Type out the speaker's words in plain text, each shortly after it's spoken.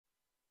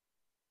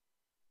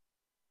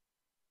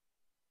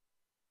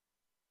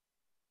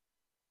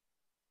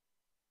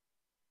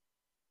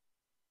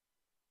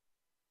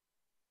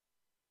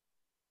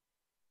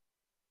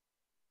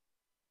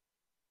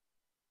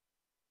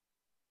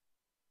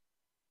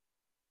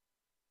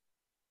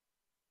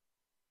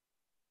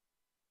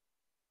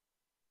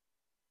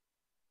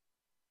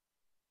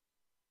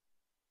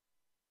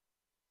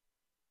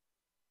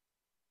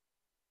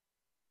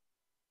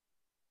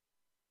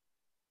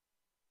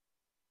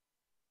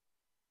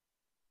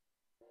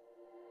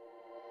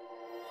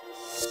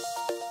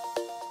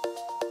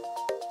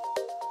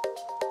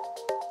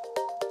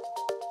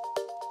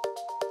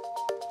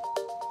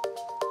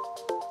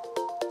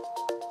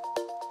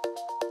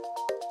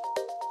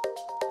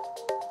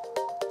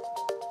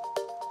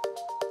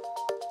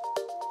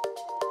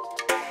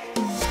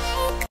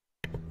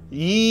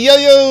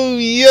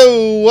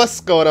Yo, what's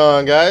going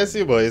on, guys?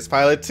 Your boy is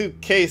Pilot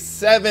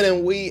 2K7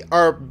 and we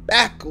are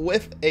back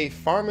with a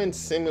Farming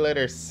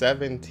Simulator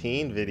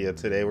 17 video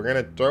today. We're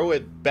gonna throw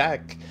it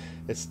back.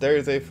 It's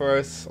Thursday for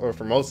us, or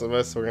for most of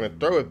us, so we're gonna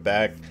throw it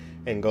back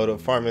and go to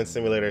Farming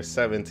Simulator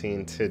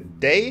 17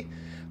 today.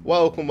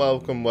 Welcome.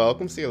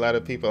 See a lot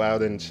of people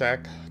out in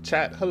chat.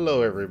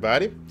 Hello,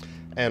 everybody.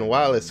 And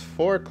while it's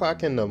 4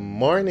 o'clock in the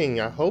morning,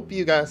 I hope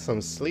you got some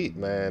sleep,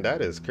 man.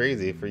 That is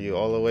crazy for you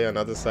all the way on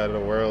the other side of the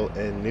world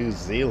in New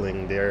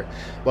Zealand there.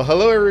 Well,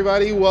 hello,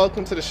 everybody.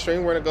 Welcome to the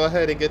stream. We're going to go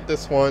ahead and get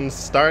this one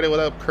started. What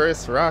up,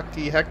 Chris,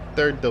 Rocky,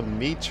 Hector,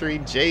 Dimitri,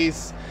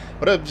 Jace?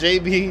 What up,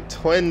 JB?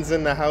 Twins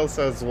in the house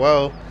as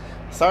well.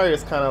 Sorry,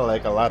 it's kind of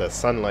like a lot of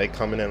sunlight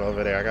coming in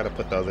over there. I got to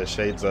put the other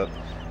shades up.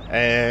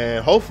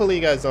 And hopefully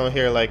you guys don't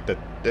hear like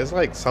there's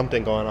like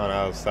something going on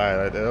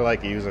outside. They're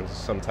like using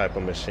some type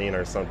of machine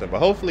or something, but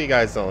hopefully you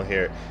guys don't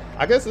hear it.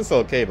 I guess it's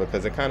okay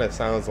because it kind of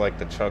sounds like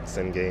the trucks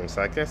in game,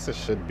 so I guess it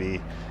should be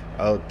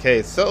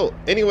okay. So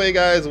anyway,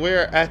 guys,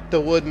 we're at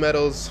the Wood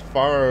Meadows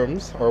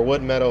Farms, or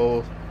Wood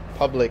Meadow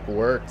Public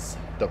Works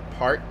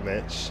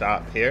Department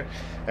shop here,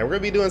 and we're gonna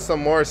be doing some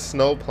more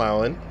snow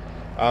plowing.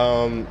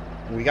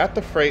 We got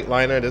the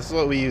Freightliner. This is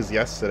what we used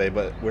yesterday,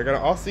 but we're going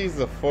to also use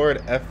the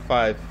Ford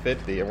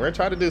F-550, and we're going to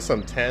try to do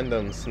some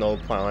tandem snow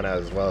plowing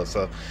as well.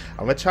 So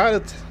I'm going to try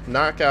to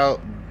knock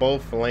out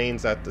both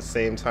lanes at the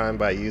same time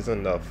by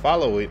using the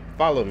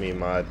follow me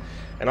mod.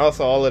 And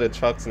also all of the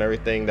trucks and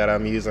everything that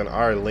I'm using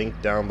are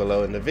linked down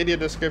below in the video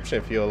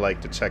description if you'd like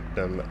to check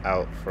them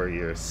out for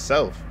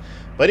yourself.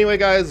 But anyway,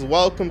 guys,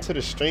 welcome to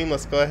the stream.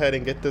 Let's go ahead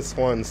and get this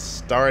one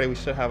started. We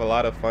should have a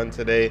lot of fun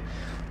today.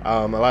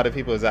 A lot of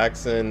people is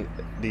asking,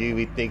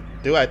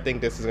 do I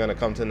think this is going to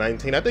come to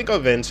 19? I think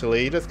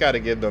eventually. You just got to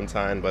give them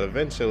time, but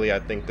eventually I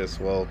think this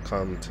will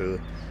come to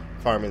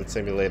Farming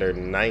Simulator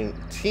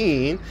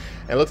 19.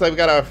 And it looks like we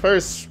got our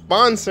first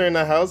sponsor in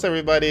the house.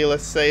 Everybody,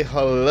 let's say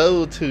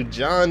hello to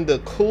John, the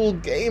cool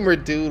gamer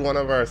dude, one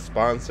of our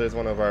sponsors,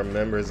 one of our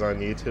members on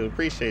YouTube.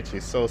 Appreciate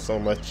you so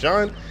much,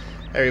 John.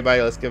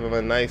 Everybody, let's give him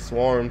a nice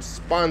warm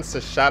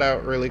sponsor shout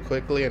out really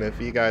quickly. And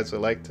if you guys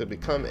would like to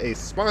become a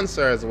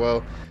sponsor as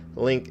well,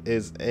 link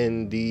is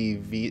in the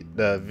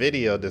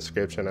video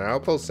description, and I'll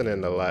post it in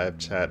the live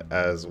chat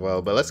as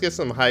well. But let's get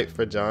some hype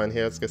for John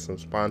here. Let's get some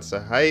sponsor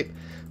hype.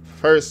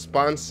 First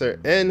sponsor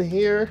in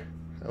here,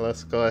 and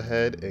let's go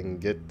ahead and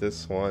get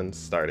this one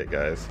started,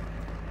 guys.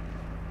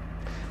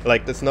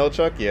 Like the snow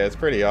truck? Yeah, it's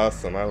pretty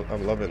awesome.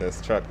 I'm loving this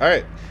truck. All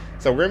right,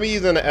 so we're gonna be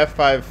using the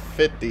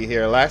F550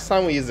 here. Last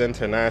time we used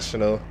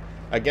International.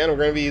 Again, we're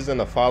going to be using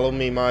the follow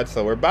me mod,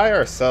 so we're by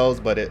ourselves,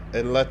 but it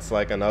lets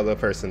like another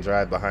person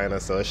drive behind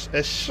us, so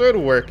it should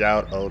work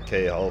out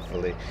okay,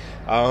 hopefully.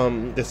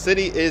 The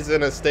city is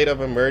in a state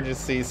of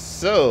emergency,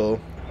 so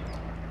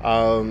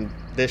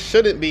there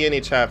shouldn't be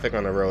any traffic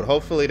on the road.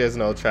 Hopefully there's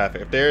no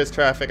traffic. If there is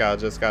traffic, I'll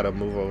just got to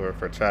move over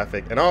for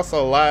traffic. And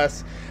also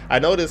last, I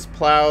know this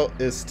plow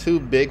is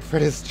too big for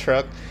this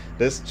truck.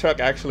 This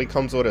truck actually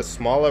comes with a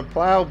smaller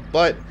plow,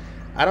 but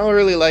I don't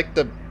really like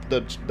the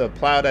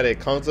plow that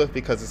it comes with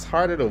because it's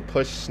harder to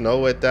push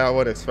snow with that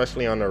one,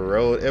 especially on the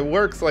road. It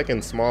works like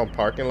in small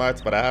parking lots,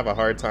 but I have a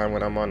hard time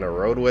when I'm on the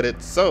road with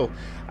it. So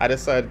I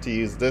decided to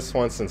use this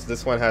one since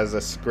this one has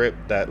a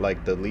script that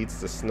like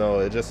deletes the snow.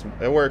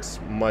 It works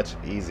much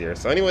easier.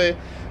 So anyway,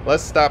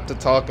 let's stop the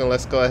talking.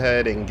 Let's go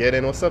ahead and get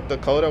in. What's up,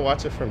 Dakota?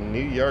 Watching from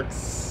New York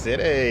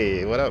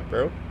City. What up,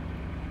 bro?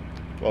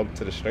 Welcome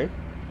to the stream.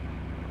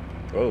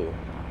 Oh.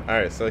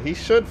 Alright, so he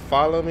should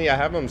follow me. I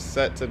have him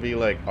set to be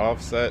like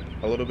offset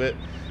a little bit,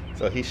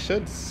 so he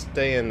should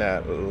stay in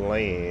that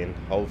lane,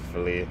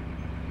 hopefully.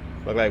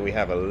 Look like we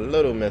have a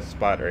little missed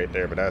spot right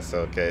there, but that's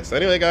okay. So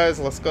anyway, guys,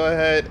 let's go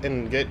ahead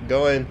and get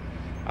going.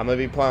 I'm gonna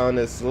be plowing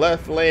this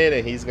left lane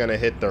and he's gonna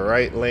hit the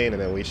right lane,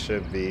 and then we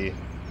should be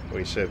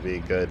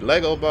good.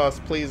 Lego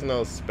boss, please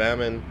no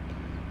spamming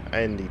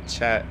in the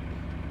chat.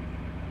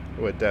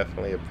 Would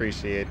definitely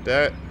appreciate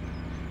that.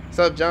 What's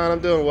up, John? I'm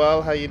doing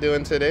well. How you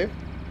doing today?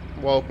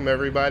 Welcome,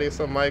 everybody. What's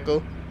up,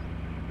 Michael?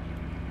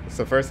 It's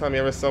the first time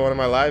you ever saw one of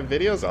my live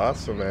videos.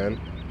 Awesome, man.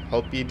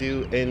 Hope you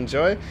do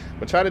enjoy.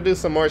 We'll try to do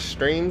some more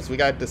streams. We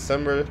got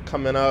December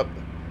coming up.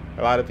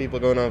 A lot of people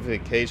going on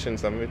vacation,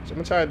 so I'm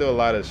gonna try to do a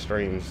lot of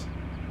streams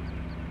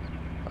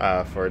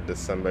for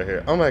December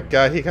here. Oh my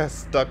god, he got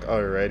stuck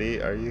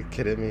already. Are you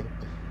kidding me?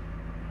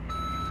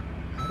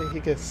 How did he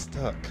get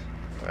stuck?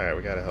 Alright,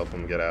 we gotta help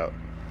him get out.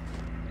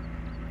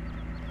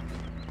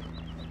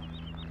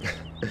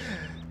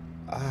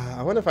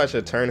 I wonder if I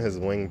should turn his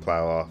wing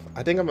plow off.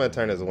 I think I'm going to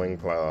turn his wing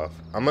plow off.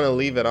 I'm going to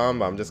leave it on,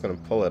 but I'm just going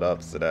to pull it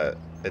up so that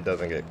it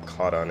doesn't get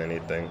caught on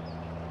anything.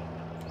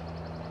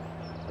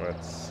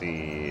 Let's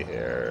see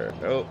here.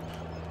 Nope.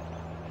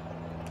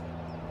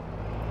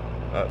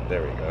 Oh,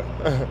 there we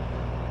go.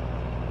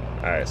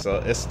 Alright,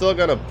 so it's still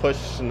going to push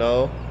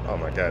snow. Oh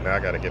my god, now I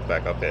got to get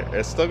back up here.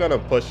 It's still going to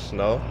push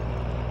snow,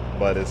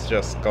 but it's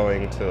just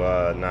going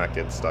to not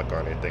get stuck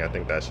on anything. I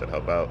think that should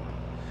help out.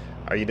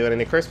 Are you doing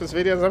any Christmas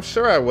videos? I'm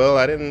sure I will.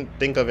 I didn't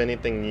think of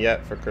anything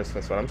yet for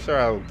Christmas, but I'm sure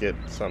I'll get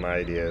some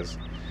ideas.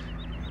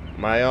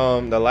 My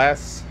the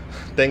last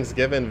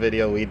Thanksgiving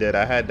video we did,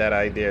 I had that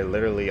idea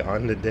literally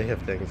on the day of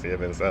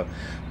Thanksgiving. So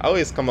I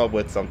always come up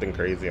with something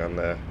crazy on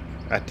the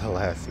at the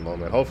last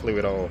moment. Hopefully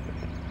we don't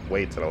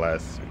wait to the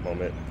last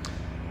moment.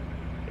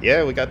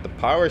 Yeah, we got the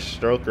Power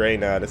Stroke right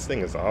now. This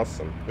thing is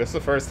awesome. This is the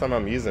first time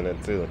I'm using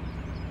it too.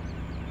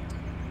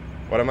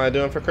 What am I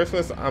doing for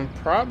Christmas? I'm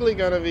probably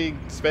gonna be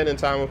spending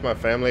time with my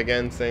family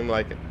again, same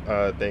like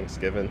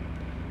Thanksgiving.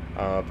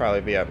 I'll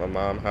probably be at my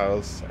mom's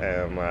house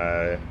and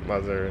my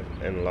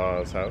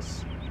mother-in-law's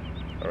house.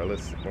 Or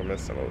we're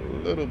missing a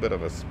little bit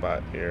of a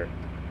spot here.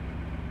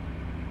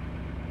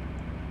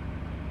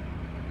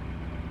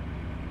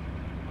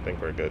 I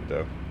think we're good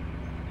though.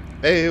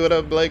 Hey, what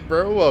up, Blake,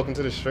 bro? Welcome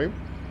to the stream.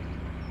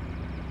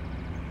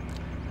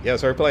 Yeah,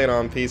 so we're playing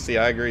on PC.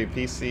 I agree,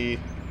 PC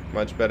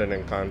much better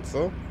than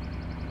console.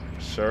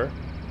 Sure,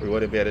 we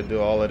wouldn't be able to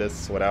do all of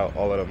this without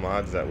all of the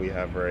mods that we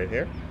have right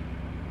here.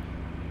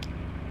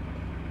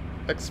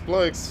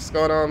 Exploits, what's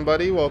going on,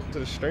 buddy? Welcome to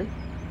the stream.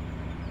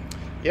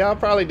 Yeah, I'll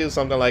probably do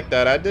something like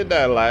that. I did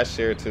that last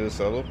year too,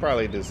 so we'll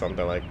probably do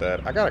something like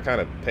that. I gotta kind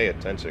of pay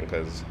attention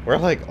because we're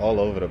like all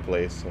over the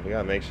place, so we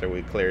gotta make sure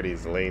we clear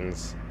these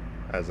lanes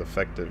as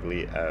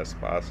effectively as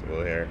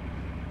possible here.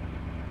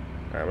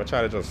 All right, I'm gonna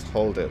try to just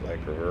hold it like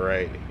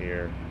right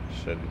here.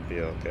 Should be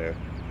okay.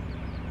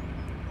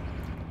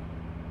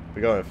 If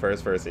we go in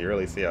first person, you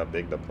really see how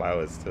big the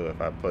plow is too.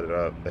 If I put it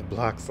up, it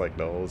blocks like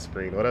the whole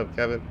screen. What up,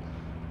 Kevin?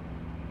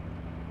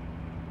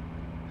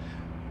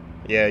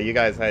 Yeah, you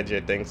guys had your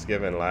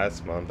Thanksgiving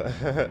last month.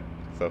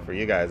 So for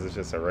you guys, it's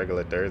just a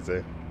regular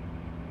Thursday.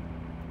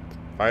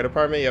 Fire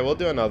department, yeah, we'll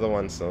do another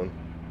one soon.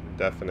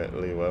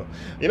 Definitely will.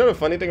 You know the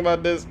funny thing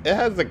about this? It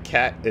has a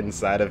cat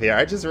inside of here.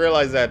 I just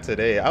realized that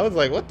today. I was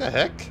like, what the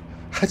heck?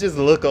 I just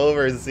look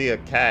over and see a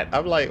cat.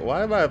 I'm like,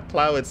 why am I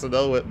plowing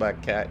snow with my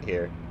cat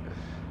here?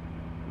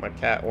 My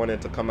cat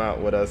wanted to come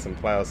out with us and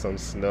plow some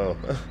snow.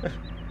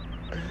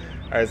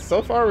 Alright,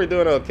 so far we're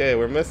doing okay.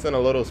 We're missing a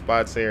little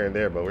spots here and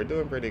there, but we're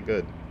doing pretty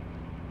good.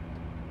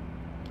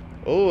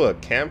 Oh, a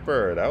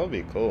camper. That would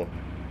be cool.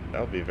 That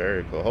would be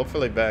very cool.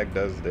 Hopefully Bag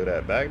does do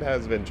that. Bag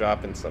has been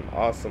dropping some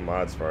awesome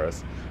mods for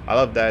us. I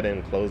love that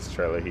enclosed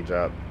trailer he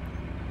dropped.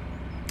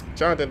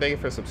 Jonathan, thank you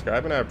for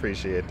subscribing. I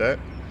appreciate that.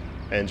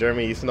 And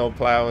Jeremy, you snow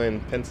plow in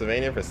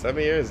Pennsylvania for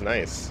 7 years?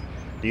 Nice.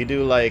 Do you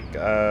do like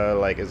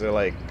is it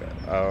like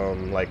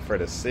for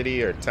the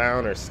city or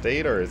town or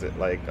state, or is it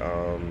like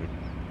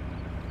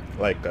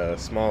a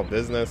small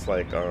business,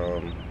 like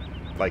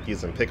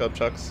using pickup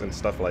trucks and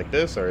stuff like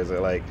this, or is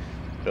it like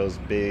those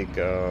big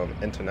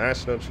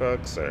international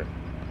trucks? Or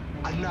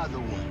another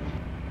one?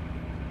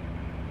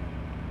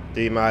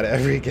 Do you mod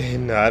every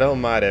game? No, I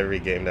don't mod every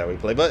game that we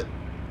play, but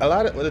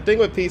the thing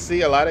with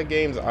PC, a lot of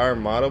games are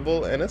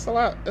moddable, and it's a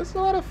lot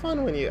of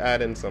fun when you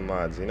add in some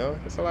mods, you know?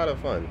 It's a lot of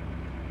fun.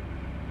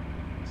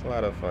 It's a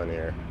lot of fun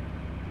here.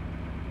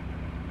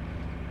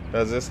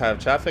 Does this have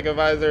traffic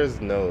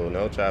advisors? No,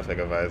 no traffic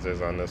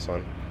advisors on this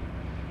one.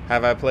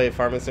 Have I played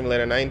Farming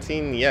Simulator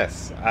 19?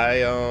 Yes.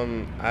 I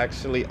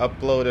actually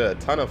uploaded a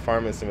ton of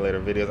Farming Simulator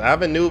videos. I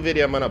have a new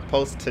video I'm gonna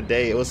post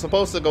today. It was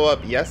supposed to go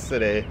up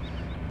yesterday,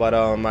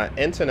 but my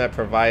internet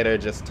provider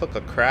just took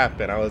a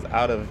crap and I was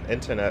out of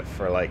internet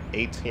for like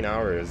 18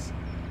 hours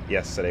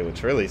yesterday,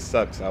 which really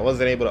sucks. I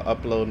wasn't able to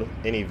upload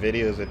any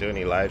videos or do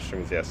any live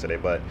streams yesterday,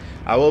 but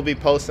I will be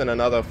posting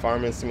another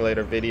Farming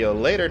Simulator video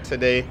later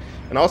today.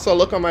 And also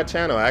look on my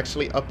channel. I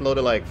actually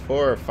uploaded like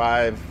 4 or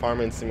 5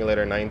 Farming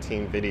Simulator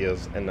 19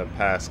 videos in the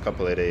past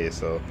couple of days,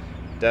 so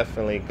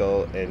definitely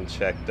go and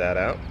check that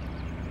out.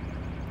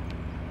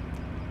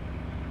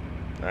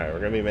 Alright, we're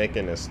gonna be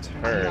making this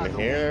turn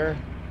here.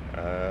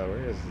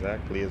 Where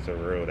exactly is the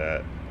road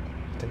at?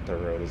 I think the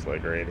road is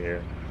like right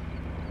here.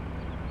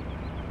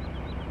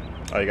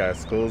 Oh, you got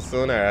school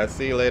soon? Alright, I'll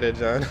see you later,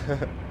 John.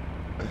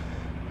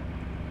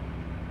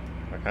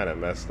 I kind of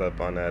messed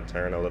up on that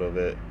turn a little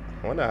bit.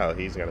 I wonder how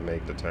he's going to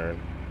make the turn.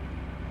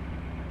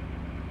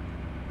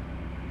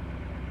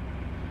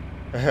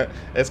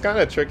 It's kind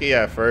of tricky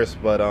at first,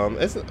 but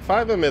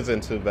 5M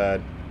isn't too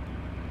bad.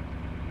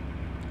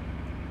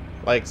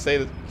 Like,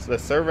 say the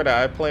server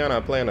that I play on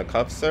a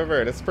Cuff server,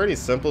 and it's pretty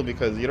simple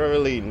because you don't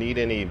really need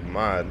any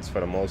mods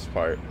for the most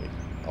part.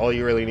 All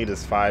you really need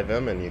is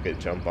 5M and you could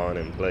jump on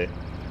and play.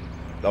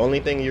 The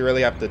only thing you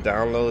really have to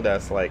download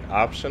that's like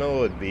optional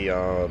would be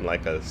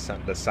like the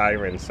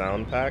siren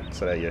sound pack,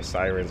 so that your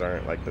sirens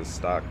aren't like the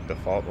stock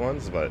default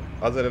ones. But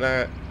other than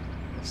that,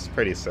 it's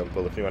pretty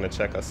simple. If you want to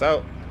check us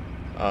out,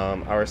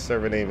 our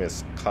server name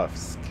is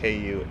Cuffs,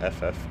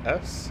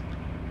 Kuffs.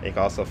 You can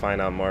also find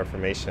out more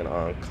information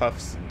on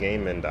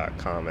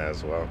cuffsgaming.com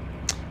as well.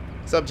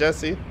 What's up,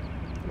 Jesse?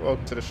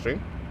 Welcome to the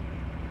stream.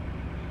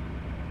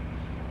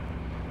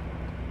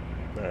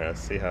 Alright,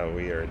 let's see how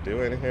we are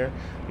doing here.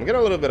 I'm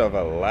getting a little bit of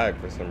a lag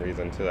for some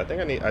reason too. I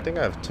think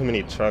I have too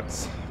many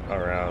trucks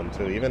around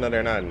too, even though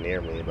they're not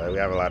near me, but we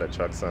have a lot of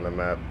trucks on the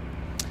map.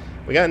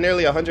 We got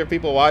nearly 100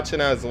 people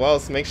watching as well,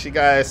 so make sure you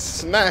guys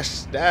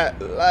smash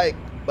that like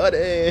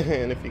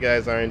button if you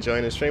guys are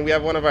enjoying the stream. We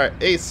have one of our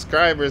 8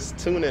 subscribers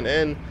tuning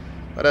in.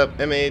 What up,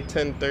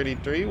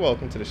 MA1033?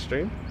 Welcome to the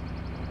stream.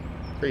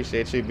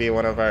 Appreciate you being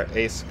one of our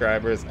Ace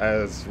subscribers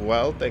as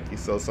well. Thank you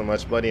so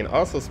much, buddy. And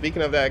also,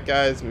 speaking of that,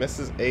 guys,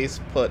 Mrs.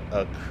 Ace put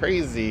a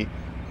crazy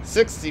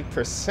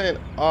 60%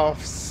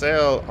 off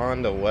sale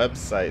on the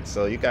website.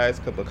 So you guys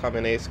could become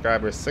an Ace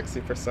subscriber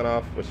 60%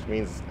 off, which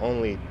means it's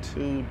only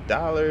 $2.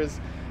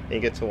 And you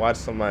get to watch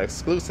some of my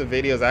exclusive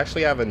videos. I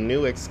actually have a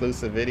new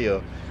exclusive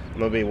video I'm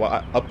going to be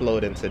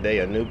uploading today,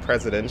 a new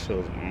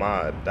presidential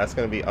mod. That's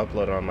going to be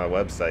uploaded on my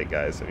website,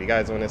 guys. So if you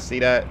guys want to see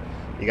that,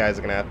 you guys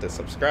are going to have to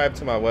subscribe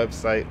to my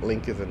website.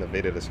 Link is in the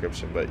video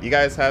description. But you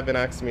guys have been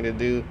asking me to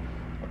do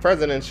a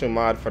presidential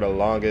mod for the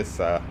longest.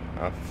 I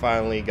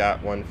finally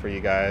got one for you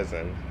guys,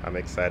 and I'm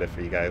excited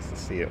for you guys to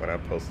see it when I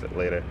post it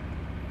later.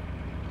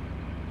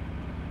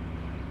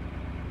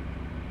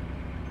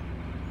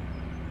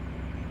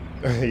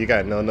 You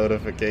got no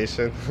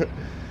notification?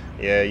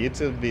 Yeah,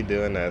 YouTube be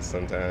doing that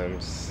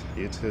sometimes.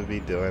 YouTube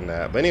be doing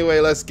that. But anyway,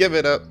 let's give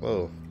it up.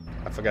 Oh,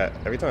 I forgot.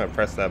 Every time I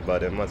press that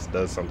button, it must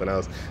do something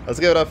else. Let's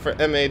give it up for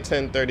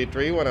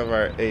MA1033, one of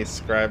our Ace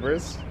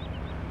subscribers.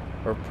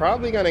 We're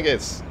probably going to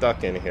get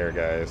stuck in here,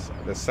 guys.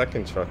 The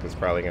second truck is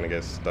probably going to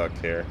get stuck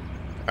here.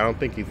 I don't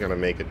think he's going to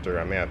make it through.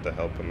 I may have to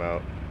help him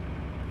out.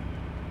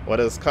 What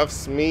does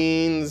cuffs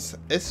means?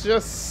 It's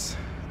just...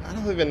 I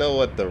don't even know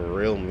what the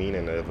real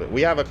meaning of it.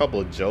 We have a couple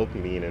of joke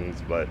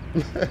meanings, but...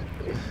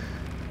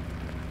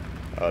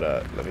 Hold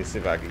up, let me see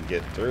if I can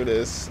get through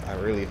this. I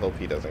really hope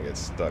he doesn't get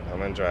stuck. I'm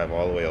gonna drive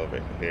all the way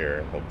over here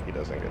and hope he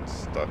doesn't get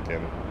stuck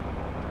in.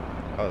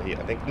 Oh, I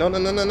think, no.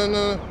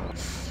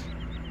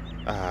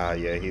 Ah,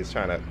 yeah, he's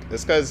trying to,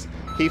 it's because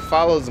he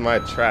follows my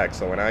track,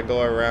 so when I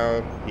go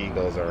around, he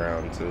goes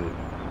around too.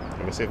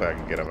 Let me see if I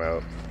can get him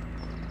out.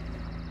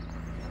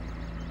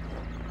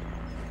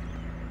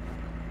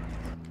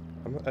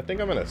 I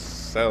think I'm gonna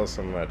sell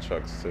some of my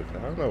trucks too. I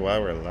don't know why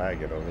we're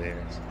lagging over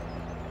here.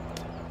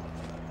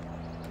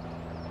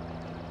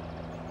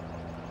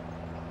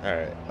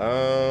 Alright,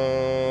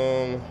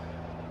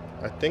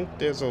 I think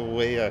there's a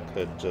way I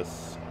could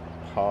just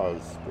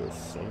pause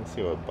this. Let me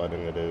see what button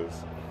it is.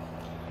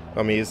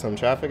 Let me use some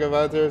traffic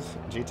advisors.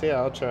 GTA,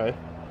 I'll try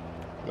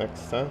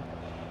next time.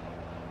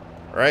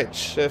 Right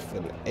shift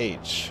and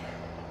H.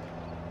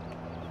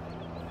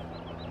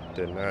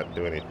 Did not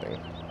do anything.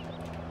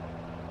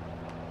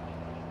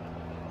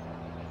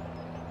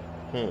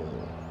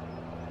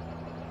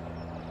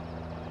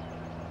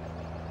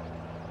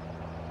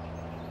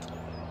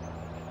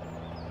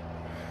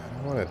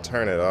 I want to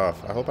turn it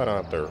off. I hope I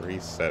don't have to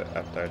reset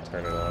after I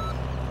turn it off.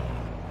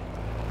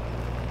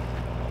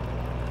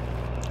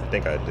 I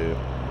think I do.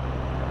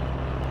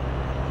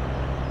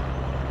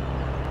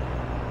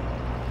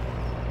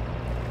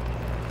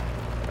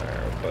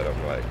 Alright, we'll put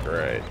them like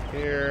right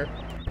here.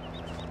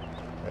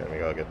 And we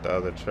go get the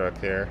other truck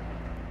here.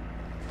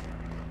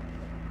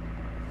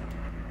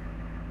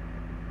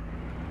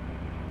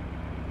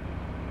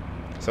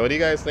 So what do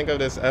you guys think of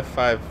this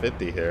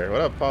F-550 here?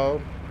 What up,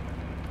 Paul?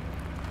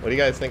 What do you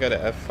guys think of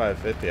the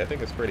F-550? I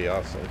think it's pretty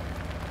awesome.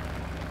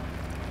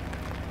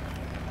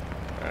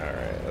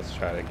 Alright, let's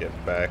try to get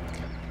back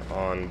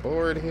on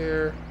board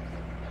here.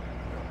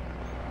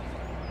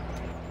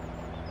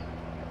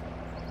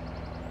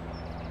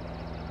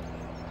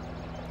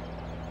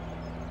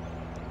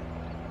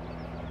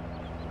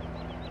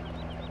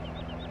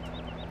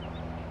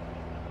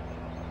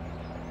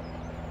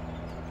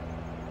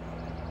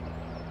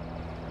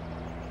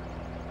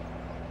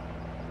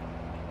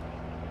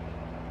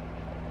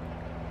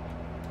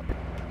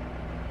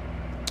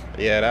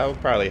 Yeah, that would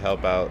probably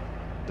help out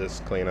this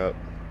cleanup.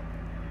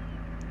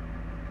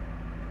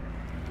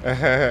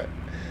 Yeah,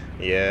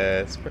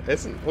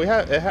 we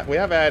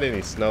haven't had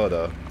any snow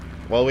though.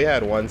 Well, we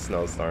had one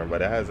snowstorm,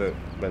 but it hasn't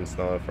been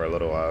snowing for a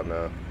little while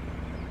now.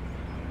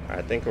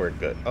 I think we're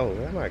good. Oh,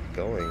 where am I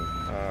going?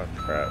 Oh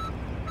crap!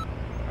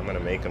 I'm gonna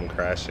make him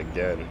crash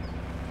again.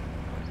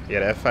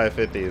 Yeah, the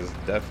F-550 is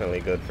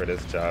definitely good for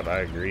this job. I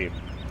agree.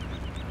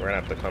 We're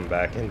gonna have to come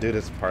back and do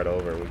this part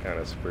over. We kind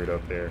of screwed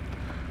up there.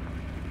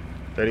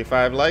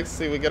 35 likes.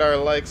 See, we get our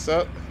likes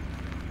up.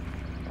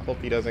 I hope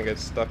he doesn't get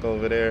stuck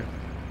over there.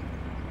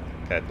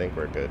 Okay, I think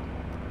we're good.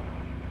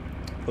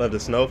 Love the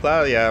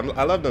snowplow. Yeah,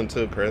 I love them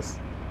too, Chris.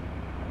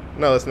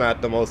 No, it's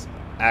not the most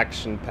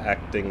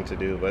action-packed thing to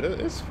do, but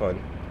it's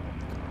fun.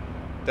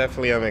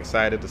 Definitely, I'm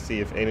excited to see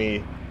if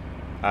any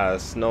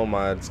snow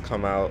mods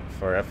come out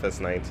for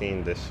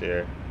FS19 this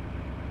year.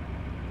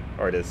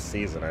 Or this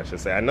season, I should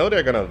say. I know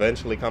they're going to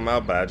eventually come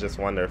out, but I just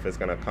wonder if it's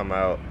going to come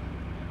out.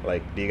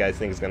 Like, do you guys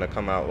think it's going to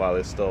come out while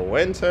it's still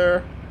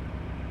winter?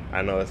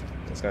 I know it's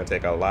going to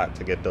take a lot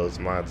to get those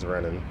mods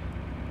running.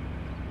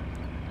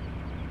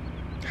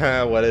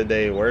 What a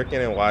day working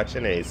and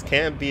watching Ace.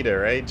 Can't beat it,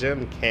 right,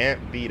 Jim?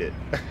 Can't beat it.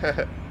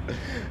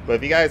 But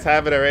if you guys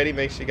have it already,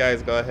 make sure you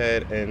guys go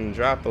ahead and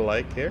drop a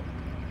like here.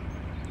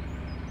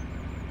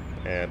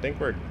 And I think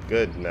we're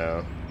good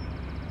now.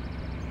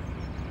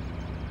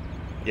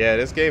 Yeah,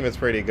 this game is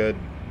pretty good,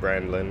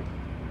 Brandlin.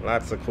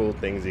 Lots of cool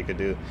things you could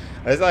do.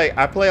 It's like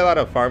I play a lot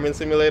of Farming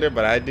Simulator,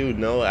 but I do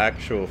no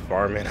actual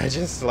farming. I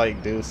just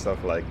like do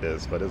stuff like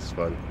this, but it's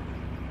fun.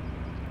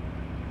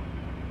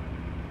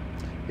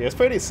 Yeah, it's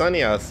pretty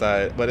sunny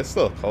outside, but it's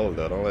still cold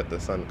though. Don't let the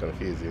sun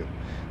confuse you.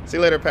 See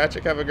you later,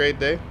 Patrick. Have a great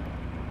day.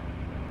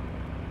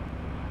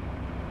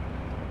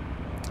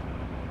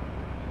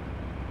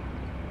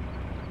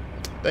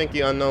 Thank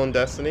you, Unknown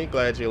Destiny.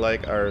 Glad you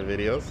like our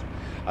videos.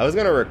 I was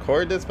gonna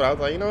record this, but I was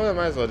like, you know what? I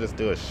might as well just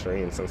do a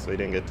stream since we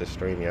didn't get to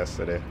stream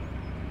yesterday.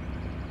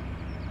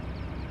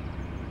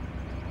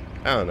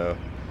 I don't know.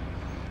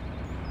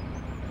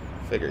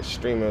 Figured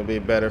streaming would be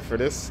better for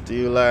this. Do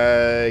you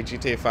like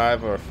GTA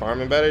 5 or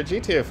farming better?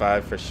 GTA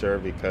 5 for sure,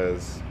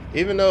 because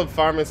even though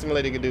Farming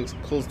Simulator you could do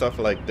cool stuff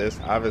like this,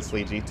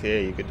 obviously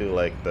GTA you could do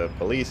like the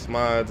police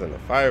mods and the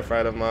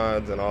firefighter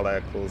mods and all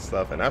that cool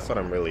stuff, and that's what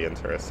I'm really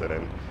interested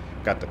in.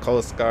 Got the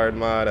Coast Guard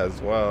mod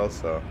as well,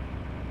 so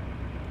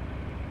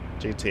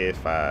GTA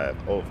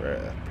 5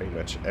 over pretty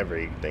much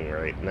everything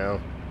right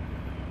now.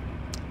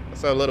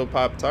 What's up, Little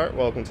Pop Tart?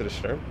 Welcome to the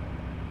stream.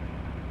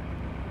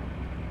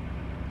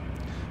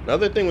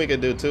 Another thing we could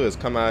do too is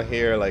come out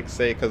here, like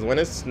say, because when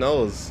it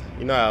snows,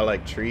 you know how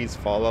like trees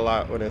fall a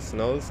lot when it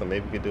snows, so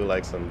maybe we could do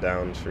like some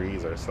downed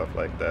trees or stuff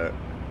like that,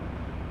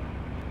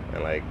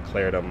 and like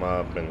clear them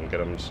up and get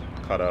them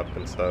cut up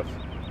and stuff.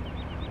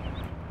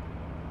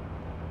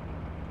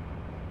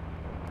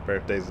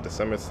 Birthday's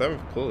December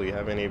 7th. Cool. You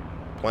have any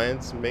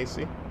plans,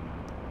 Macy?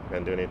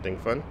 Gonna do anything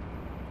fun?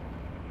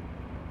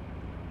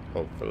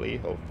 Hopefully,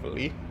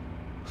 hopefully.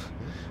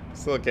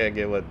 Still can't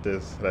get what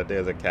this, that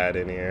there's a cat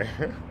in here.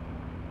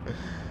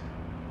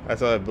 I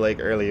saw Blake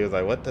earlier. He was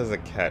like, what does a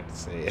cat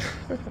say?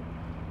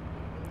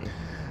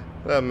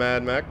 What up,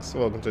 Mad Max?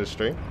 Welcome to the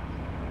stream.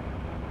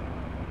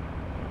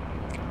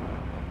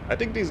 I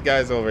think these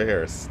guys over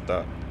here are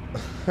stuck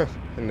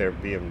in their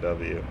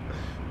BMW.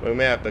 We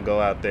may have to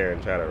go out there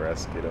and try to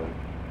rescue them.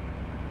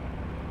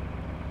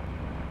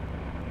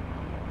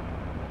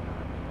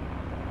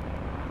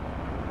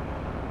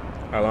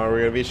 How long are we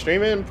going to be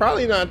streaming?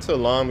 Probably not too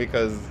long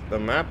because the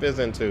map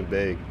isn't too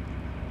big.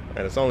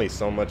 And it's only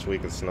so much we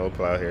can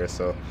snowplow here.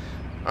 So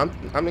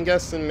I'm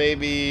guessing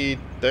maybe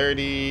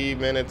 30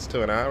 minutes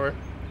to an hour.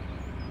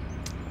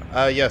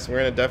 Yes, we're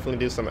going to definitely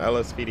do some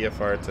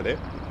LSPDFR today.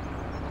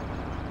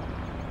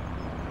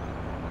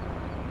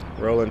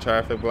 Rolling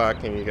traffic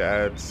block, and you can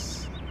add...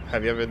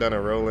 Have you ever done a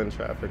rolling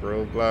traffic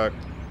roadblock?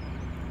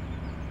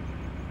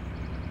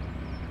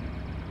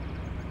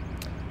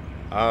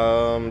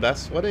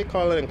 That's what they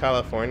call it in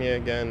California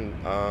again.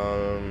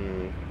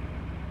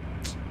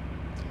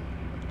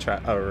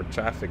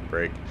 Traffic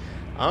break.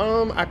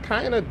 I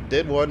kind of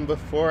did one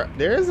before.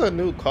 There is a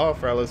new call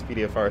for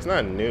LSPDFR. It's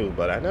not new,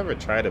 but I never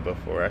tried it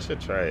before. I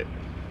should try it.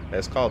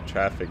 It's called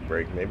traffic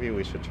break. Maybe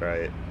we should try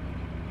it.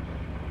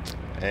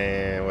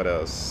 And what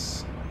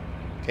else?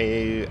 Can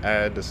you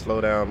add the slow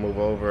down, move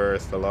over?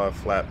 It's the law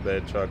of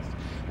flatbed trucks.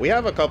 We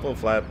have a couple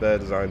of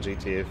flatbeds on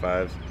GTA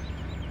 5.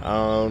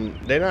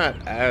 They're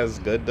not as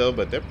good though,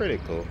 but they're pretty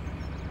cool.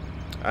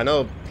 I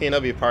know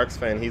PNW Parks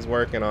fan, he's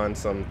working on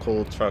some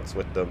cool trucks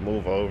with the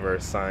move over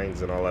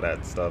signs and all of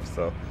that stuff.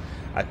 So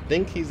I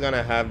think he's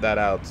gonna have that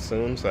out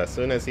soon. So as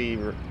soon as he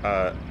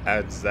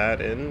adds that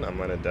in, I'm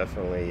gonna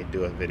definitely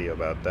do a video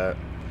about that.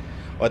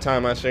 What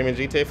time am I streaming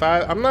GTA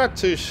 5? I'm not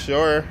too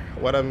sure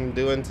what I'm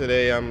doing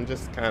today. I'm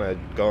just kind of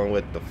going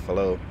with the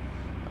flow.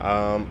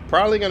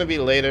 Probably going to be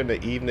later in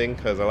the evening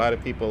because a lot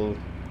of people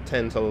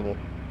tend to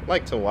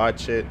like to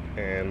watch it,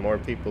 and more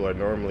people are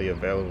normally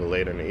available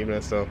later in the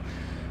evening. So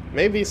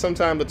maybe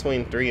sometime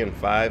between 3 and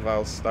 5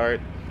 I'll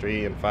start.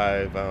 3 and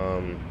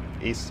 5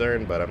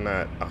 Eastern, but I'm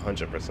not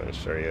 100%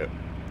 sure yet.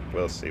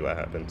 We'll see what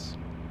happens.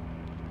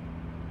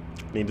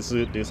 Need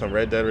to do some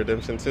Red Dead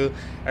Redemption 2.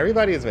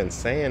 Everybody has been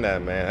saying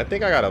that, man. I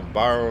think I gotta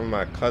borrow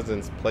my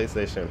cousin's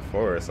PlayStation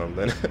 4 or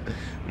something.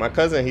 My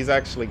cousin, he's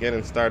actually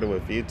getting started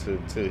with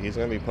YouTube too. He's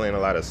gonna be playing a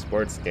lot of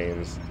sports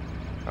games.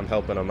 I'm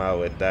helping him out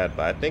with that,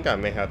 but I think I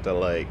may have to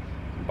like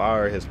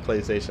borrow his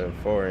PlayStation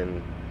 4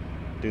 and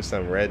do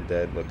some Red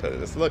Dead because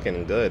it's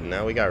looking good.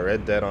 Now we got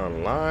Red Dead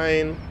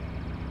Online.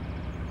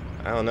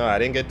 I don't know. I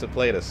didn't get to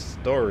play the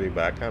story,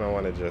 but I kind of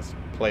want to just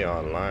play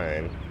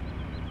online.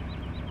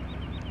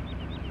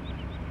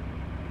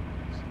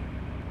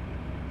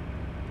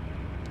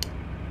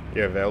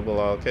 You're available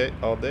all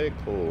day?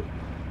 Cool.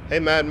 Hey,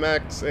 Mad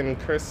Max and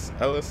Chris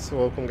Ellis.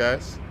 Welcome,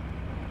 guys.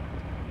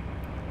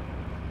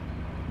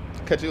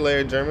 Catch you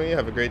later, Germany.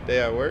 Have a great day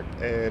at work,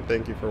 and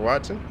thank you for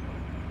watching.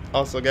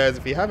 Also, guys,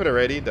 if you haven't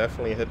already,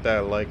 definitely hit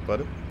that like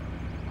button.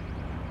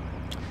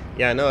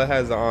 Yeah, I know it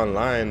has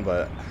online,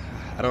 but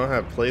I don't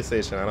have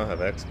PlayStation. I don't have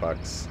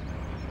Xbox.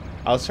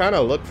 I was trying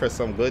to look for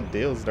some good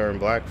deals during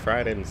Black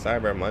Friday and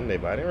Cyber Monday,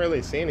 but I didn't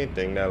really see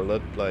anything that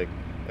looked like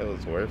it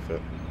was worth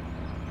it.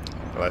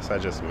 Unless I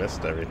just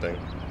missed everything.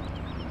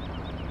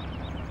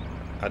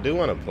 I do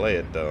want to play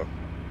it though.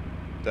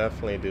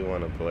 Definitely do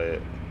want to play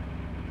it.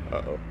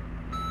 Uh-oh.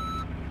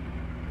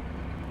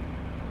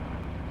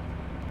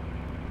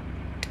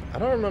 I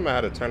don't remember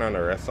how to turn on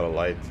the rest of the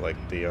lights, like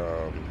the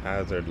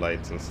hazard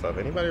lights and stuff.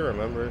 Anybody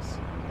remembers?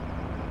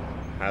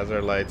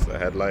 Hazard lights, the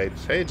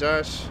headlights. Hey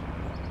Josh,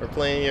 we're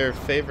playing your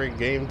favorite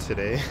game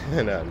today.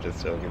 No, I'm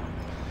just joking.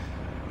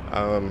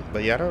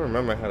 But yeah, I don't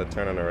remember how to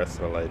turn on the rest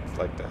of the lights,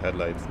 like the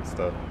headlights and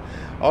stuff.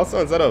 Also,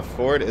 instead of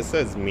Ford, it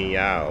says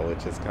meow,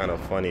 which is kind of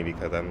funny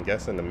because I'm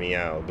guessing the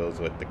meow goes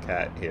with the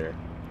cat here.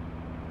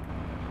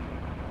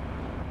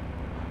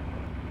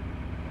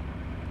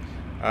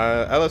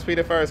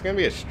 LSP Fire, it's gonna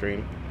be a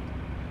stream.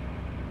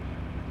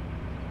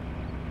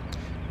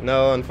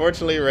 No,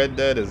 unfortunately, Red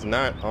Dead is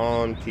not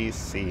on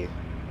PC.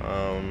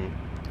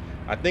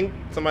 I think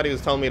somebody was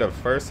telling me the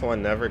first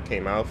one never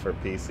came out for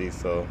PC,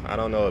 so I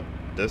don't know if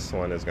this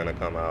one is gonna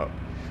come out.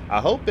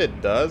 I hope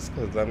it does,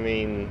 because I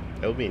mean,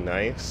 it'll be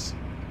nice.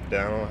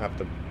 Then I don't have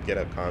to get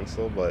a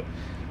console, but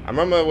I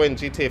remember when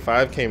GTA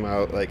 5 came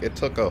out, like, it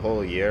took a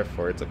whole year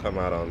for it to come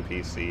out on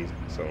PC,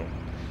 so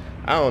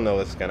I don't know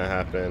what's gonna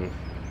happen.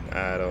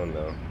 I don't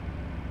know.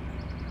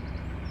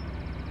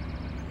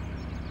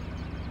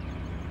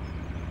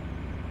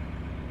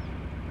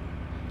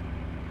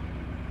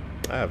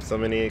 I have so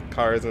many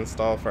cars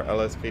installed for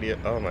LSPD.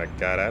 Oh my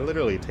god, I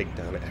literally take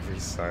down every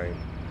sign.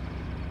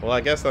 Well,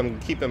 I guess I'm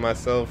keeping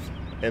myself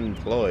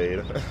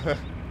employed.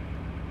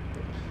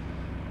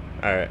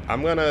 Alright,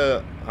 I'm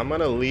gonna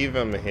leave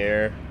him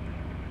here.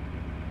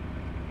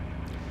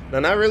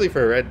 No, not really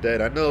for Red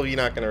Dead. I know you're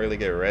not gonna really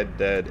get Red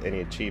Dead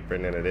any cheaper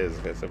than it is.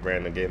 It's a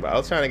brand new game. But I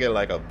was trying to get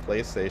like a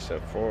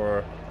PlayStation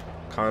 4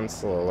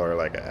 console or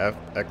like a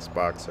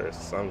Xbox or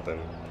something.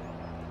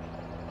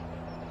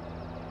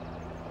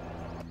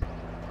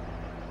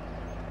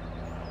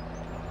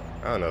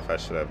 I don't know if I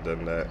should have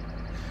done that.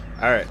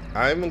 Alright,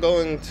 I'm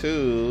going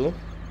to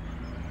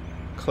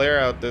clear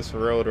out this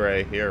road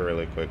right here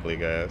really quickly,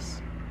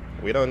 guys.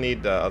 We don't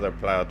need the other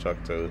plow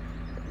truck to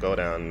go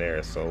down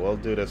there, so we'll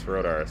do this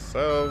road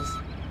ourselves.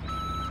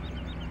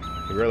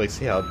 You really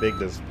see how big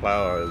this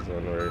plow is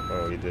when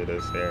we do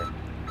this here.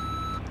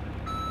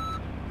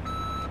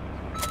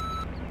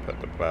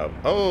 Put the plow.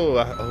 Oh,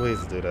 I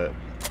always do that.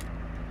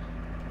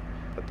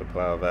 Put the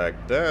plow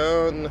back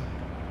down.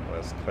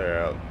 Let's clear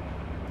out.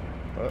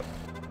 Oh.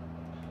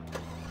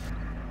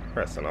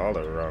 Pressing all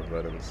the wrong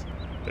buttons.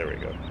 There we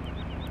go.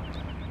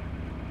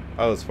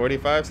 Oh, it's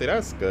 45? See,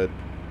 that's good.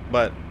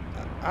 But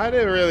I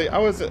didn't really,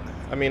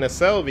 I mean, a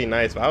cell would be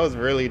nice, but I was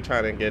really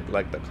trying to get,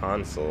 like, the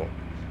console.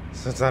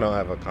 Since I don't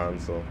have a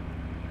console.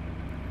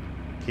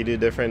 Can you do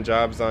different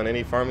jobs on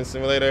any farming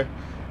simulator?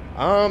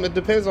 It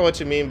depends on what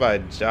you mean by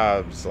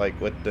jobs.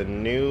 Like, with the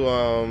new,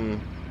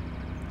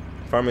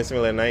 Farming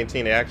Simulator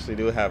 19, they actually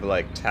do have,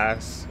 like,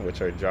 tasks,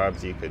 which are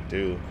jobs you could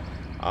do.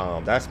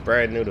 That's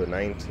brand new to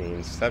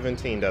 19.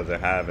 17 doesn't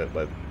have it,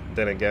 but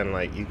then again,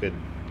 like, you could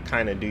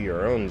kind of do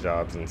your own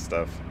jobs and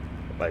stuff,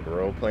 like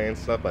role playing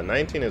stuff. But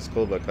 19 is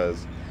cool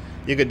because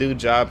you could do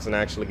jobs and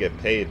actually get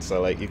paid.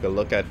 So like you could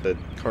look at the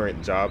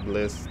current job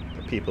list,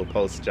 people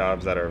post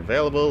jobs that are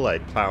available,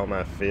 like plow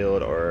my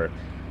field or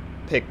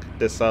pick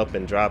this up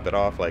and drop it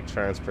off, like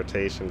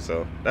transportation.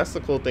 So that's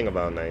the cool thing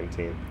about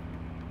 19.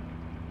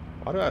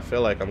 Why do I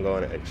feel like I'm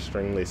going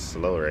extremely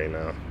slow right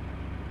now?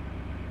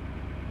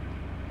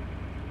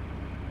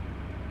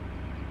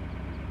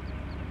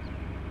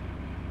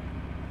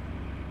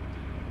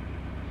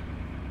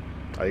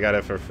 Oh, you got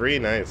it for free?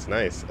 Nice,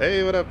 nice.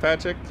 Hey, what up,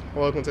 Patrick?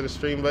 Welcome to the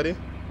stream, buddy.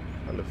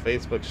 On the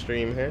Facebook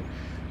stream here.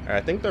 Right,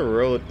 I think the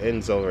road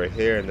ends over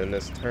here, and then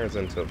this turns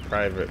into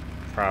private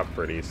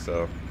property.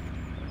 So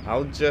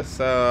I'll just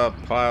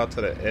plow to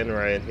the end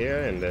right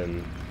here, and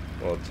then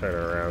we'll turn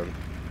around.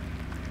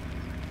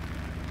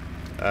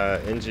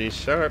 NG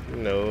sharp?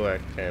 No, I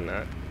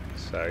cannot.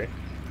 Sorry.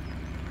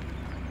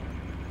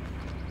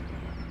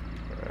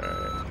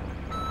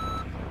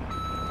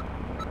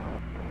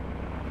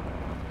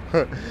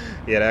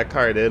 Yeah, that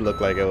car did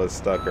look like it was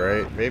stuck,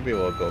 right? Maybe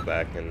we'll go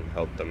back and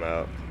help them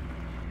out.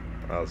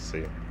 I'll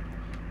see.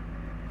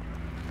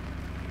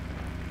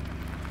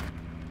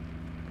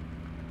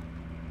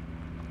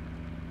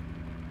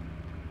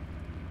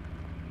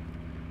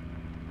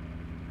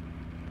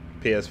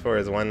 PS4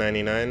 is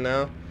 $199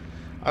 now.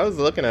 I was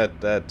looking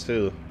at that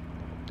too.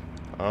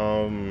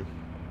 Oh,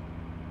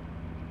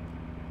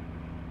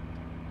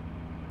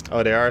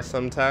 there are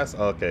some tasks?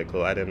 Okay,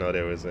 cool. I didn't know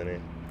there was any.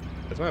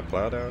 Is my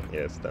plow down?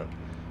 Yeah, it's down.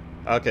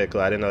 Okay, cool.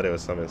 I didn't know there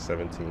was some in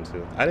 17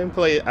 too. I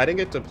didn't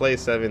get to play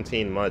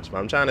 17 much, but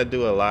I'm trying to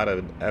do a lot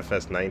of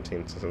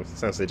FS19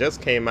 since it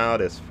just came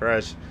out. It's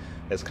fresh.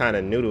 It's kind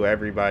of new to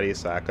everybody,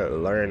 so I could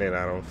learn it.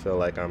 I don't feel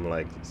like I'm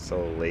like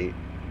so late.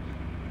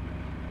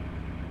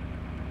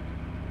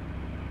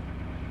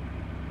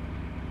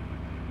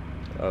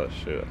 Oh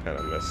shoot, I kind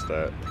of missed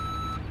that.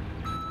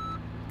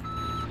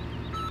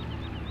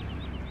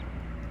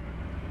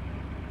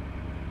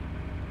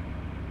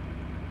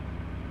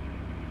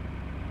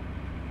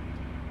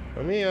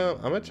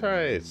 I'm gonna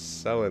try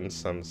selling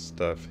some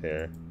stuff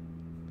here.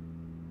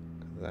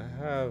 Cause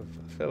I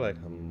feel like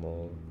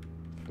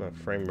my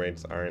frame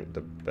rates aren't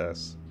the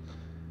best.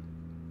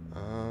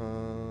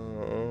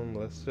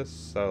 Let's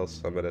just sell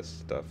some of this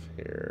stuff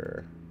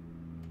here.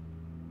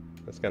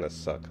 It's gonna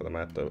suck because I'm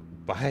gonna have to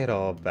buy it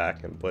all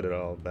back and put it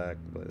all back,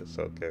 but it's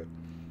okay.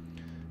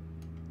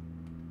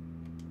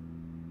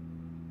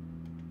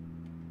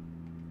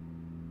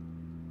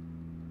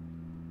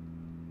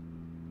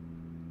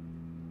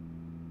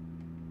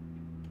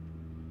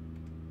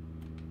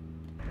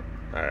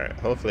 Alright,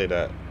 hopefully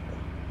that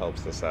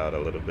helps us out a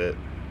little bit.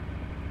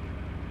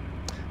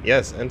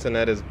 Yes,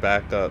 internet is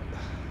back up.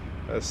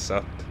 That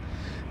sucked.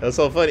 It was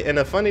so funny. And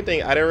the funny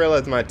thing, I didn't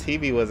realize my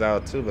TV was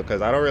out too,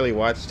 because I don't really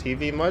watch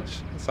TV much.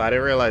 So I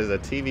didn't realize the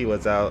TV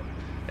was out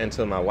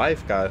until my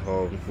wife got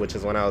home, which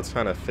is when I was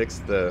trying to fix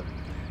the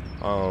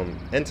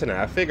internet.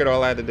 I figured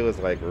all I had to do was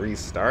like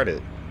restart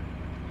it.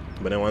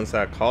 But then once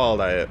I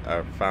called, I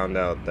found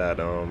out that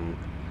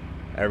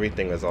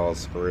everything was all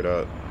screwed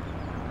up.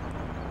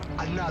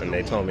 And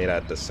they told me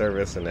that the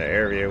service in the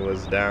area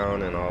was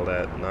down and all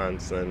that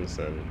nonsense.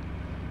 And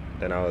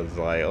then I was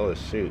like, oh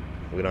shoot,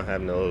 we don't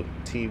have no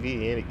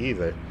TV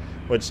either.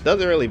 Which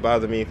doesn't really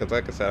bother me because,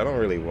 like I said, I don't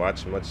really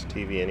watch much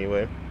TV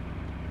anyway.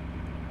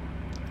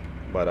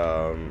 But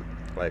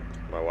like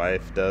my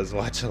wife does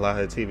watch a lot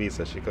of TV,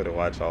 so she couldn't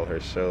watch all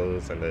her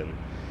shows. And then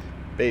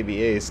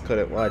baby Ace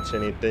couldn't watch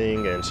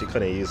anything, and she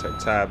couldn't use her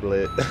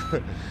tablet.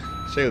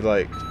 She was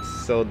like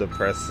so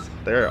depressed.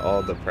 They were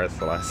all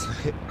depressed last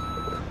night.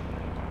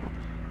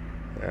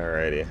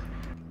 Alrighty,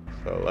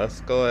 so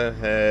let's go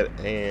ahead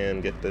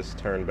and get this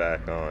turned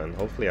back on.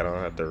 Hopefully I don't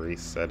have to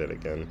reset it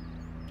again.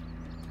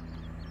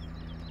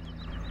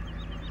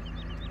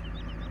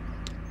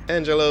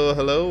 Angelo,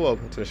 hello,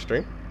 welcome to the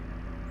stream.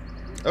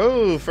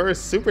 Oh,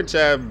 first super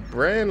chat,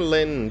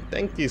 Brandlin.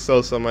 Thank you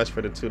so much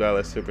for the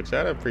 $2 super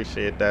chat. I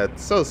appreciate that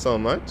so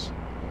much.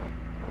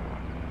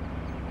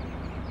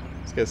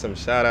 Let's get some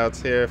shout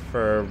outs here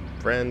for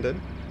Brandon.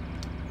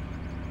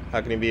 How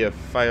can you be a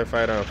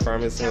firefighter on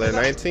Farming Simulator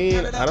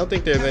 19? I don't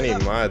think there's any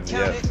mods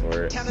yet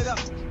for it.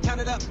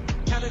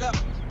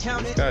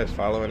 This guy's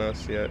following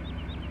us yet?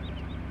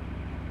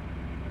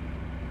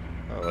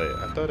 Oh wait,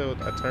 I thought I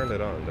turned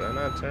it on. Did I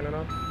not turn it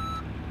on?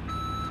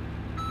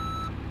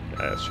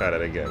 Alright, let's try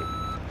that again.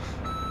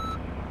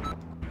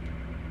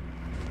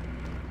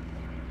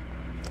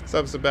 What's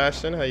up,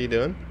 Sebastian? How you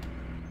doing?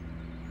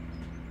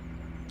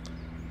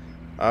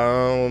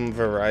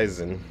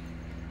 Verizon.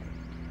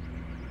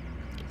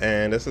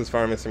 And this is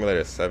Farming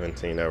Simulator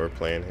 17 that we're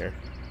playing here.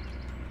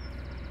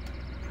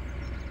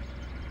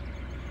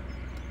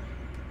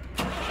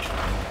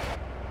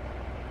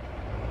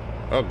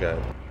 Oh god.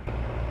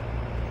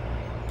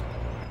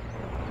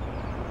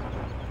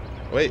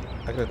 Wait,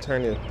 I gotta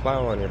turn your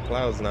plow on. Your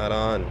plow's not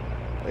on.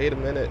 Wait a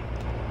minute.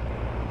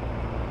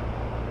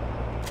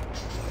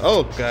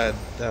 Oh god,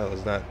 that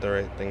was not the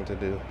right thing to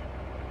do.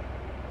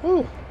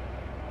 Whew.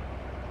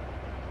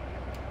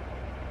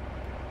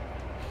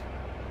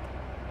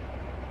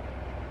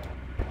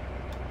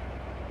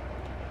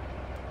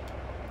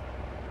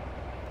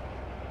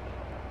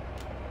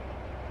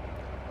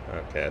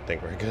 Okay, I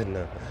think we're good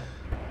now.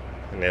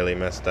 I nearly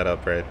messed that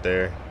up right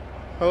there.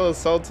 Hello,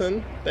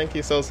 Sultan. Thank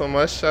you so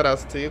much. Shout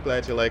outs to you.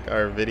 Glad you like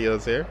our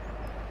videos here.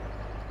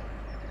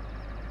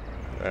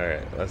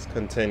 Alright, let's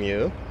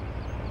continue.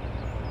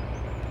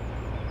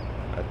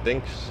 I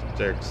think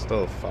they're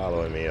still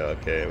following me.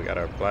 Okay, we got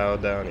our plow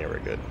down. Yeah, we're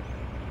good.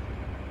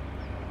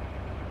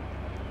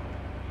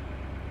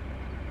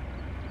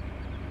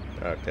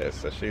 Okay,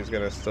 so she's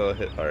gonna still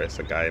hit. Alright, it's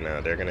a guy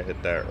now. They're gonna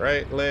hit that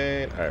right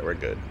lane. Alright, we're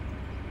good.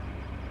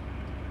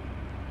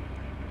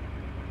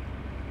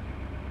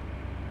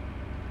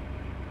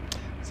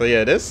 So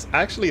yeah, this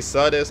I actually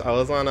saw this. I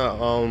was on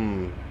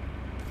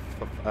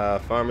a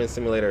Farming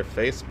Simulator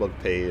Facebook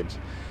page,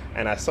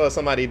 and I saw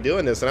somebody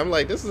doing this, and I'm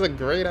like, this is a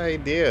great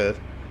idea.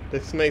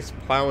 This makes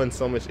plowing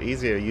so much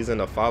easier using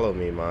the follow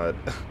me mod.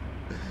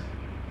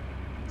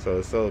 So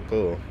it's so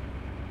cool.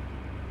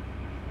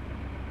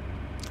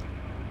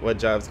 What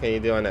jobs can you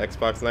do on the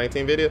Xbox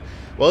 19 video?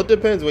 Well, it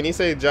depends. When you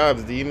say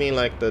jobs, do you mean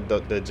like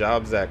the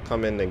jobs that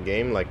come in the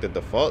game, like the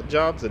default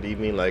jobs, or do you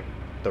mean like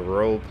the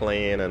role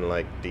playing and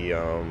like the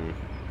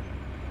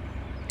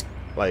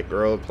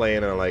role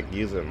playing and like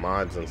using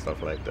mods and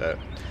stuff like that?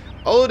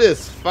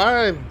 Otis,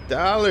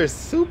 $5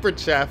 super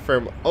chat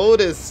from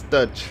Otis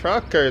the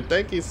trucker.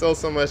 Thank you so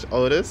much,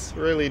 Otis.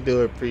 Really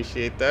do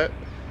appreciate that.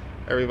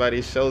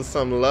 Everybody shows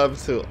some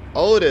love to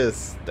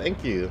Otis.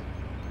 Thank you.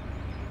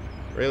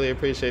 Really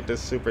appreciate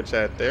this super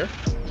chat there.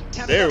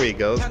 There we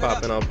go. It's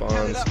popping up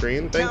on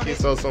screen. Thank you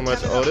so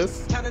much,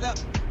 Otis. Count it up,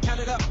 count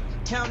it up,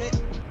 count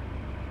it.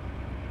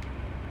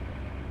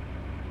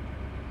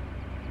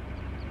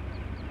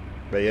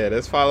 But yeah,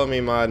 this follow me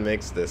mod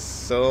makes this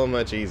so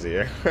much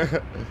easier.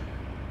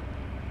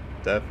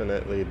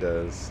 Definitely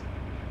does.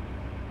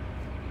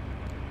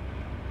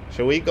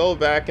 Should we go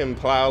back and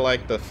plow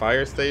like the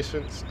fire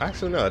stations?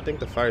 Actually, no, I think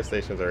the fire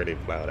station's already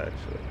plowed,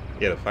 actually.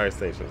 Yeah, the fire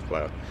station's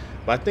plowed.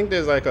 But I think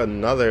there's like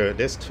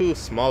there's two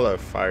smaller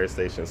fire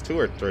stations, 2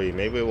 or 3.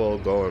 Maybe we'll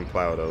go and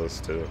plow those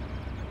too.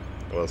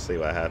 We'll see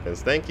what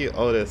happens. Thank you,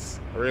 Otis.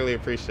 I really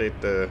appreciate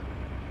the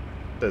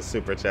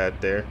super chat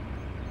there.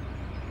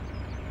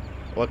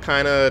 what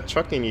kind of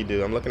trucking you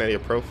do. I'm looking at your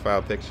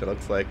profile picture.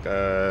 Looks like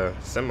a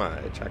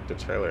semi tractor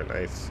trailer.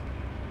 Nice.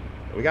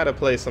 We gotta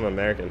play some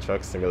American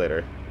Truck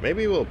Simulator.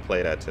 Maybe we'll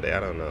play that today. I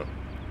don't know.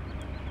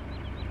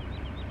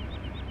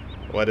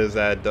 What is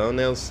that?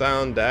 Downhill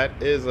Sound? That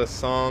is a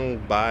song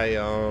by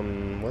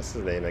what's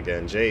his name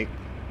again?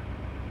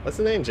 What's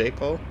his name? J.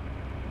 Cole?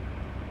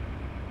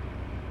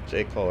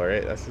 J. Cole,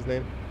 right? That's his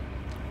name?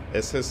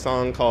 It's his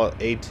song called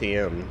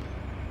ATM.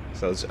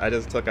 So I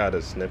just took out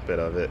a snippet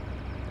of it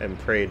and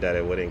prayed that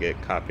it wouldn't get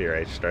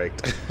copyright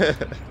striked.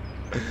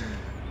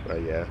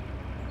 But yeah.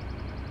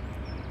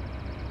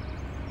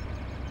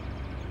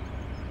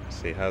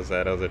 See, how's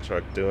that other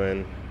truck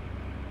doing?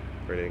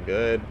 Pretty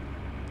good.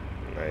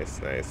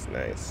 Nice, nice,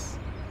 nice.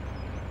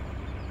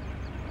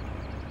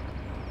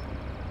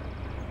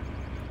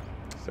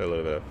 So a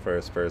little bit of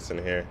first person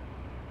here.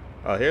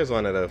 Oh, here's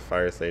one of the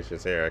fire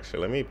stations here, actually.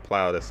 Let me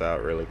plow this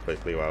out really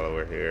quickly while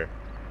we're here.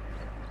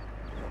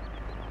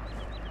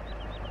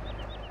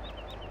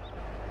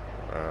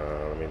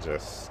 Let me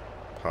just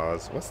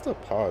pause. What's the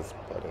pause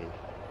button?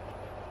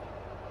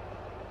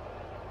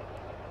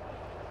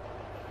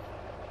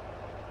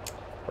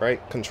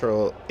 Right,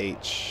 Control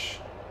H.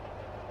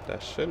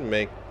 That should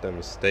make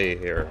them stay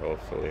here,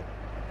 hopefully.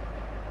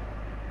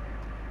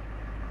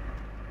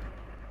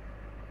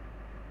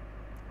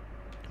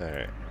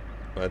 Alright.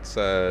 Let's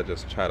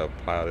just try to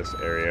plow this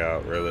area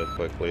out really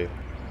quickly.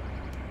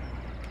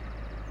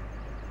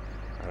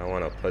 I don't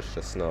want to push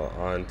the snow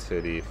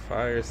onto the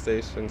fire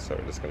station, so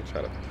we're just going to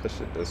try to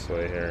push it this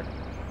way here.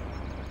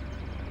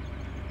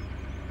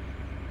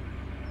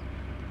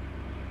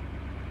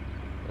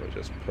 We'll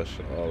just push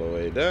it all the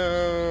way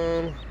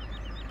down.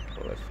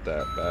 Lift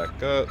that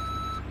back up.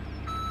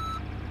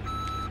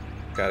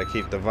 Gotta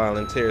keep the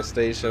volunteer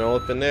station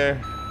open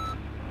there.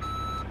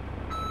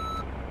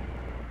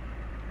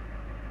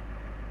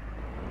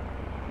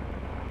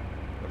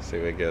 Let's see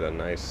if we get a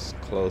nice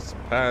close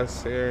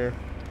pass here.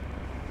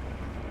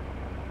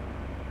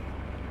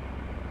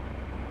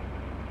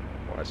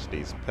 Watch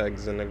these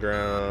pegs in the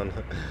ground.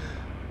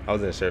 I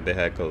wasn't sure if they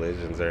had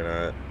collisions or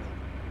not.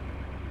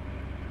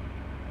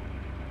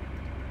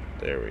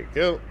 There we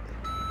go.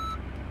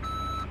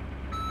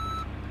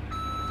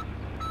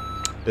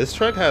 This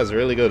truck has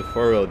really good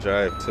four-wheel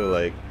drive too.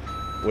 Like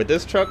with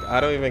this truck, I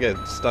don't even get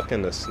stuck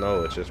in the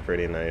snow, which is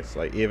pretty nice.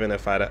 Like even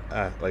if I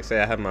like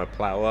say I have my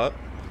plow up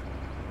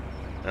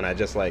and I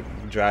just like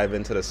drive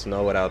into the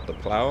snow without the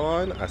plow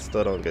on, I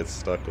still don't get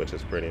stuck, which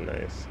is pretty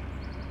nice.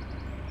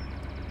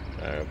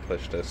 Alright,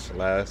 push this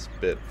last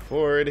bit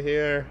forward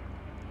here.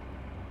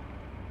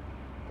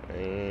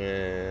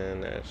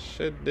 And that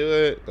should do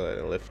it. Go ahead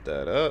and lift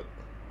that up.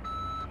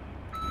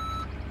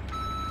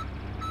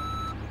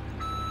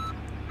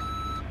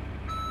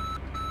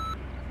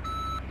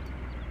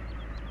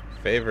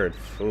 Favorite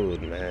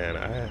food, man.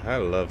 I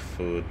love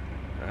food.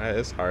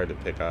 It's hard to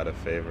pick out a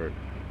favorite.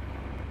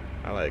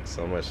 I like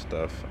so much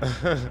stuff.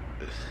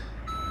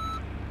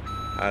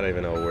 I don't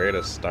even know where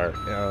to start.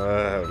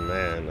 Oh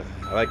man,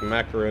 I like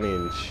macaroni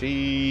and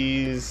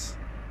cheese,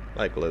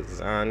 like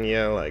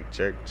lasagna, like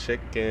jerk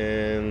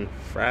chicken,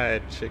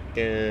 fried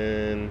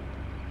chicken.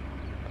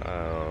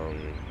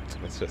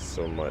 It's just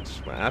so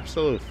much. My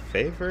absolute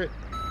favorite?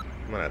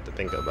 I'm gonna have to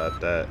think about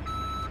that.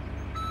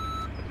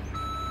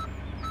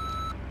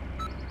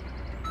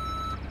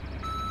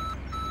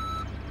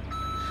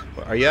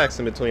 Are you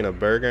asking between a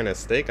burger and a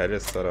steak? I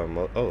just thought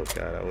oh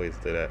god, I always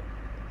do that.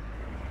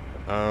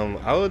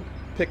 I would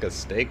pick a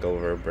steak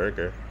over a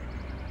burger.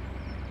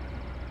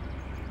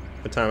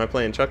 What time am I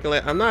playing trucking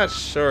late? I'm not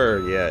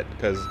sure yet,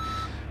 because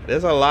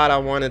there's a lot I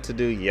wanted to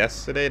do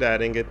yesterday that I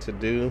didn't get to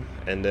do,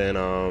 and then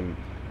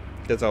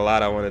there's a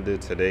lot I want to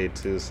do today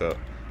too, so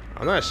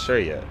I'm not sure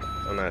yet.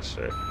 I'm not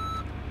sure.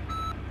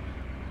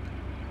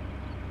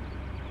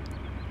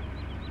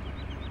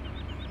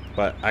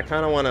 But I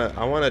kind of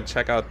I want to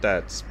check out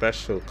that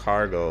special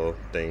cargo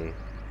thing,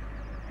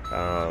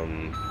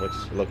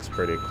 which looks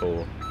pretty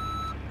cool.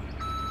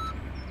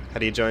 How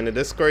do you join the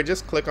Discord?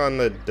 Just click on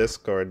the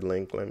Discord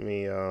link. Let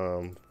me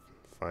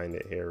find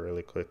it here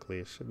really quickly.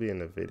 It should be in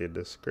the video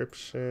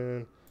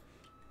description.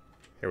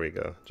 Here we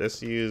go.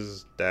 Just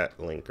use that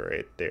link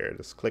right there.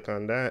 Just click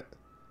on that,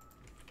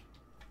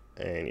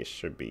 and you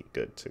should be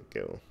good to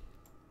go.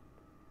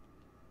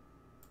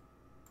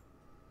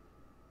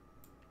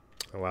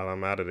 While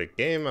I'm out of the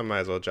game, I might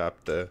as well drop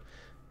the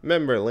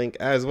member link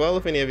as well.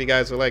 If any of you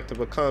guys would like to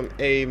become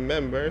a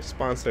member,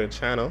 sponsor the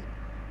channel,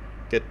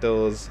 get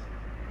those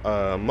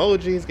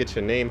emojis, get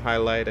your name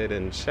highlighted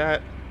in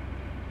chat,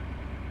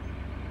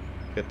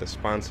 get the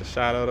sponsor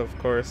shout out, of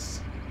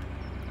course.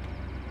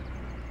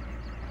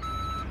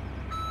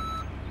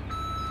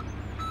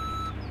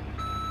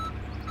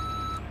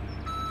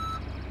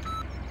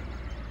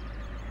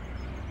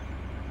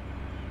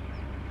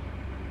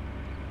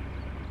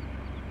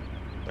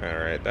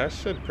 Alright, that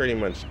should pretty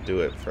much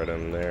do it for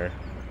them there.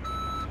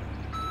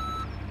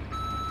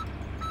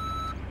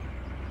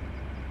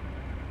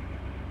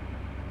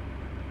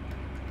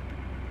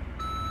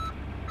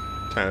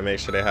 Trying to make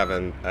sure they have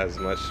as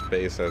much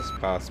space as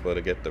possible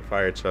to get the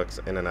fire trucks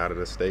in and out of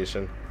the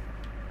station.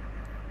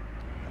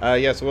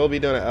 Yes, we'll be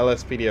doing an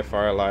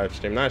LSPDFR live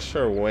stream. Not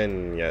sure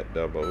when yet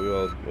though, but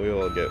we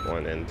will get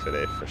one in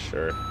today for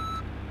sure.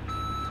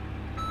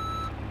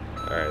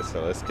 Alright,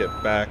 so let's get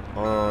back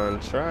on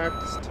track.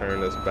 Let's turn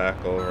this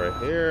back over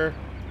here.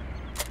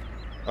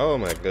 Oh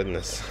my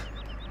goodness.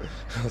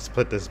 Let's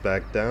put this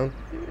back down.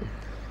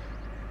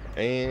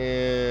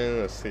 And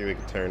let's see if we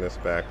can turn this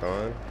back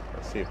on.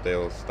 Let's see if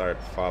they'll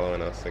start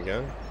following us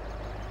again.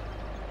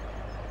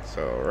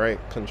 So right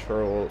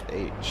control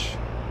H.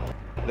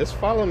 This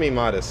follow me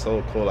mod is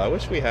so cool. I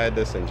wish we had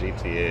this in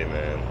GTA,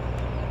 man.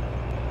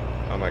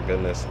 Oh my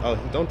goodness. Oh,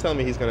 don't tell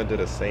me he's gonna do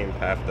the same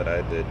path that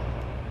I did.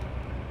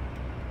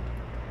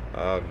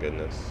 Oh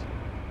goodness.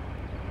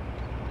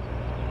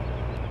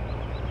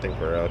 I think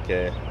we're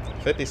okay.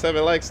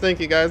 57 likes. Thank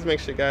you guys. Make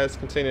sure you guys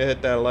continue to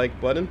hit that like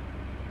button.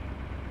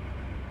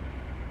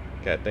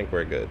 Okay, I think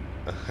we're good.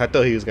 I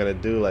thought he was gonna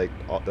do like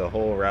the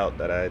whole route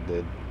that I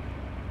did.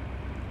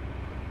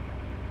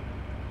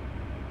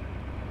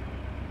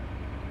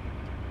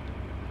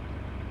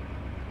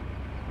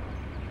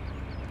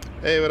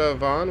 Hey, what up,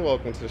 Vaughn?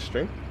 Welcome to the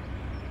stream.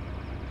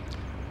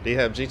 Do you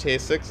have GTA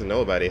 6?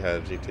 Nobody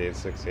has GTA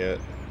 6 yet.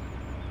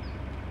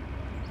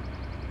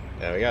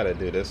 Yeah, we gotta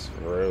do this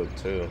road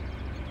too.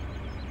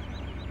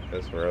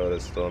 This road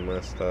is still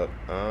messed up.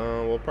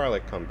 We'll probably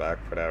come back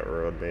for that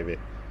road maybe.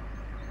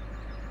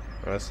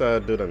 Let's do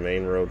the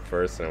main road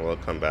first and we'll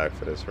come back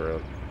for this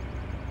road.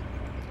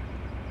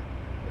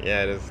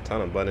 Yeah, there's a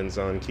ton of buttons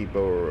on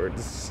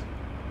keyboards.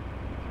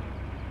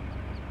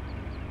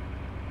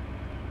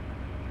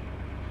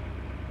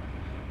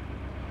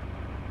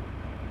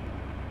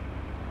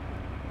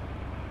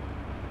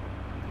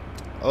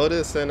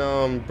 Otis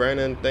and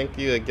Brandon, thank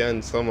you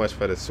again so much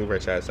for the super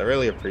chats. I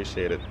really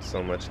appreciate it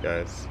so much,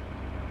 guys.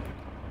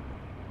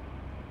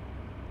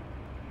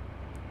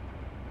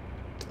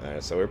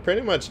 Alright, so we're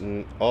pretty much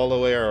all the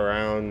way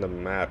around the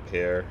map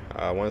here.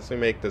 Once we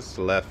make this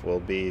left, we'll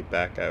be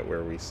back at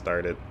where we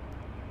started.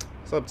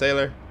 What's up,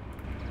 Taylor?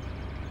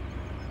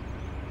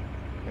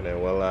 And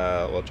then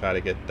we'll try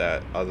to get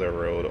that other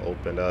road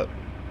opened up.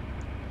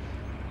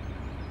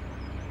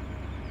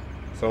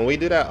 So when we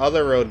do that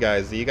other road,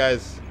 guys, do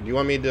you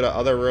want me to do the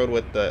other road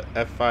with the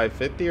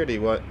F-550, or do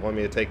you want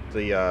me to take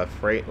the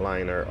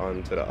Freightliner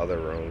onto the other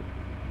road?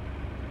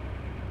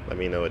 Let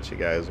me know what you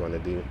guys want to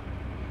do.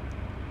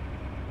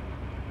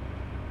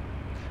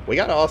 We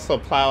gotta also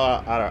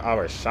plow out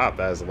our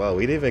shop as well.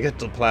 We didn't even get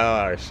to plow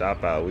our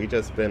shop out. We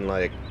just been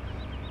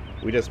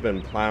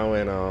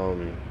plowing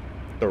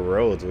the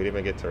roads. We didn't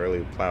even get to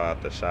really plow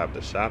out the shop.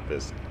 The shop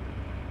is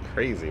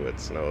crazy with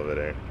snow over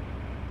there.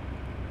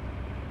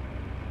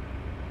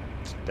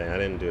 Dang, I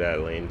didn't do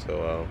that lane too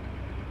well.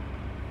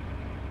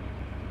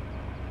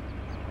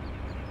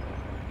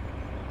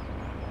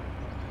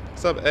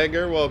 What's up,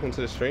 Edgar? Welcome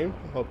to the stream.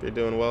 Hope you're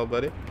doing well,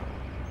 buddy.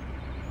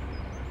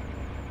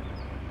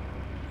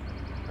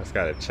 I just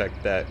gotta check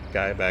that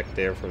guy back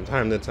there from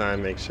time to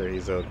time, make sure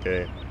he's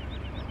okay.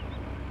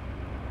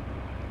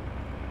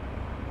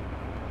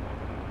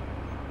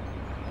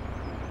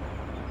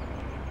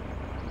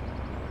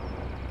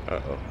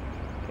 Uh-oh.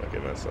 I'm gonna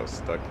get myself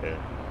stuck here.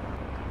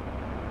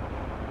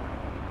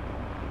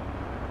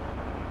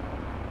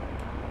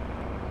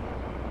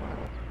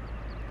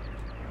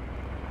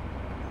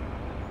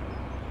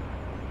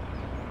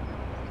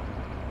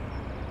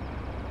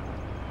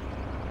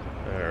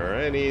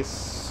 Alrighty,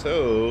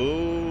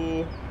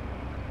 so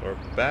we're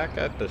back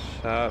at the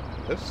shop.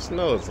 This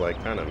snow is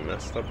like kind of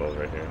messed up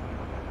over here.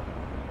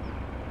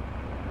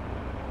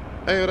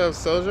 Hey, what up,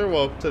 Soldier?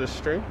 Welcome to the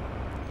stream.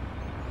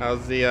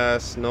 How's the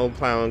snow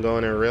plowing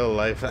going in real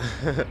life?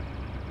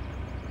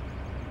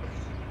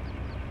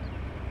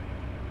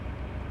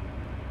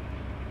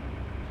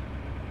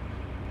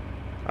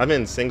 I'm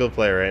in single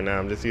player right now.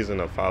 I'm just using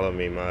a follow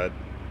me mod,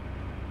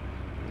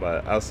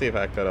 but I'll see if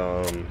I could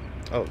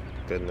oh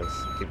goodness,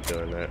 keep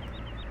doing that.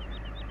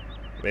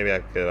 Maybe I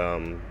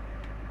could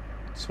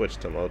switch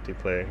to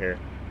multiplayer here.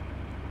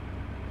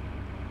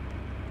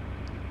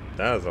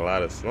 That was a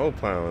lot of snow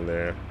plowing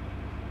there.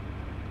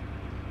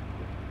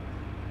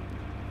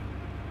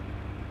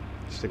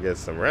 Should get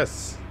some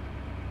rest.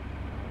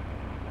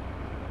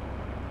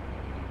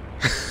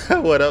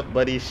 What up,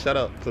 buddy? Shut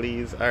up,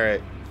 please.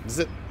 Alright.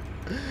 Zip.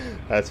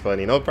 That's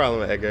funny. No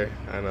problem, Edgar.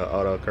 I know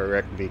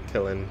autocorrect be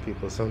killing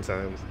people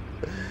sometimes.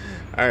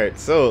 Alright,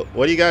 so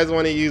what do you guys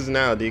want to use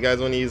now? Do you guys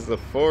want to use the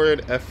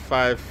Ford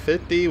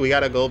F-550? We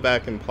got to go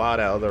back and plow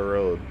that other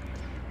road.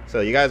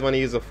 So you guys want to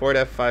use the Ford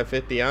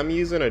F-550 I'm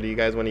using, or do you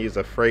guys want to use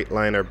a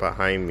Freightliner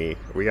behind me?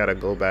 We got to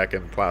go back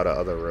and plow the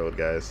other road,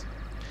 guys.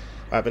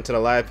 What happened to the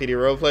live PD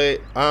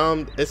roleplay?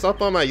 It's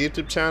up on my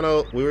YouTube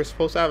channel. We were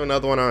supposed to have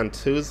another one on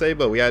Tuesday,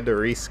 but we had to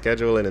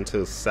reschedule it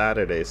until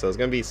Saturday. So it's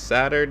going to be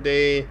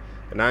Saturday,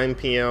 9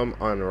 p.m.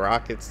 on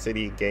Rocket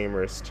City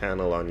Gamers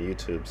channel on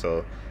YouTube.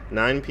 So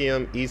 9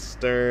 p.m.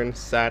 Eastern,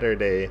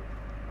 Saturday,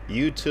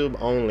 YouTube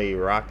only,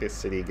 Rocket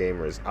City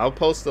Gamers. I'll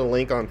post the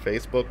link on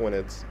Facebook when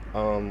it's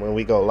when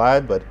we go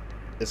live, but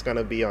it's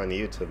gonna be on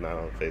YouTube, not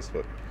on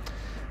Facebook.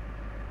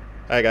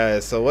 Alright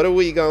guys, so what are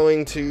we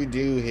going to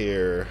do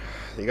here?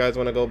 You guys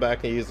want to go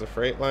back and use the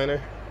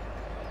Freightliner?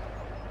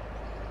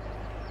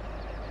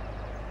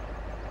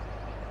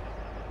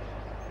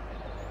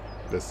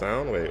 The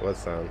sound? Wait, what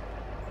sound?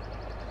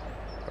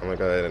 I'm gonna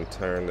go ahead and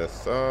turn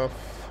this off.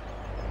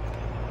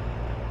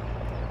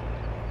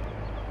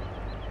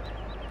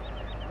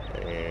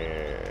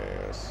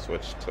 And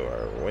switch to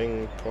our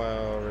wing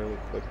plow really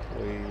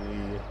quickly.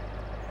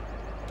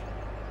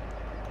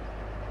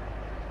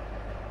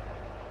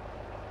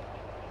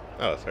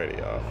 Oh, it's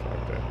already off.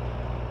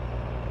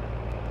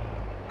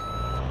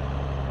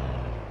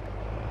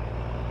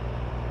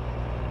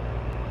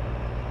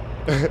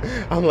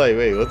 Okay. I'm like,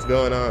 wait, what's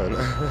going on?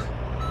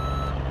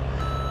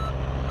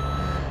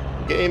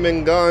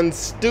 Gaming Gone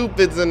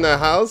Stupid's in the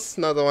house.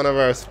 Another one of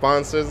our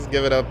sponsors.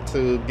 Give it up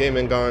to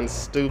Gaming Gone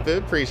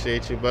Stupid.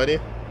 Appreciate you, buddy.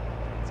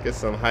 Let's get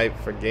some hype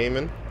for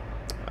gaming.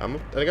 I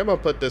think I'm gonna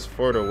put this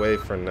Ford away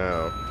for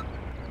now.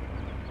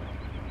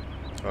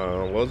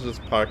 We'll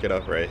just park it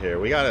up right here.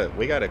 We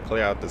gotta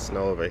clear out the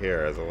snow over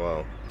here as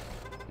well,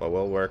 but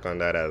we'll work on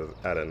that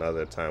at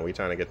another time. We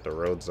trying to get the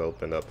roads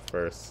opened up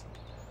first.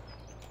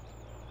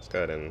 Let's go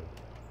ahead and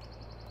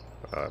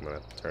I'm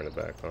gonna turn it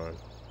back on.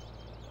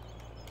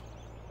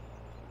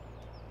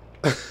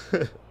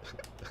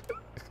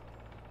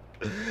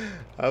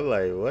 I'm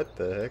like, what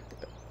the heck?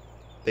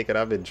 Thinking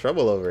I'm in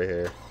trouble over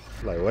here.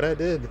 Like, what I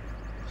did?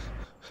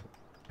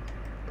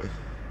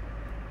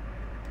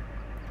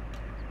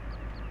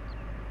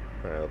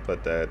 Alright, I'll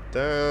put that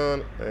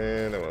down,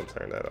 and then we'll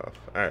turn that off.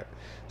 Alright,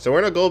 so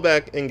we're going to go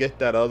back and get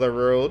that other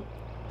road.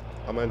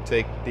 I'm going to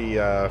take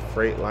the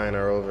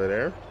Freightliner over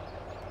there.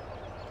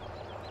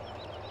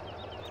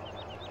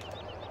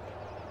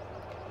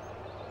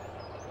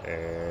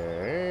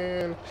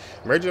 And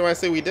emergency, I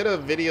say we did a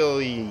video,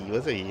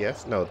 was it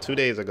yes? No, 2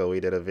 days ago we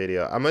did a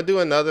video. I'm going to do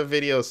another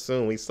video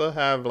soon. We still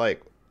have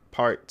like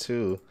part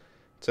 2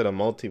 to the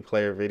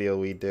multiplayer video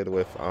we did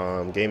with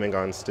Gaming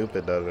Gone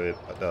Stupid the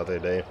other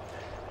day.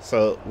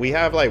 So we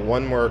have like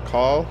one more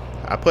call.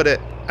 I put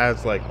it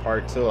as like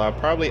part 2. I'll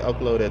probably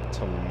upload it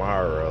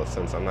tomorrow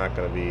since I'm not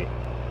going to be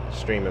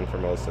streaming for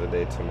most of the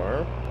day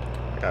tomorrow.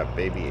 I got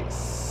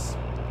babies.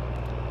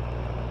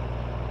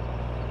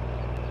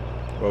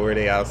 What were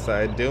they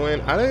outside doing?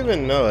 I don't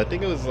even know. I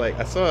think it was like,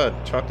 I saw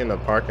a truck in the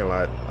parking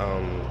lot.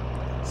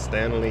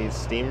 Stanley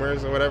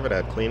Steamers or whatever,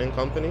 that cleaning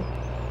company.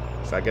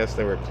 So I guess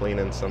they were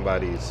cleaning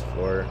somebody's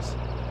floors.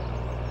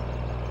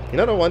 You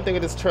know the one thing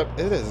with this truck,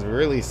 it is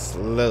really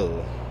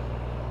slow.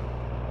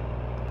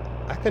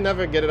 I can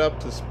never get it up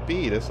to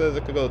speed. It says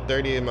it could go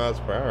 38 miles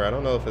per hour. I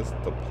don't know if it's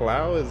the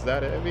plow is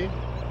that heavy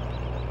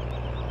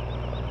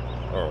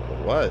or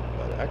what,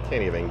 but I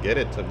can't even get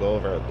it to go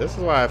over. This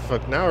is why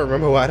now I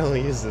remember why I don't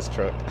use this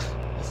truck.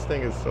 This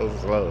thing is so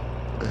slow.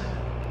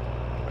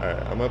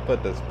 Alright, I'm gonna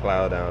put this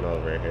plow down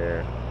over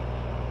here.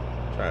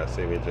 Try to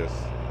see we just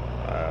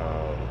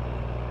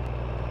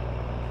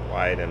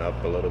widen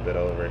up a little bit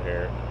over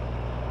here.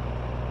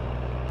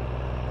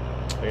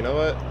 You know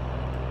what?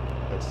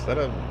 Instead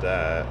of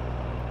that,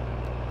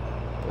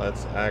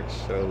 let's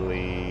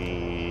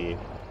actually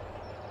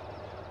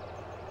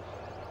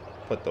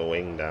put the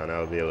wing down. That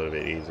would be a little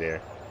bit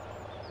easier.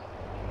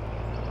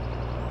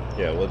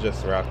 Yeah, we'll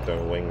just rock the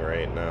wing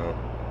right now.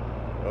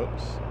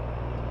 Oops.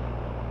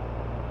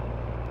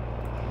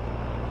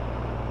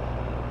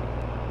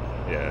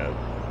 Yeah.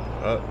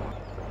 Oh,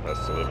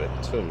 that's a little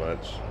bit too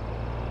much.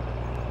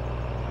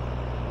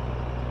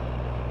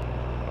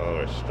 Oh,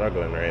 we're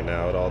struggling right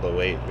now with all the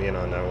weight being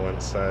on that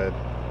one side.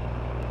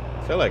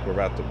 I feel like we're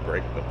about to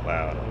break the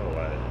plow. I don't know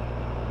why.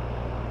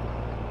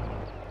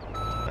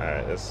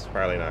 Alright, this is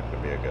probably not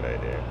going to be a good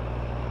idea.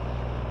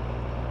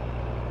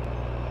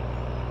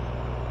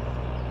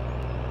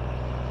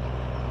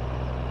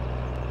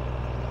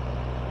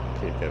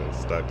 Keep getting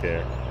stuck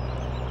here.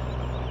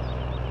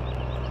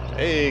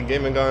 Hey,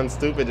 Gaming Gone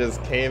Stupid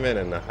just came in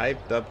and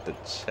hyped up the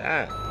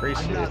chat.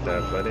 Appreciate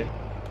that, buddy.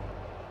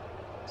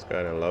 Let's go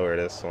ahead and lower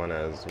this one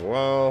as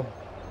well.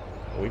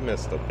 We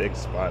missed a big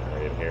spot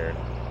right here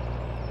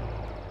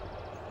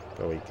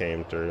when we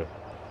came through.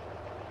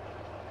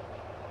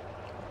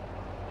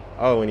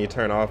 Oh, when you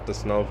turn off the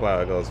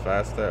snowplow, it goes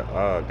faster?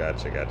 Oh,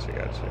 gotcha.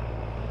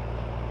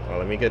 Well,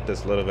 let me get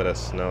this little bit of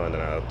snow and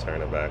then I'll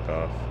turn it back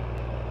off.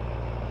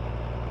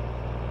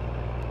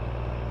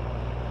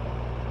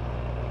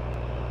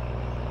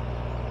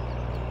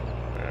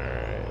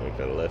 Alright, we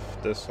can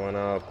lift this one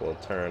up. We'll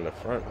turn the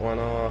front one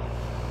off.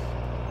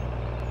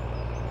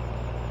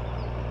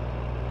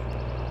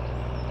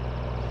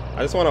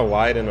 I just want to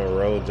widen the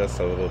road just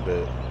a little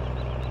bit.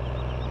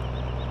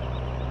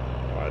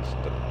 Watch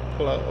the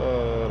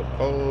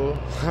pole.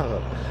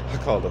 I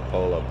call the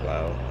pole a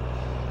plow.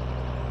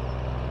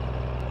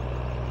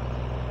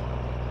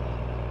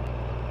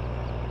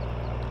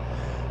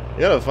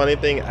 You know the funny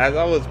thing, as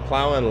I was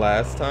plowing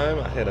last time,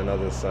 I hit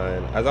another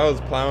sign. As I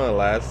was plowing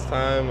last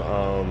time,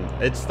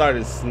 it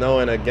started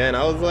snowing again.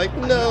 I was like,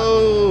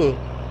 no!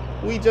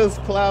 We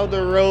just plowed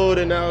the road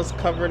and now it's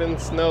covered in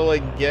snow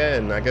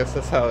again. I guess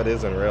that's how it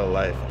is in real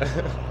life.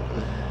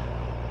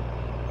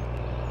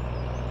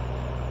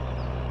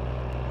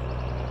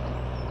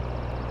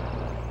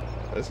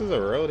 This is a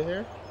road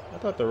here? I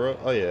thought the road,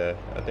 oh yeah,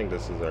 I think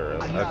this is our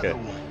road. Okay.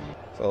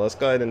 So let's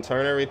go ahead and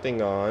turn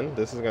everything on.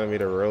 This is gonna be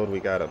the road we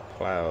gotta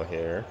plow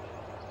here.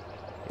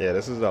 Yeah,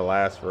 this is the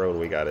last road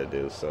we gotta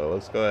do. So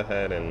let's go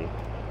ahead and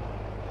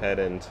head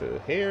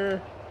into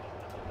here.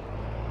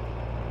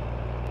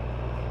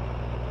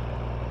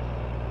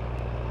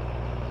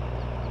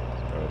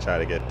 I'm gonna try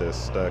to get this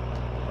stuck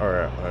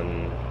or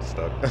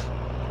unstuck.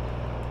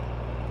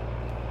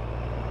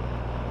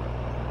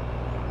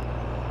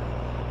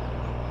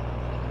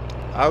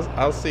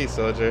 I'll see,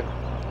 soldier.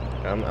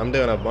 I'm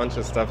doing a bunch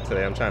of stuff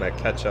today. I'm trying to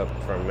catch up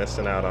from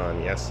missing out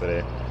on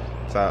yesterday.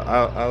 So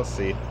I'll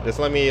see. Just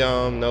let me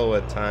know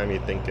what time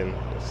you're thinking.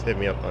 Just hit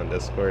me up on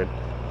Discord.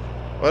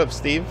 What up,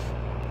 Steve?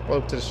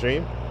 Welcome to the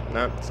stream.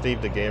 Not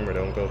Steve the Gamer.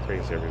 Don't go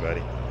crazy,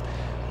 everybody.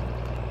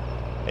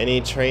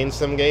 Any train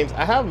sim games?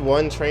 I have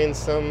one train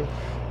sim,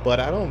 but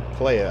I don't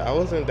play it. I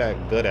wasn't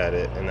that good at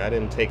it, and I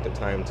didn't take the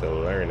time to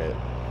learn it.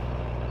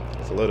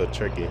 It's a little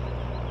tricky.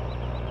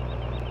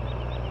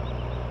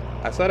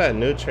 I saw that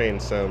new train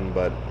sim,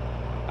 but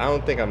I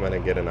don't think I'm gonna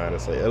get it,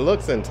 honestly. It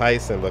looks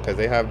enticing because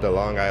they have the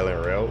Long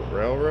Island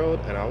Railroad,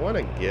 and I want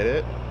to get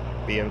it,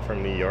 being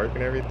from New York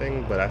and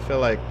everything, but I feel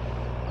like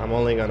I'm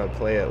only gonna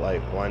play it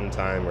like one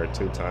time or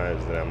two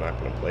times, and I'm not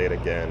gonna play it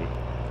again.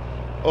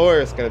 Or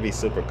it's gonna be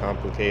super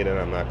complicated,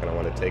 I'm not gonna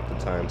want to take the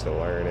time to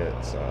learn it,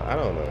 so I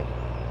don't know.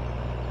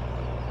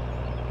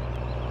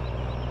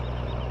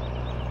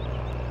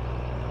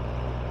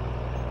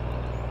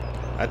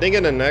 I think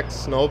in the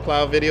next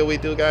snowplow video we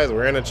do, guys,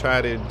 we're gonna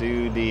try to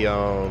do the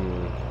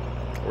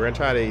we're gonna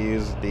try to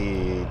use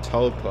the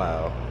tow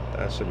plow.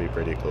 That should be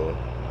pretty cool.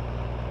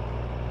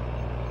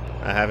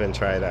 I haven't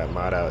tried that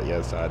mod out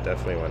yet, so I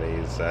definitely want to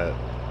use that.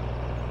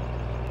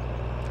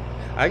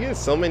 I get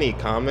so many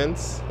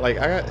comments. Like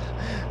I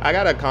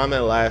got a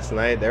comment last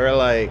night. They were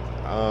like,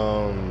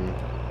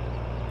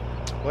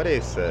 what they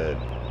said.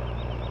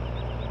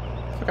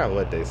 I forgot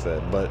what they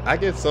said, but I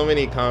get so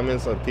many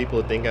comments of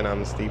people thinking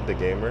I'm Steve the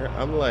Gamer.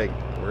 I'm like,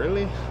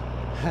 really?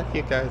 How do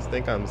you guys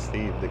think I'm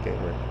Steve the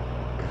Gamer?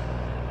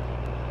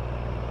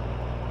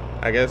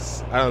 I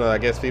guess, I don't know, I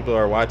guess people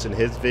are watching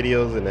his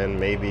videos and then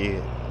maybe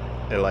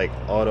it like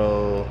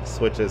auto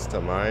switches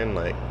to mine,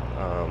 like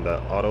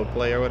the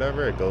autoplay or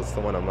whatever. It goes to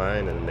one of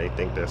mine and they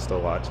think they're still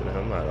watching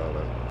him. I don't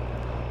know.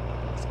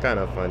 It's kind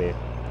of funny.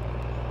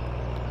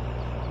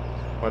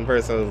 One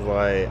person was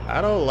like, I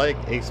don't like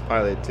Ace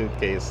Pilot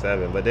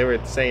 2K7, but they were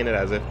saying it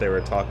as if they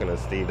were talking to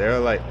Steve. They were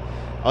like,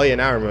 oh yeah,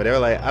 now I remember. They were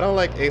like, I don't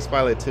like Ace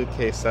Pilot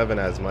 2K7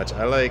 as much.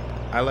 I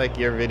like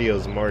your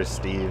videos more,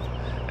 Steve.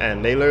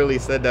 And they literally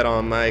said that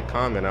on my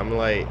comment. I'm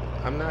like,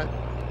 I'm not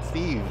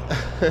Steve.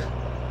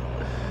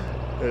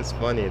 It's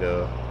funny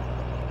though.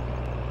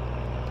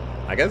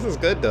 I guess it's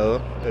good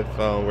though if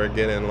we're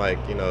getting like,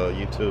 you know,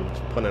 YouTube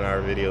putting our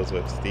videos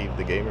with Steve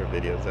the Gamer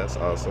videos. That's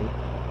awesome.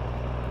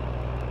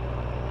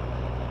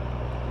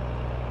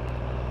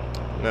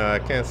 No, I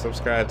can't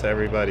subscribe to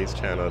everybody's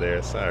channel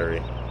there, sorry.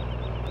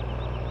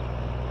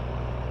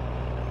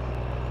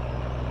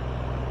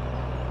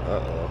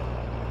 Uh-oh.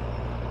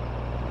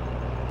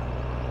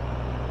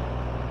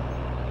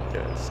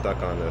 Getting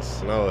stuck on this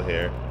snow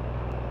here.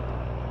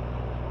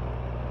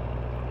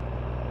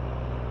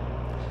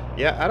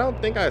 Yeah, I don't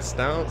think I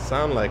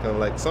sound like him.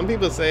 Like, some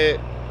people say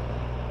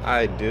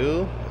I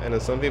do, and then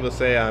some people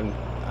say I'm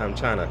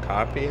trying to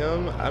copy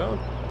him. I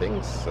don't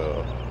think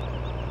so.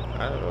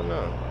 I don't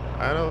know.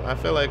 I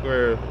feel like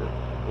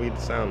we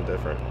sound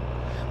different.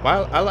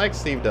 But I like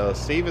Steve though.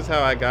 Steve is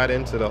how I got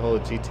into the whole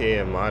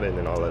GTA and modding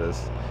and all of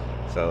this.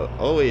 So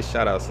always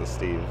shout outs to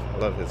Steve. I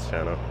love his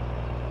channel.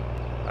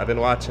 I've been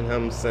watching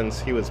him since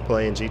he was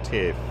playing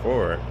GTA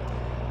 4.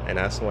 And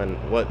that's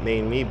what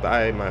made me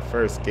buy my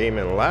first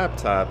gaming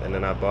laptop, and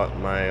then I bought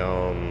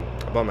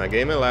my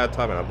gaming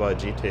laptop and I bought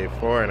GTA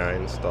 4 and I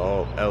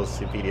installed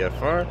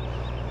LCPDFR,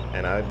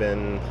 and I've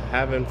been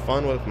having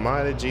fun with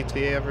modded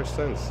GTA ever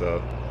since.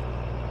 So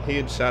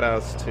huge shout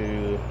outs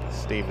to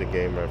Steve the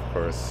Gamer, of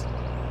course.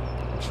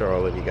 I'm sure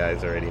all of you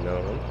guys already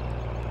know him.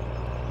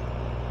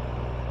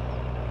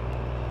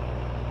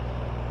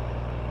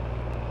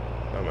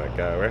 Oh my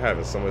god, we're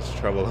having so much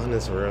trouble on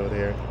this road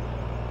here.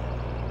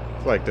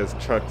 It's like this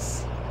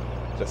truck's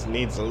just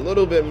needs a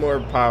little bit more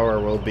power,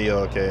 we'll be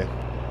okay.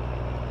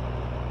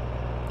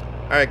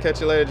 Alright, catch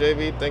you later,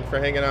 JV. Thanks for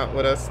hanging out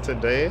with us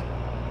today.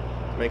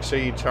 Make sure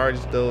you charge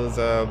those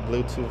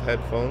Bluetooth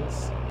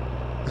headphones.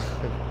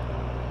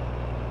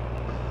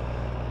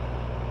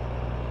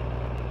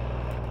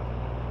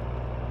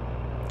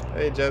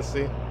 Hey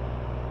Jesse,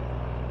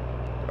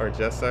 or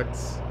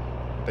Jessex,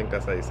 I think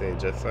that's how you say it,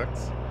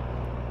 Jessex.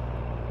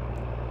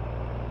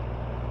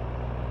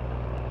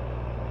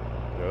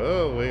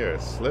 Oh, we are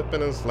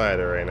slipping and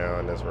sliding right now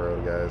on this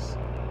road, guys.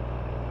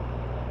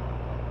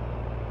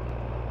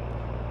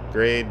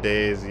 Great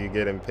days, you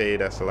getting paid,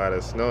 that's a lot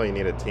of snow, you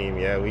need a team.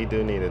 Yeah, we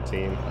do need a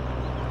team.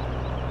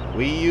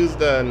 We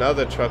used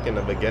another truck in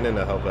the beginning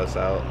to help us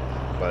out,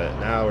 but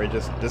now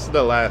this is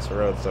the last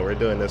road, so we're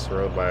doing this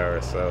road by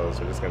ourselves.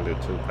 We're just gonna do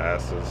 2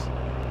 passes,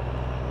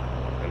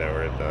 and then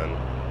we're done.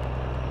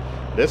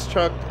 This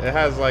truck, it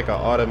has like an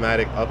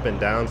automatic up and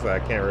down, so I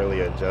can't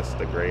really adjust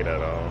the grade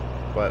at all,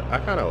 but I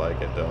kind of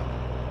like it though.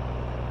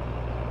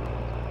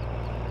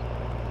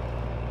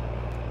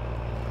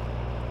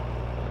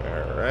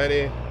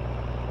 Alrighty.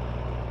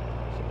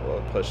 So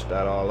we'll push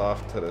that all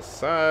off to the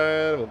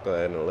side. We'll go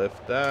ahead and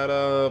lift that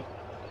up.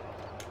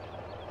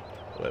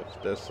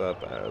 Lift this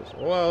up as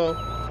well.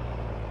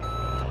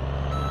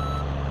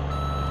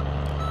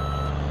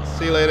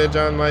 See you later,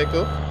 John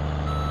Michael.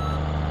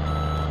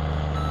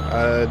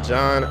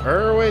 John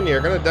Irwin,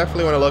 you're gonna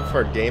definitely want to look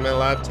for a gaming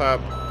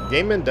laptop.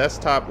 Gaming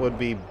desktop would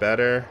be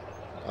better.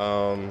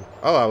 Oh,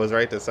 I was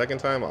right the second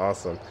time.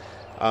 Awesome.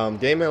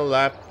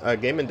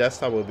 Gaming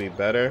desktop would be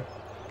better.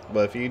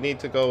 But if you need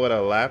to go with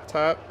a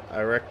laptop,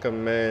 I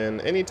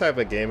recommend any type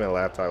of gaming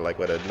laptop, like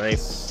with a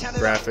nice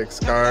graphics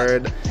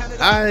card.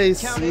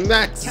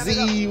 Max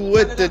Z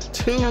with the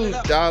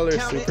 $2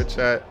 super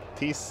chat.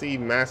 PC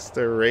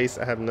Master Race.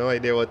 I have no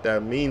idea what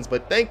that means,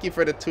 but thank you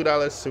for the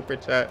 $2 super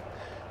chat.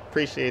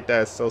 Appreciate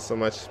that so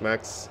much,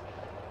 Max.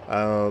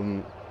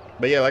 But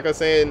yeah, like I was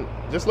saying,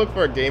 just look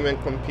for a gaming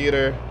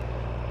computer.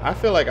 I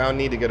feel like I'll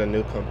need to get a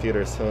new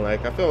computer soon.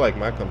 Like, I feel like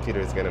my computer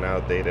is getting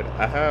outdated.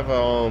 I have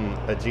a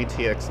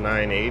GTX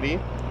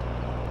 980.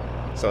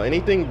 So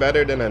anything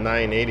better than a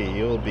 980,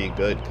 you'll be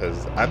good,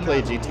 because I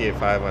play GTA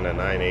 5 on a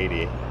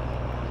 980.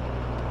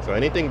 So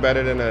anything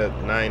better than a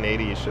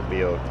 980, you should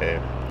be okay.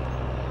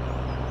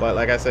 But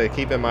like I said,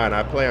 keep in mind,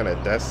 I play on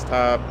a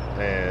desktop,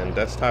 and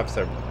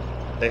desktops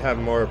they have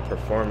more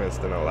performance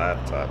than a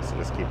laptop, so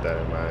just keep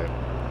that in mind.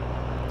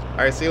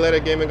 Alright, see you later,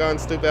 Gaming Gone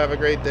Stupid. Have a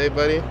great day,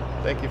 buddy.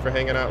 Thank you for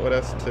hanging out with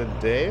us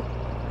today.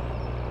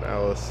 I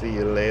will see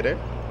you later.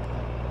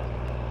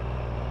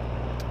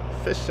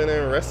 Fishing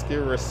and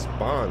Rescue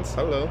Response.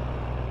 Hello.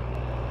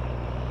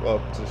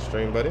 Welcome to the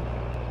stream, buddy.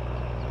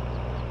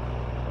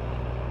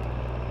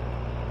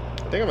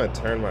 I think I'm going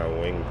to turn my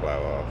wing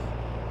plow off.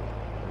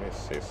 Let me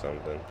see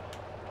something.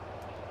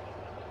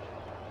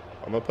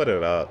 I'm going to put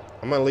it up.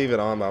 I'm going to leave it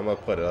on, but I'm going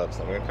to put it up.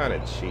 So I'm going to kind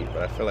of cheat,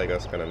 but I feel like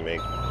that's going to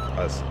make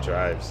us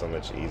drive so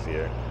much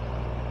easier.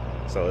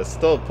 So it's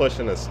still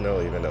pushing the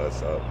snow even though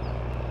it's up.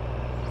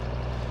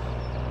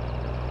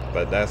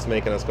 But that's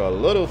making us go a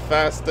little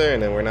faster,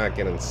 and then we're not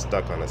getting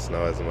stuck on the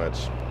snow as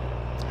much.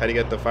 How do you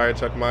get the fire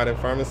truck mod in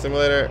Farming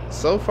Simulator?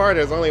 So far,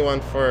 there's only one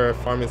for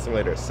Farming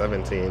Simulator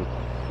 17.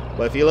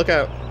 But if you look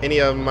at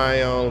any of my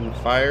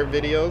fire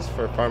videos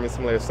for Farming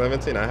Simulator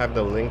 17, I have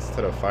the links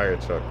to the fire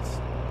trucks.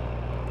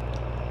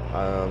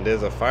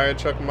 There's a fire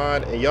truck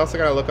mod, and you also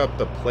gotta look up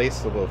the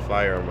placeable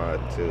fire mod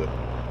too.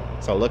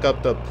 So look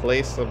up the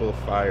placeable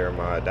fire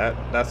mod.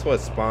 That's what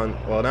spawn.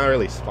 Well, not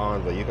really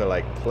spawn, but you can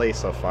like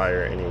place a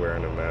fire anywhere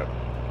on the map.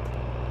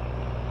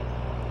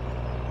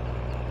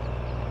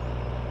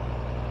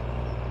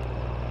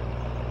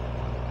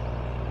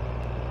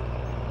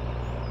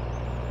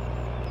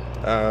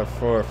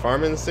 For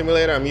Farming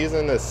Simulator, I'm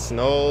using the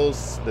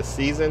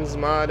Seasons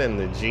mod and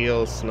the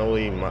Geo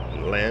Snowy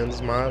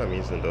Lands mod. I'm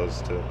using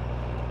those two.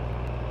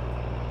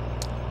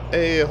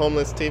 Hey,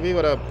 Homeless TV,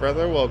 what up,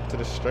 brother? Welcome to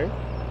the stream.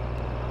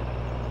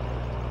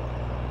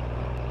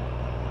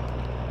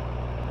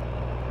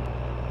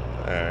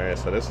 Alright,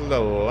 so this is the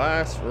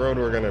last road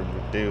we're gonna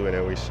do, and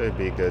then we should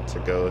be good to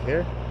go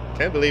here.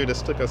 Can't believe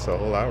this took us a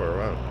whole hour.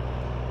 Wow.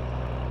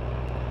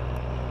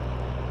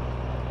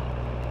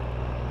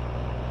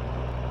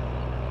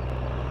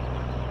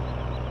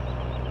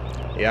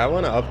 Yeah, I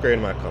want to upgrade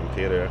my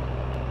computer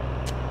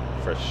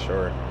for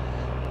sure,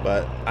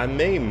 but I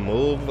may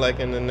move like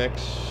in the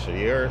next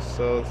year or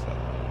so.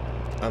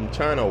 I'm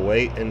trying to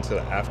wait until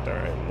after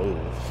I move,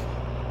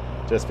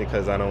 just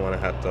because I don't want to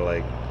have to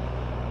like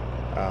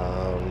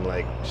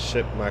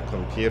ship my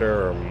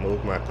computer or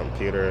move my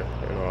computer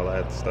and all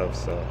that stuff.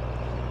 So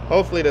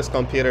hopefully this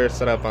computer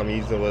setup I'm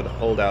using would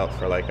hold out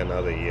for like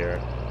another year,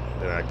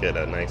 then I get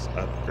a nice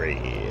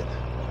upgrade.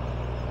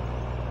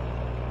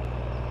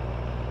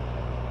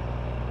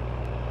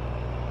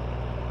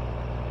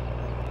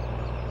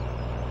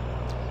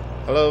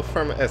 Hello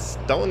from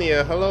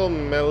Estonia. Hello,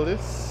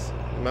 Melis.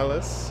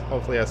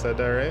 Hopefully I said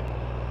that right.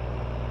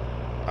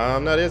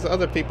 No, there's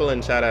other people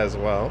in chat as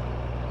well.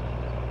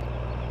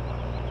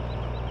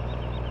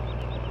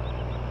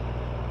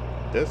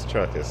 This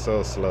truck is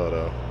so slow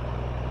though.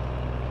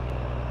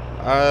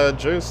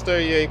 Drewster,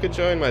 yeah, you could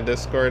join my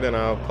Discord and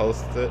I'll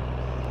post it.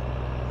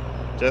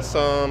 Just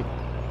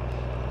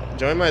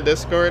join my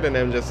Discord and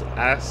then just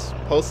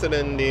post it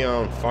in the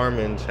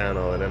farming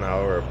channel, and then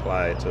I'll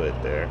reply to it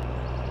there.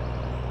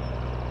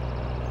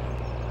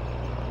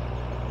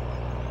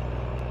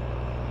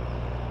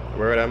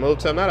 Where would I move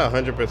to? I'm not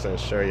 100%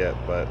 sure yet,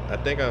 but I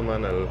think I'm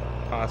gonna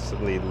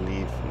possibly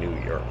leave New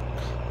York.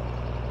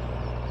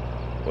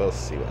 We'll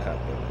see what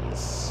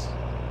happens.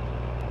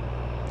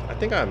 I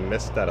think I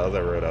missed that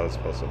other road I was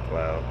supposed to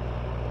plow.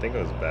 I think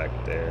it was back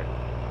there.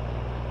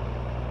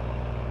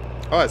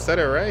 Oh, I said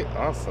it right?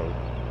 Awesome.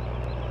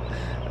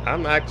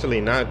 I'm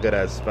actually not good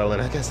at spelling.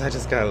 I guess I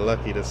just got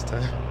lucky this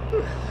time.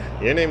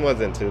 Your name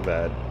wasn't too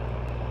bad.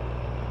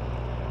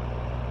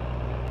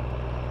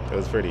 It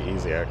was pretty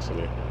easy,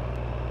 actually.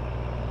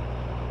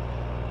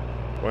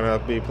 Wanna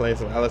be playing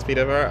some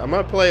LSPDFR? I'm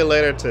gonna play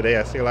later today.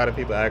 I see a lot of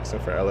people asking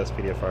for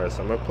LSPDFR,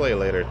 so I'm gonna play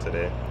later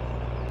today.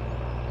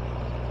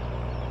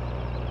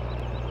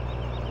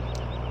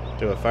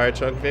 Do a fire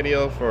truck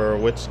video for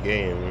which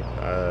game?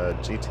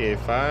 GTA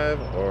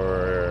 5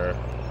 or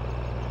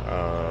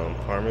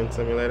Farming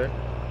Simulator?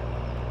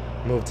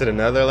 Move to the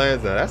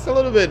Netherlands? No, that's a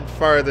little bit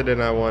farther than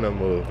I want to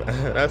move.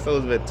 That's a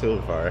little bit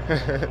too far.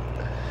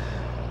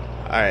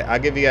 Alright, I'll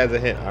give you guys a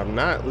hint. I'm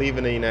not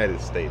leaving the United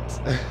States.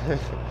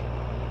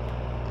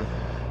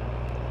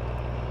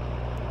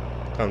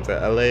 Come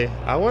to LA.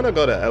 I want to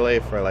go to LA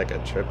for like a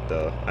trip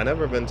though. I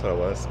never been to the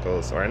West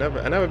Coast, or I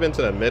never been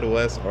to the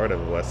Midwest or the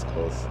West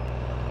Coast.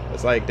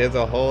 It's like there's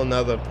a whole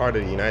nother part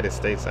of the United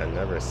States I've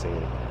never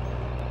seen.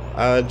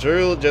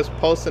 Drew, just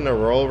post in the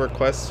role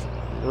request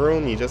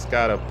room. You just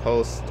gotta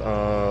post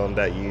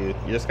that you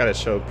just gotta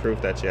show proof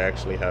that you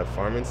actually have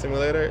Farming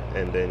Simulator,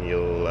 and then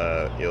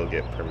you'll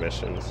get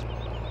permissions.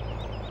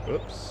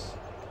 Oops.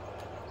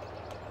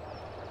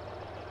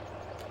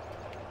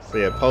 So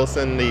yeah, post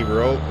in the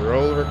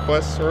role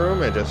request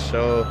room and just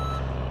show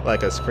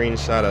like a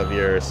screenshot of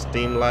your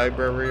Steam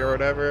library or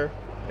whatever,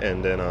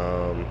 and then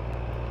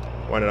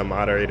one of the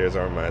moderators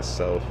or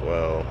myself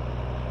will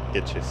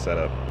get you set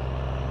up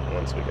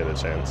once we get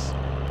a chance.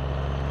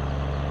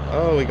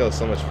 Oh, we go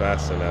so much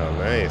faster now.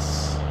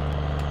 Nice.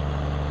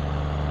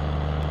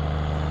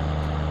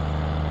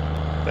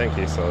 Thank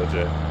you,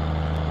 Soldier,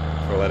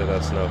 for letting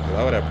us know, because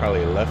I would have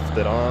probably left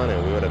it on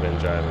and we would have been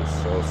driving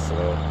so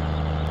slow.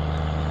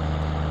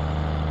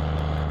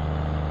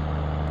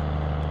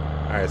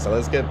 Alright, so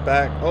let's get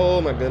back. Oh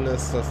my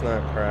goodness, let's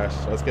not crash.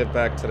 Let's get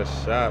back to the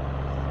shop.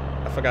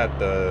 I forgot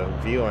the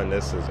view on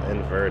this is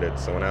inverted,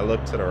 so when I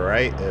look to the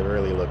right, it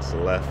really looks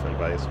left and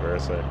vice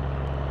versa.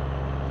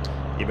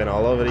 You've been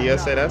all over the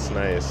USA? That's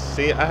nice.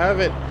 See, I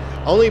haven't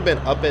only been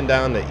up and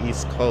down the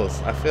East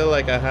Coast. I feel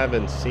like I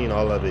haven't seen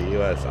all of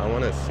the US. I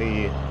want to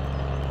see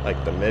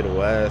like the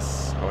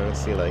Midwest. I want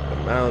to see like the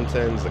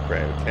mountains, the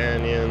Grand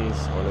Canyons.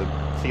 I want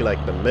to see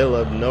like the middle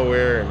of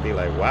nowhere and be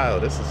like, wow,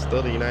 this is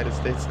still the United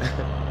States.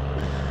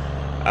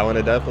 I want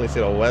to definitely see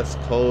the West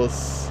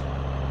Coast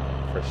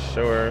for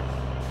sure.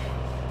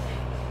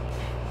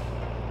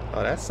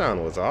 Oh, that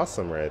sound was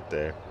awesome right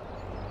there.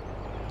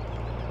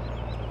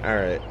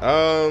 Alright,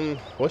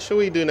 what should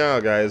we do now,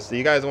 guys? Do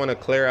you guys want to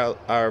clear out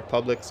our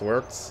Public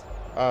Works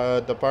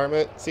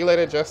department? See you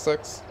later,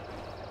 Jessix.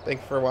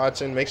 Thank you for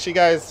watching. Make sure you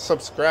guys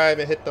subscribe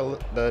and hit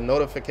the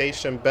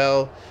notification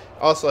bell.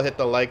 Also hit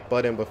the like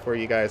button before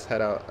you guys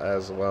head out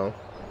as well.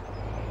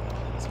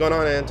 What's going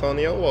on,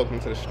 Antonio? Welcome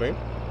to the stream.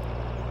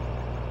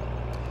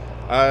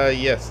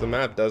 Yes, the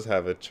map does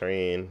have a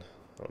train.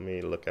 Let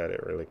me look at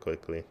it really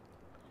quickly.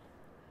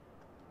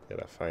 Did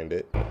I find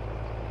it?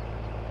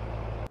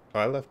 Oh,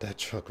 I left that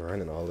truck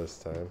running all this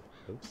time.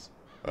 Oops.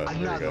 Oh,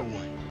 Another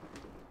one.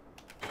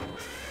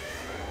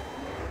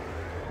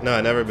 No,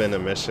 I've never been to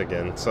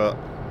Michigan. So,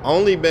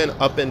 only been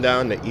up and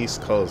down the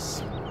East Coast.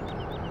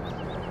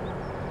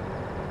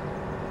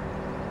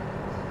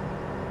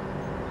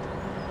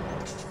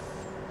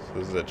 So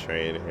this is a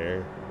train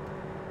here.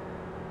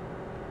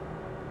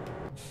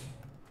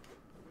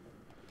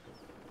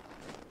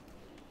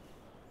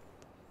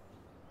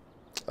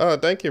 Oh,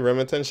 thank you,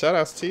 Remington. Shout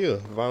outs to you.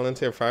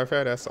 Volunteer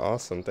firefighter, that's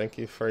awesome. Thank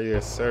you for your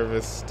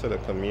service to the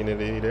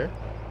community there.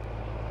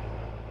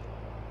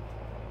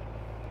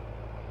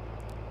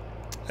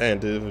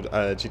 And do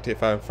GTA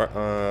 5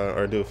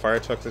 or do fire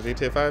trucks at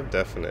GTA 5?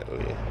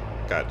 Definitely.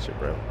 Got you,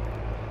 bro.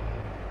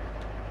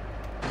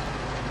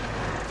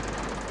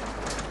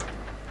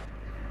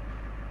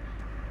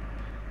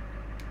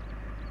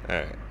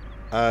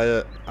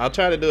 Alright. I'll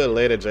try to do it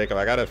later, Jacob.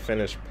 I gotta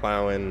finish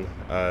plowing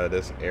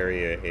this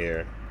area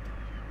here.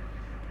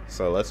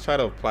 So let's try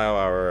to plow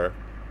our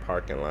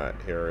parking lot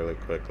here really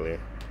quickly.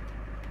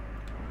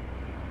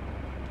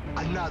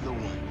 Another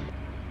one.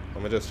 I'm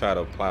gonna just try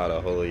to plow the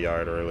whole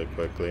yard really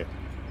quickly.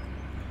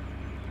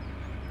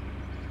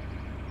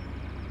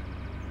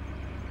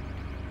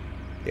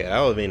 Yeah,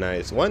 that would be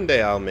nice. One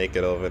day I'll make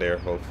it over there,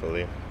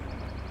 hopefully.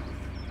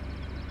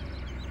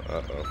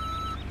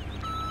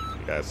 Uh-oh.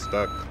 You got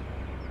stuck.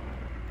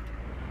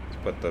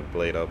 Let's put the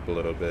blade up a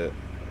little bit.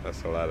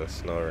 That's a lot of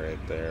snow right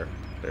there.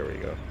 There we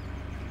go.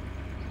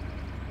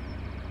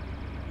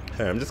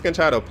 Hey, I'm just gonna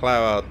try to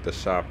plow out the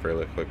shop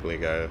really quickly,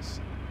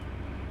 guys,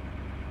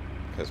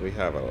 because we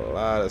have a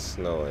lot of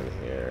snow in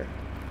here.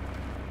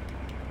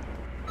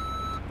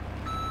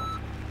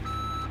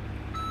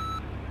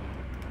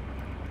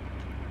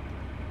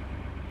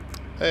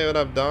 Hey, what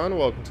up, Don?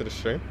 Welcome to the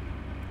stream.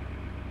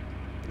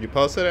 You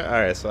posted it?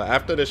 Alright, so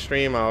after the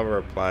stream, I'll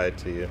reply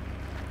to you.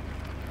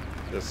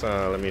 Just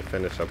let me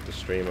finish up the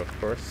stream, of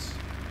course.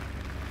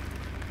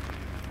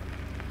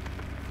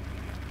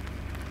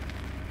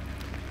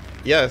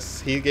 Yes,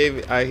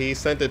 he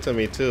sent it to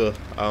me too.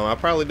 I'll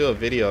probably do a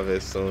video of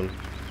it soon.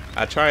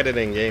 I tried it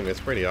in game. It's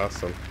pretty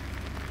awesome.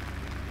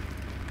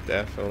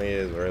 Definitely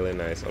is really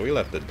nice. Oh, we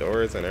left the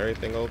doors and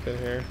everything open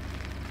here.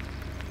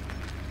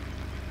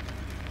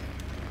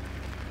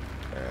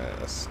 Alright,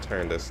 let's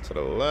turn this to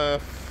the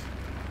left.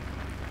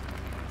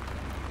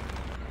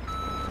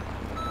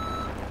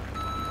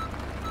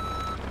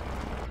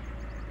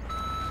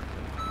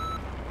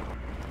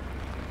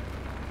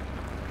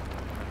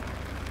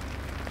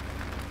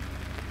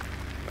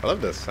 I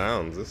love the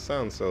sounds. This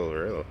sounds so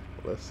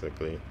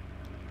realistically.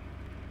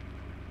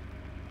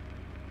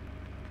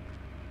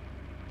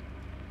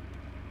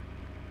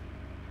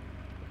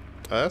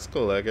 Oh, that's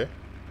cool, Edgar.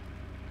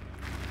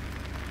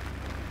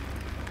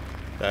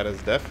 That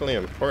is definitely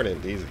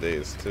important these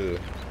days, too.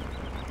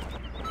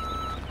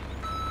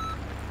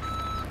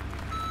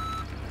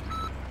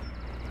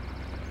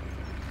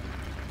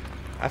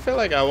 I feel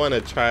like I want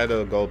to try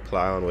to go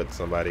plowing with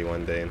somebody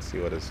one day and see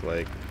what it's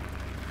like.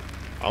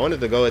 I wanted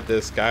to go with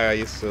this guy I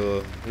used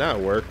to not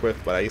work with,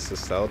 but I used to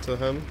sell to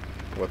him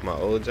with my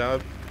old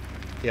job.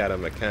 He had a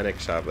mechanic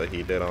shop, but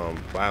he did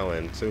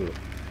plowing too.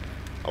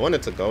 I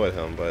wanted to go with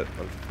him, but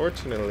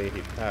unfortunately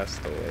he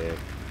passed away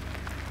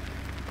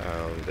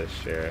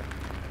this year.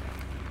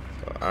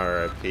 So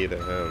RIP to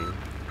him.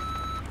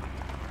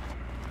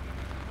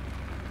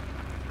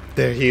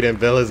 Their heating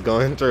bill is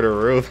going through the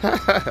roof.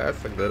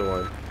 That's a good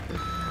one.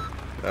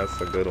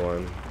 That's a good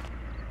one.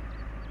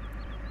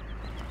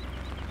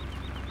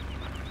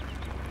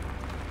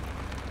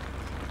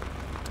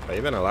 Oh,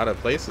 you've been a lot of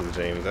places,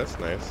 James. That's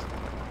nice.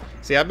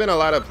 See, I've been a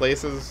lot of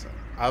places.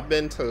 I've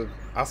been to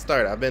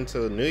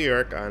New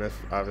York.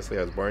 Obviously,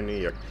 I was born in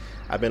New York.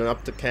 I've been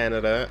up to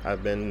Canada.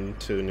 I've been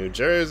to New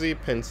Jersey,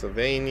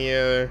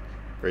 Pennsylvania,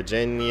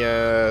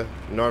 Virginia,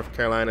 North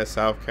Carolina,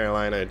 South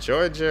Carolina,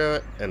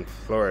 Georgia, and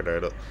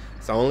Florida.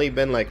 So I've only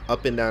been like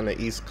up and down the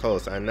East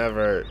Coast. I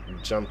never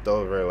jumped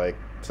over like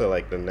to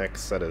like the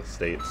next set of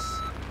states.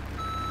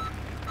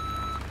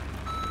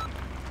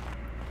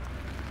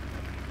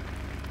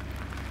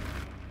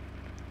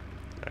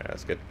 Alright,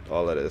 let's get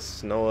all of this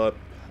snow up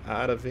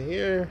out of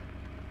here.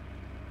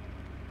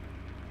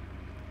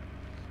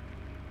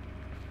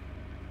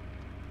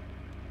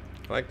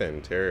 I like the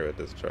interior with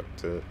this truck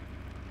too.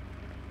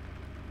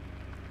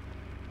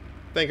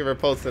 Thank you for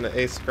posting the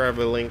Ace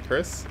Scriber link,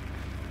 Chris.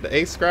 The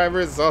Ace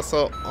Scriber is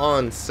also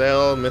on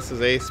sale.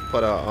 Mrs. Ace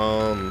put a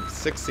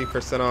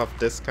 60% off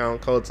discount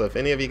code. So if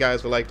any of you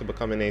guys would like to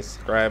become an Ace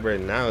Scriber,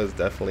 now is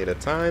definitely the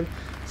time,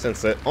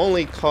 since it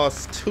only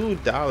costs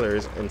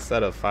 $2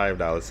 instead of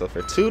 $5. So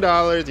for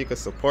 $2, you can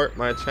support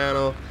my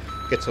channel,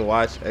 get to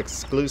watch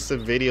exclusive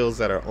videos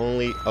that are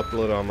only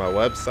uploaded on my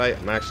website.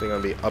 I'm actually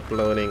going to be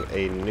uploading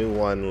a new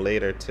one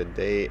later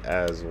today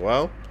as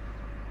well.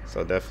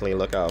 So definitely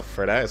look out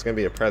for that. It's going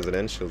to be a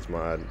presidentials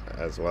mod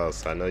as well,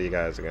 so I know you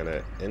guys are going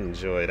to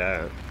enjoy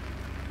that.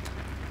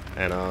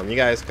 And you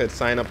guys could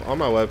sign up on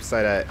my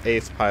website at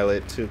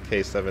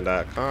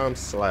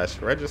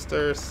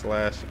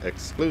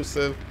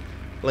acepilot2k7.com/register/exclusive.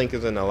 Link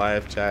is in the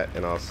live chat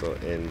and also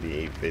in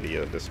the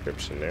video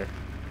description there.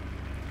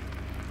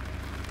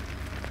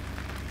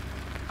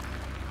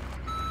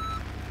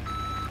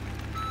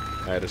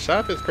 Alright, the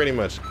shop is pretty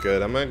much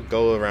good. I'm going to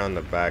go around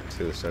the back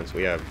too, since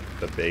we have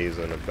the bays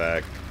in the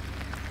back.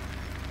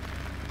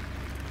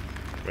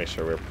 Make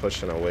sure we're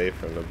pushing away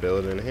from the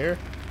building here.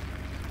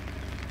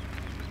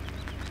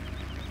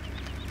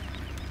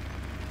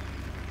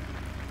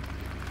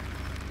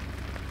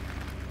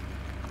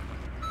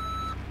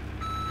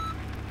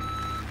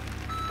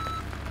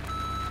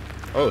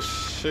 Oh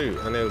shoot,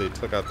 I nearly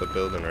took out the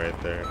building right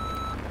there.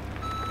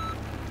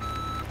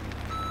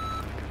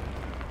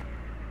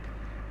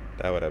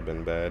 That would have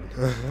been bad.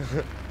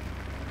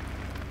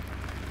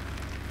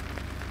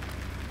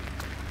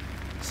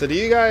 So do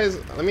you guys,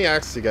 let me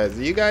ask you guys,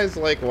 do you guys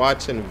like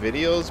watching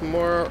videos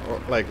more, or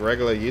like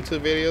regular YouTube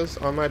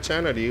videos on my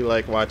channel, or do you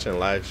like watching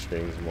live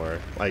streams more?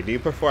 Like, do you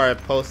prefer I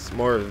post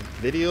more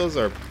videos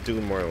or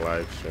do more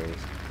live streams?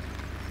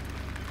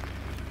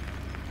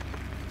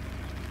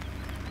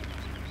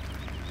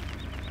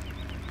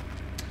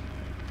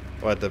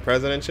 What, the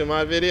presidential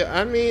mod video?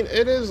 I mean,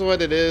 it is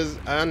what it is.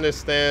 I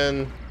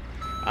understand.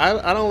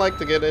 I don't like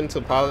to get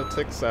into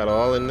politics at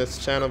all in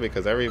this channel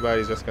because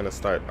everybody's just going to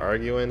start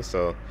arguing.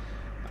 So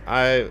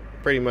I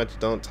pretty much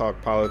don't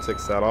talk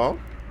politics at all.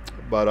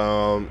 But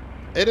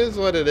it is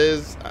what it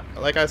is.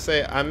 Like I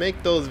say, I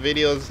make those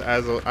videos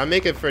I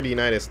make it for the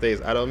United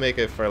States. I don't make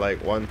it for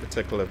like one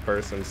particular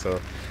person. So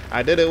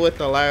I did it with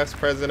the last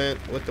president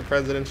with the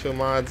presidential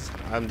mods.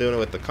 I'm doing it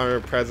with the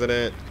current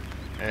president,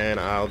 and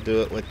I'll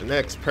do it with the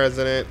next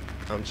president.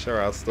 I'm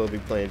sure I'll still be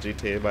playing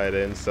GTA by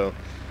then. So,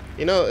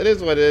 you know, it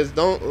is what it is.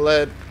 Don't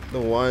let the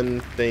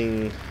one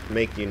thing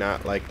make you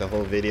not like the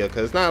whole video,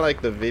 because it's not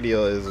like the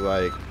video is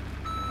like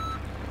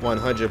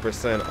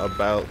 100%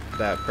 about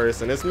that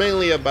person. It's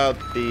mainly about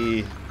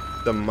the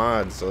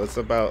mods. So it's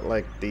about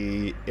like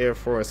the Air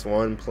Force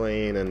One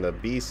plane and the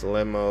Beast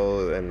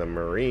limo and the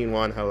Marine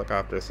One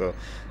helicopter. So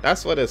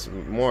that's what it's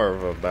more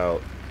of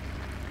about.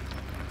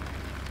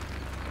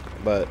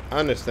 But I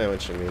understand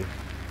what you mean.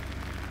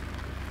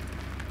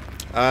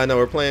 No,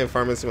 we're playing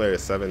Farming Simulator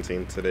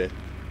 17 today.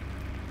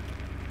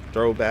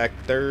 Throwback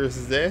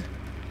Thursday.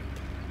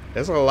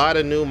 There's a lot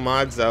of new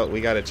mods out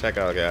we gotta check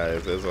out,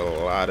 guys. There's a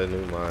lot of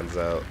new mods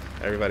out.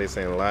 Everybody's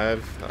saying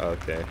live?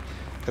 Okay.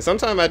 Because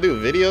sometimes I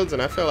do videos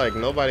and I feel like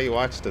nobody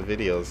watched the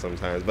videos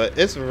sometimes. But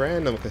it's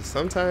random because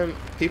sometimes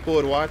people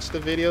would watch the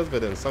videos,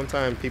 but then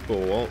sometimes people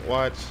won't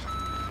watch.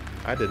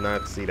 I did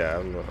not see that.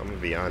 I'm gonna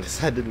be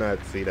honest. I did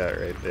not see that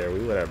right there. We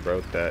would have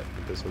broke that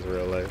if this was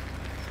real life.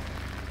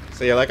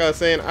 So yeah, like I was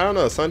saying, I don't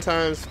know.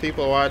 Sometimes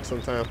people watch,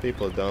 sometimes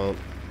people don't.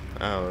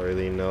 I don't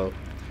really know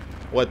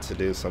what to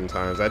do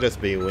sometimes. I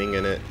just be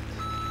winging it.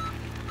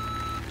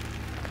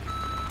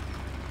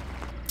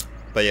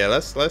 But yeah,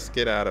 let's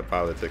get out of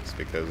politics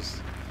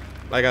because,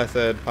 like I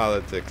said,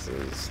 politics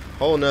is a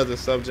whole nother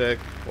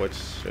subject,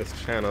 which this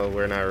channel,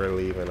 we're not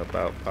really even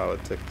about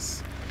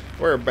politics.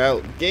 We're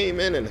about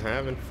gaming and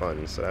having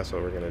fun, so that's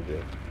what we're gonna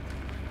do.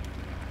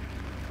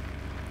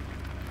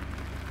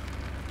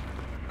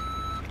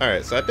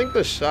 Alright, so I think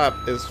the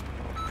shop is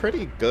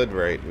pretty good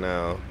right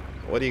now.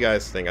 What do you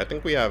guys think? I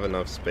think we have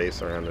enough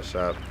space around the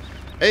shop.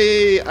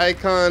 Hey,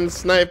 Icon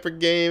Sniper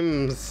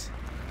Games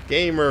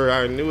Gamer,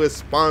 our newest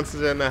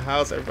sponsor in the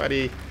house.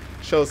 Everybody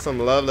show some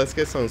love. Let's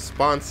get some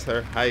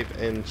sponsor hype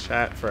in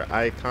chat for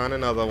Icon,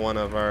 another one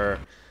of our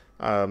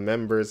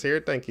members here.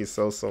 Thank you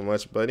so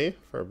much, buddy,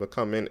 for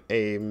becoming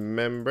a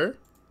member.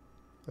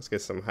 Let's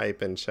get some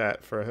hype in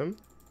chat for him.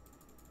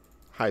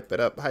 Hype it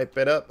up, hype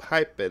it up,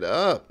 hype it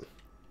up.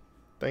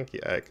 Thank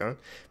you, Icon.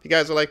 If you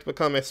guys would like to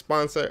become a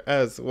sponsor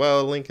as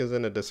well, link is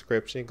in the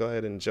description. Go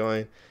ahead and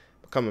join.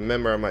 Become a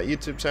member of my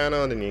YouTube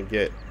channel, and then you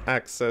get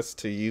access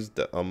to use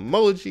the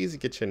emojis. You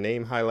get your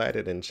name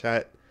highlighted in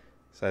chat.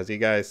 So as you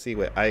guys see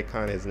with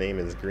Icon, his name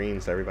is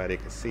green, so everybody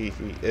can see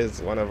he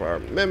is one of our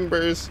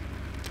members.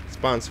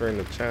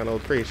 Sponsoring the channel,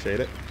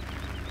 appreciate it.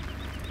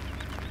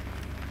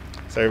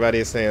 So everybody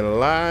is saying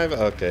live.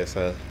 Okay,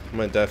 so I'm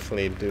gonna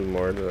definitely do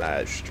more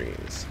live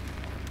streams.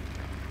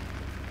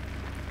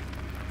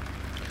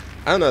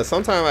 I don't know,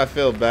 sometimes I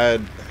feel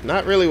bad,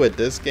 not really with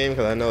this game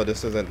because I know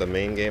this isn't the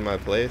main game I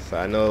play, so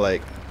I know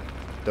like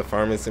the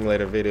Farming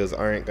Simulator videos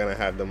aren't gonna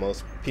have the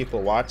most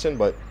people watching,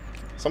 but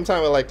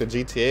sometimes with like the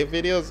GTA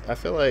videos, I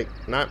feel like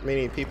not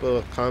many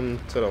people come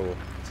to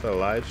the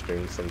live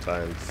stream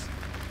sometimes.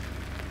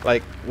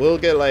 Like, we'll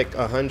get like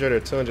 100 or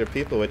 200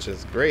 people, which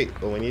is great,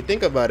 but when you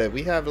think about it,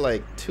 we have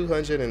like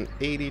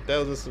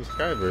 280,000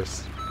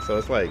 subscribers. So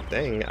it's like,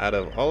 dang, out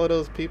of all of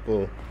those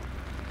people,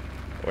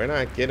 we're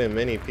not getting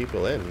many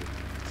people in.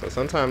 So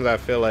sometimes I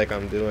feel like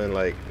I'm doing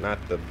like not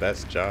the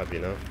best job, you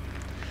know?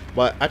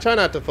 But I try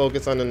not to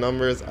focus on the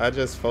numbers. I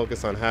just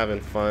focus on having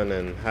fun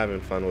and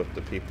having fun with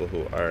the people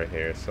who are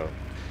here. So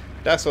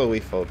that's what we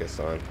focus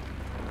on.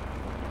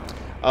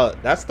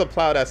 That's the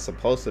plow that's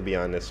supposed to be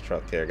on this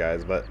truck here,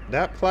 guys, but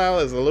that plow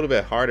is a little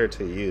bit harder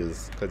to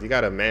use because you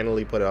got to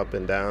manually put it up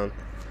and down,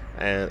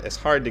 and it's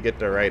hard to get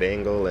the right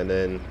angle. And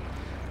then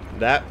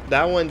that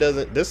one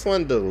doesn't, this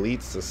one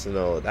deletes the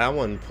snow, that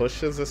one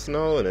pushes the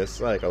snow, and it's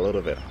like a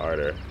little bit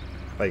harder.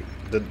 Like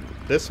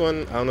this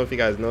one, I don't know if you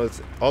guys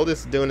noticed, all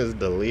this doing is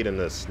deleting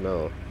the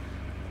snow,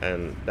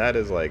 and that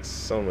is like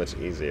so much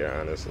easier,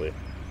 honestly.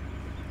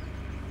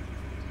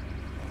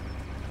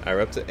 Alright,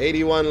 we're up to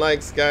 81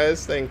 likes,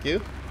 guys. Thank you.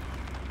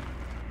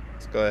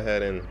 Let's go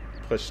ahead and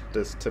push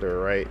this to the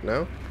right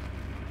now.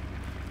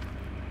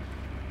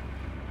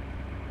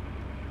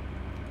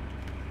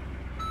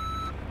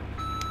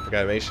 We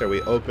gotta make sure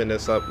we open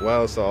this up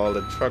well so all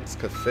the trucks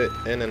could fit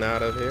in and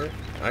out of here.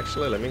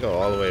 Actually, let me go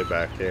all the way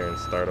back here and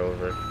start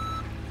over.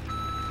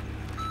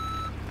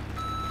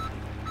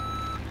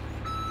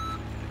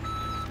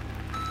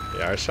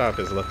 Yeah, our shop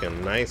is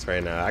looking nice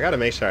right now. I gotta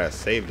make sure I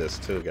save this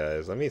too,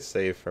 guys. Let me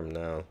save from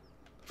now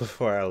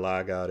before I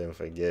log out and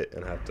forget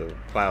and have to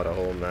plow the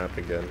whole map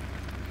again.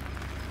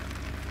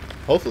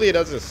 Hopefully it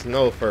doesn't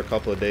snow for a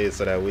couple of days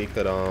so that we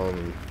could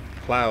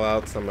plow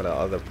out some of the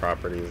other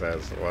properties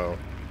as well.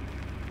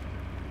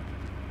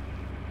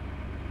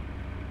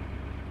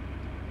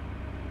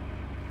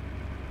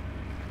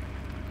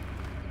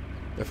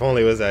 If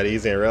only it was that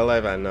easy in real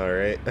life, I know,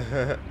 right?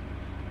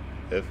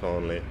 If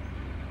only.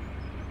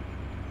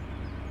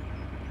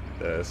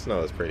 The snow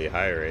is pretty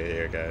high right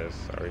here, guys.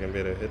 Are we gonna be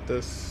able to hit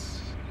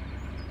this?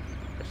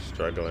 We're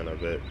struggling a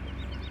bit.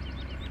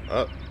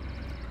 Up.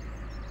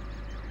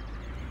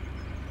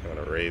 I'm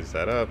gonna raise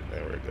that up,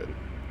 and we're good.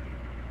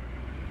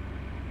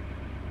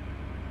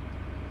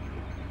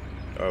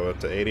 Oh, we're up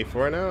to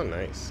 84 now?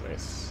 Nice,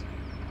 nice.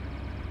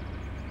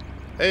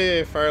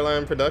 Hey,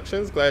 Fireline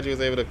Productions. Glad you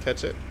was able to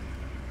catch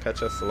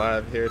us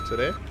live here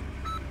today.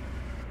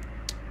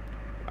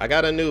 I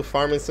got a new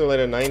Farming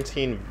Simulator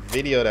 19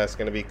 video that's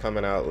going to be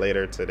coming out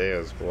later today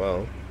as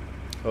well.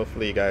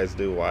 Hopefully you guys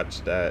do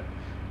watch that.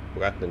 We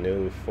got the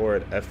new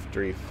Ford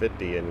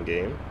F-350 in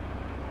game.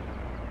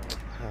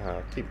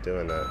 I keep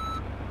doing that.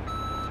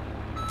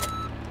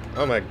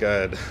 Oh my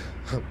god.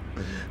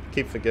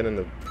 Keep forgetting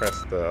to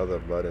press the other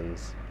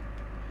buttons.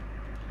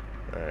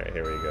 Alright,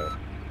 here we go.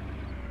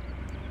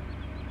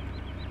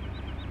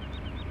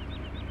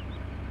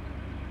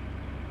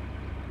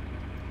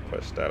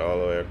 Push that all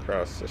the way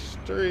across the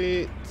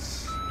street.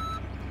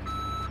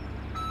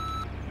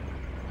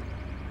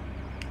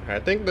 I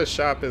think the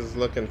shop is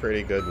looking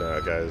pretty good now,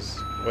 guys.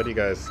 What do you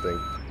guys think?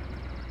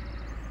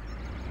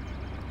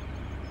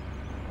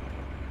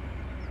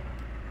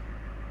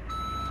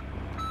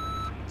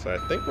 So I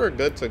think we're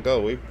good to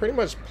go. We pretty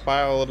much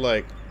plowed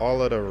like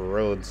all of the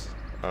roads.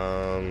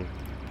 I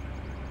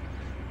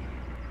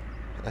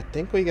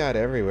think we got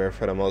everywhere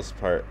for the most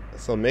part.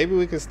 So maybe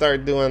we could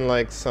start doing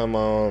like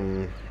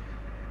some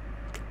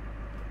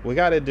we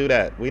gotta do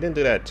that. We didn't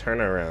do that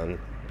turnaround.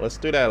 Let's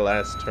do that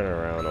last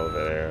turnaround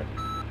over there.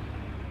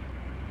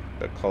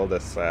 The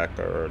cul-de-sac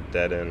or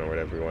dead end or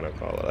whatever you want to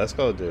call it. Let's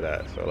go do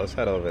that. So let's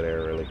head over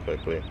there really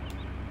quickly.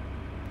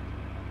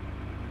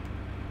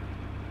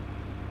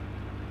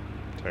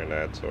 Turn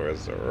that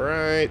towards the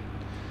right.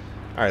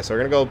 Alright, so we're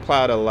gonna go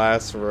plow the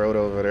last road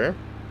over there.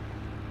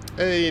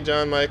 Hey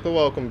John Michael,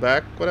 welcome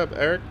back. What up,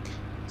 Eric?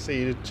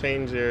 See you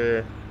change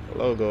your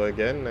logo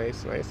again.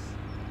 Nice, nice.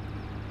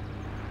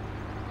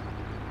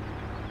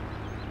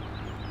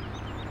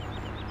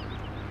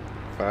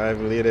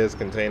 Five liters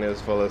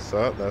containers full of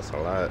salt. That's a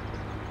lot.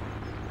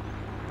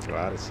 A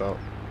lot of salt.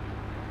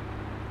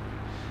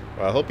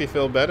 Well, I hope you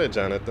feel better,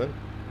 Jonathan.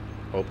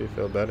 Hope you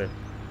feel better.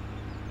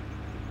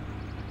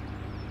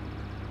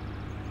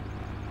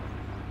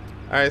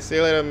 Alright, see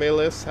you later,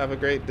 Melis. Have a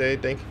great day.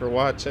 Thank you for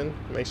watching.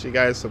 Make sure you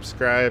guys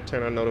subscribe,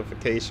 turn on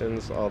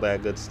notifications, all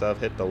that good stuff.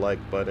 Hit the like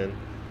button.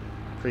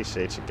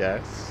 Appreciate you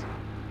guys.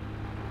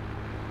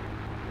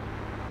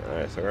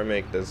 Alright, so we're gonna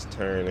make this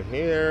turn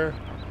here.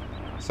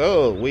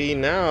 So, we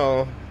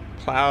now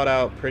plowed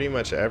out pretty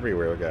much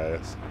everywhere,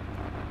 guys.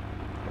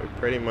 We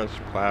pretty much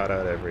plowed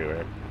out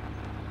everywhere.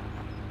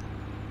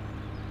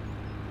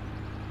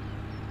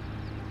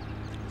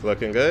 It's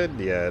looking good?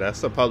 Yeah,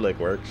 that's the public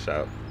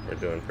workshop. We're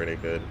doing pretty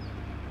good.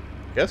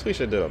 Guess we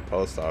should do a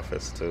post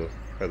office too,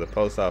 because the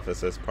post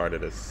office is part of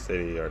the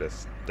city or the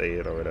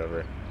state or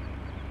whatever.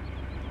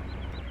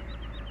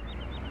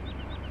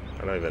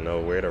 I don't even know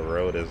where the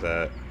road is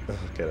at.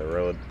 Okay, the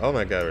road. Oh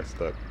my god, we're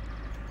stuck.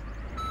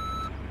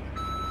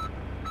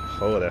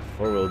 Oh, that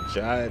four-wheel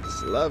drive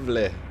is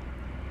lovely.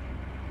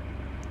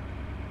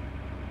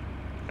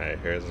 Alright,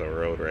 here's the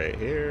road right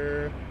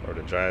here, or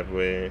the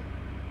driveway.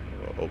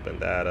 We'll open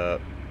that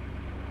up.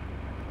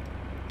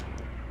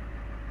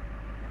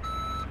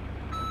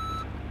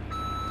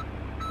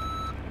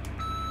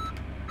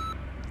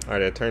 Are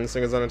there turn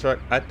signals on the truck?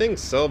 I think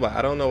so, but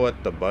I don't know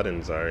what the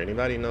buttons are.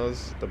 Anybody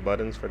knows the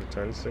buttons for the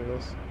turn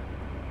signals?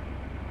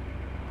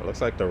 It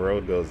looks like the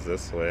road goes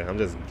this way. I'm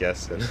just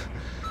guessing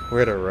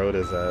where the road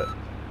is at.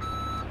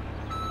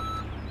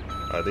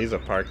 These are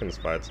parking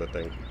spots, I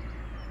think.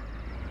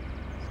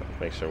 So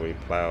make sure we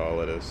plow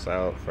all of this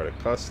out for the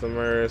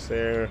customers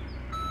here.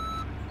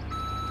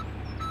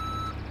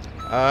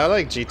 I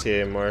like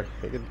GTA more.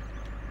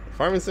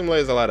 Farming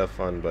Simulator is a lot of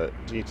fun, but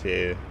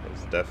GTA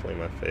is definitely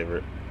my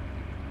favorite.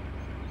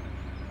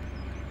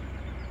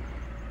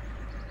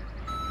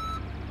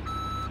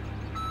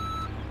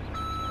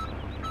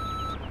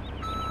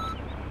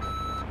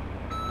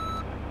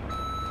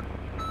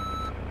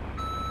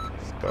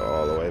 Go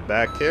all the way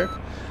back here.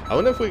 I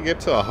wonder if we get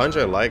to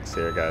 100 likes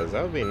here, guys.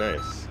 That would be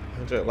nice.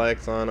 100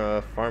 likes on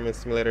a Farming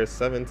Simulator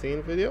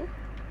 17 video.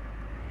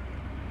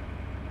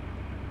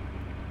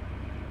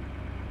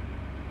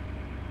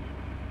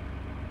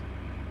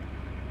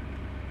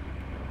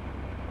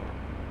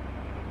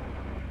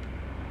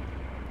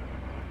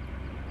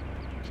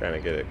 Trying to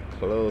get it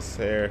close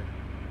here.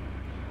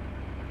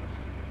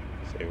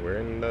 See,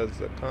 where does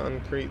the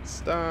concrete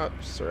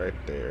stops? Right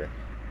there.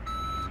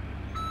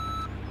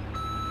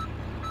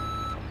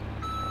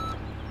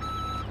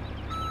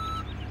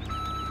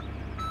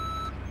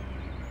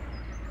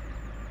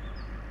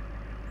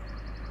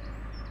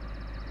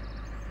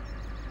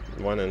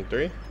 One and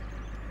three.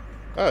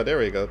 Oh, there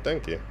we go.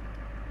 Thank you.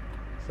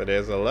 So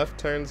there's a left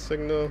turn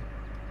signal.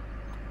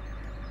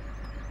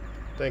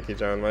 Thank you,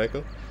 John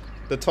Michael.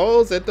 The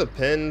tolls, it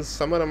depends.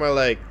 Some of them are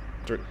like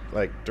 $3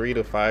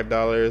 to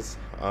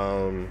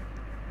 $5.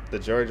 The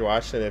George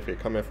Washington, if you're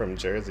coming from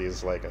Jersey,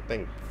 is like I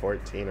think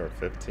 $14 or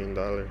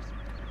 $15.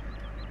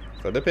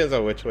 So it depends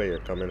on which way you're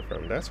coming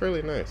from. That's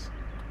really nice.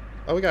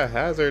 Oh, we got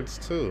hazards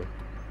too.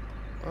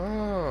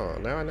 Oh,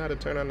 now I know how to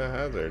turn on the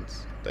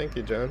hazards. Thank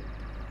you, John.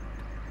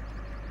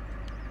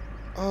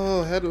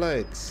 Oh,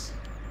 headlights.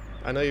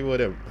 I know you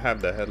wouldn't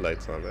have the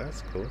headlights on.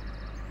 That's cool.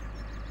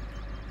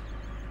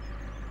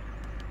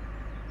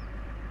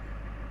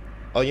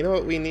 Oh, you know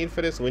what we need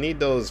for this? We need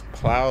those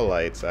plow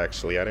lights,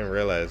 actually. I didn't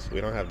realize we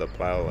don't have the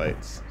plow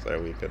lights,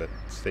 so we could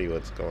see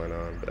what's going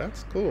on. But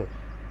that's cool.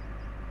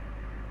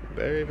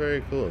 Very,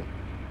 very cool.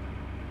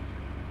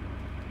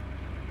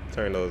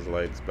 Turn those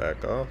lights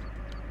back off.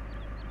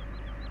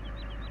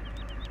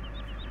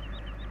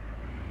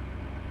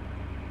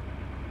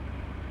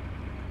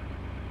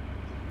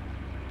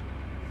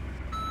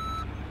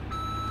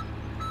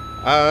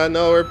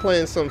 No, we're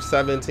playing some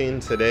 17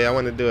 today. I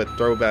want to do a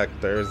throwback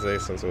Thursday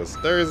since it was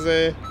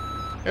Thursday.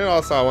 And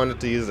also I wanted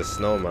to use the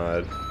snow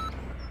mod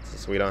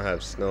since we don't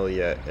have snow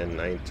yet in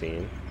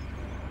 19.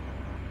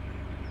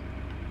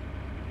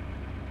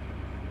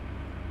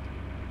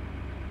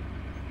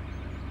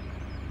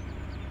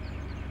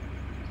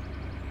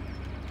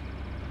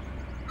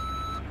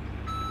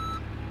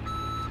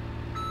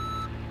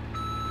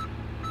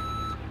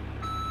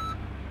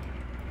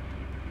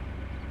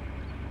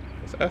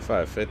 This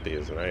F-550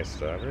 is nice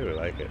though. I really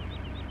like it.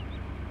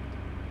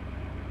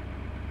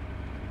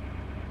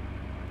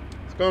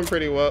 It's going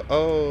pretty well.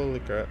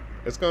 Holy crap.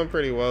 It's going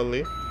pretty well,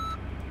 Lee.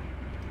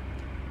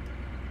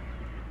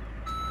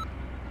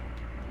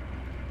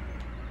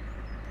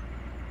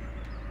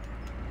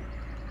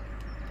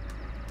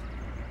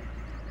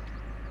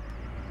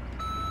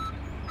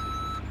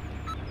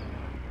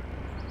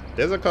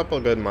 There's a couple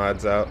good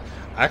mods out.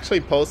 I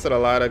actually posted a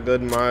lot of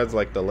good mods,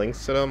 like the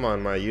links to them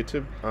on my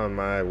YouTube, on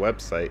my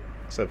website.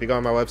 So if you go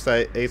on my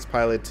website,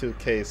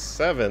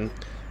 AcePilot2K7,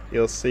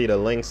 you'll see the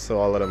links to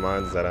all of the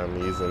mods that I'm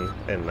using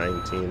in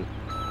 19.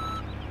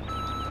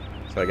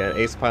 So again,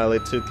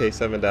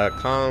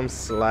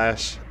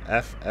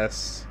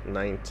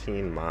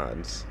 AcePilot2K7.com/FS19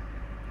 mods.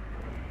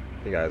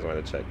 If you guys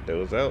want to check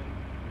those out.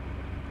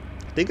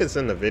 I think it's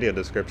in the video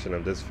description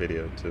of this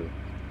video too.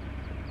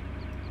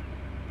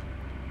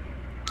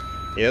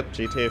 Yep,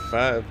 GTA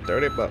 5,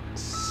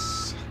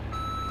 $30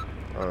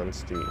 on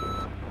Steam.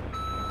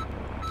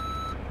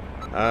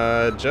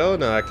 Joe,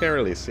 no, I can't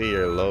really see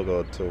your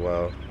logo too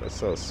well. It's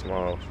so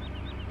small.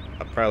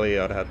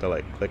 I'd have to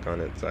like click on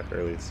it so I can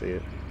really see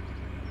it.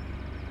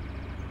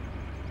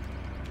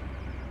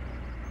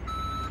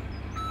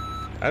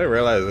 I didn't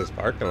realize this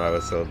parking lot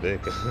was so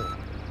big.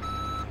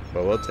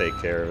 But we'll take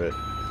care of it.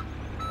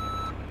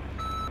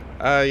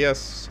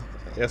 Yes,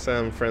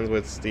 I'm friends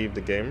with Steve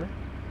the Gamer.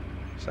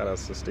 Shout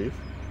outs to Steve.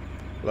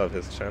 Love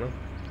his channel.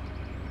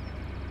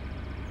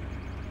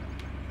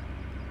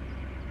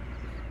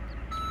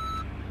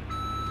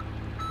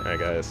 Alright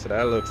guys, so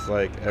that looks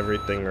like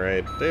everything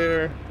right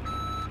there.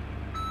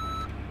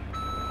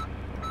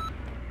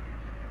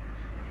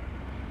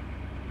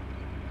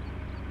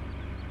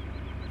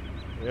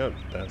 Yep,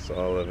 that's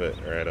all of it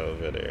right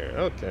over there.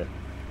 Okay.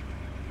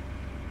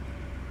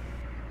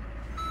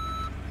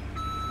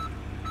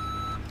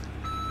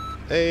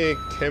 Hey,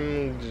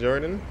 Kim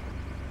Jordan.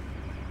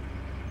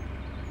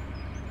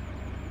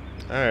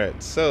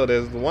 Alright, so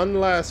there's one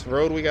last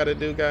road we gotta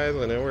do, guys,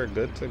 and then we're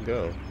good to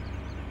go.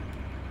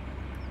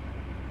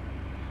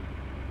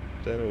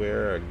 Then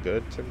we're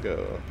good to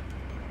go.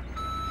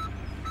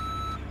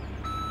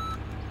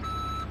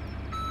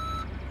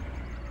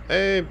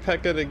 Hey,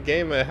 Pekka the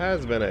Gamer, it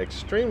has been an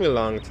extremely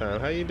long time.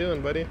 How you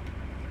doing, buddy?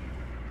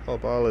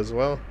 Hope all is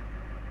well.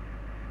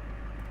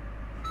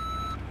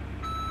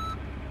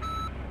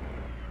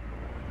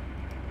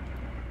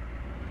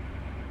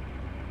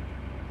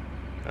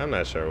 I'm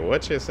not sure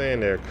what you're saying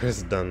there,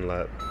 Chris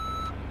Dunlap.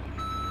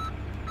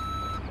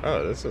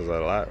 Oh, this is a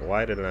lot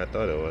wider than I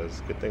thought it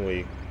was. Good thing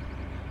we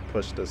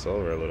pushed this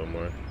over a little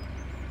more.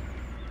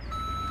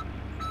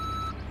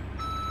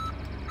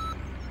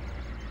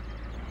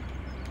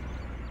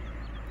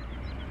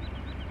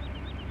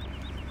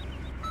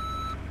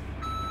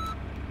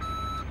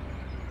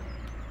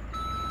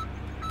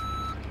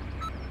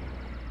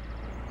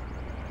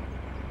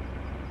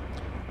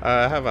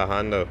 I have a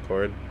Honda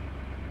Accord.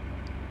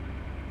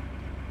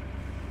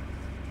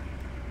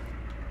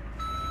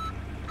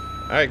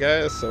 Alright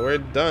guys, so we're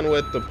done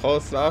with the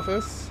post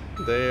office.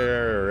 They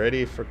are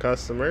ready for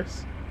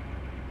customers.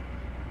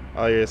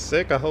 Oh, you're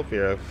sick? I hope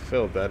you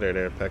feel better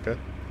there, Pekka.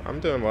 I'm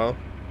doing well.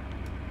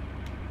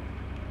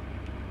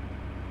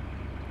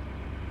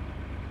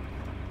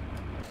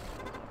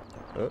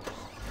 Oops.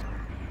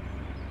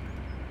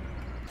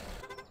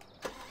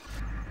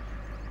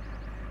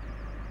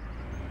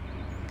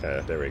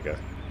 Okay, there we go.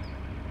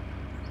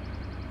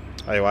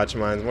 Oh, you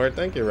watching mine more?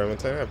 Thank you,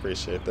 Remington. I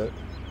appreciate that.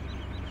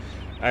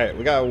 Alright,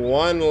 we got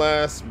one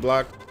last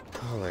block.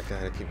 Oh my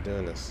god, I keep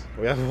doing this.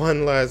 We have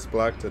one last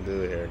block to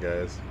do here,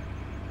 guys.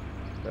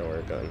 Then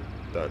we're done.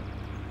 I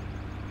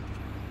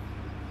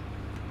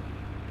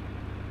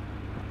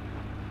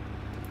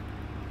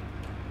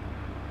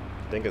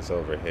think it's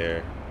over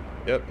here.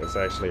 Yep, it's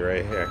actually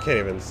right here. I can't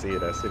even see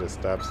it. I see the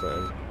stop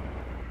sign.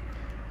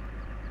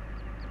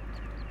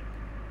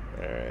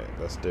 Alright,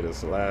 let's do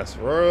this last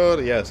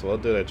road. Yes, we'll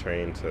do the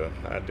train too.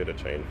 I'll do the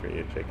train for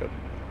you, Jacob.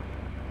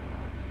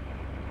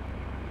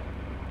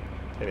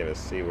 Can't even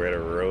see where the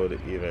road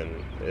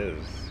even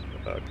is.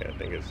 Okay, I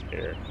think it's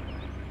here.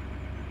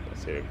 I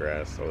see the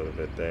grass a little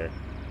bit there.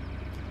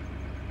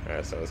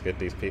 Alright, so let's get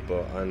these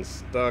people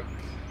unstuck.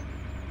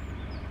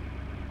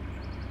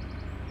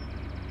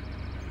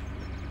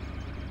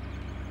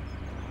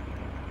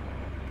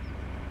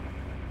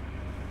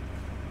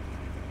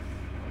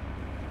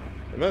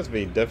 It must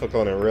be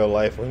difficult in real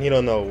life when you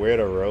don't know where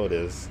the road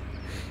is.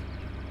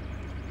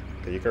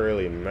 'Cause you can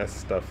really mess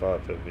stuff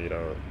up if you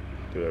don't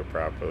do it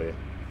properly.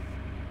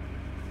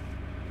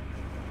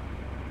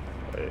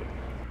 Wait.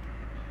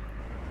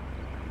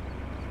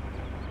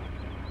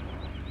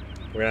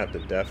 We're gonna have to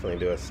definitely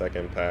do a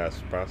second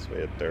pass,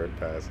 possibly a third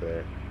pass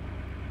there.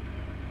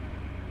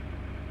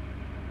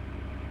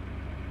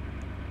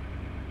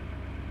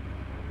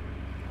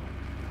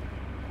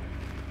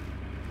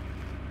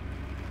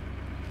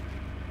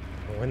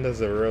 When does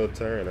the road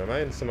turn? Am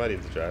I in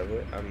somebody's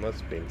driveway? I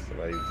must be in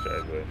somebody's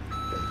driveway.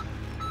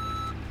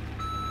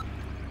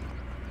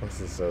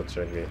 This is so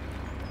tricky.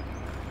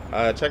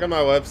 Check out my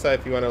website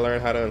if you want to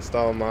learn how to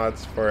install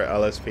mods for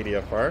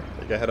LSPDFR.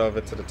 You can head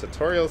over to the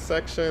tutorials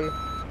section,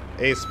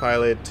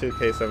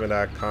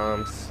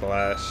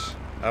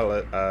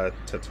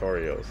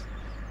 acepilot2k7.com/tutorials.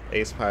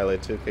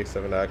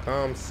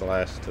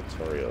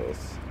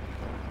 acepilot2k7.com/tutorials.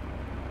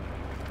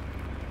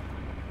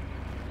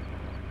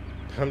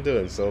 I'm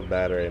doing so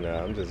bad right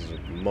now. I'm just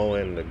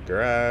mowing the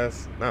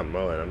grass. Not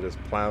mowing, I'm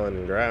just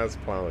plowing grass,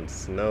 plowing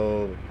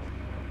snow.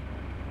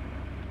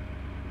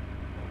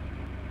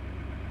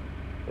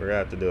 We're gonna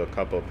have to do a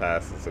couple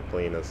passes to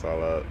clean this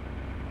all up.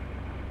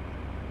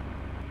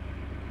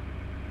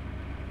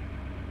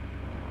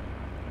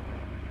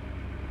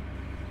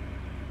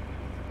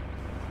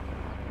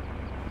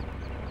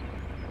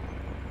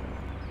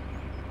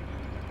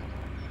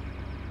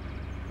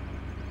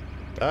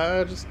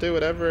 Just do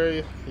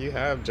whatever you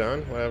have,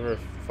 John. Whatever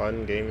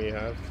fun game you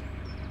have.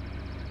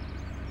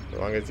 As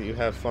long as you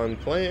have fun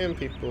playing,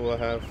 people will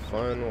have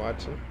fun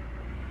watching.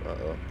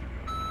 Uh-oh.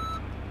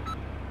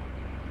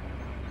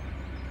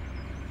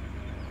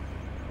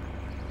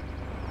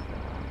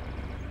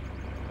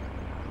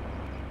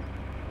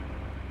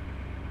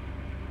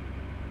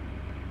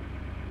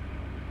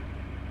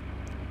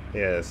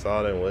 Yeah,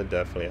 salt and wood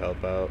definitely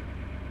help out.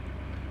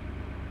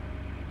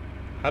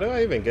 How do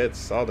I even get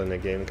salt in the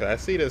game? Because I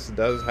see this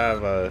does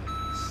have a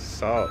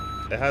salt.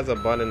 It has a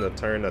button to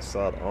turn the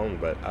salt on,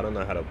 but I don't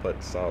know how to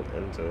put salt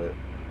into it.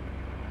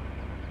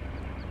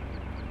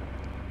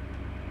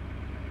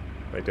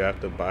 Like, do I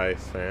have to buy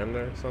sand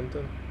or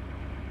something?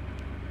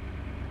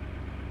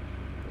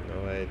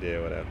 No idea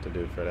what I have to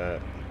do for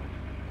that.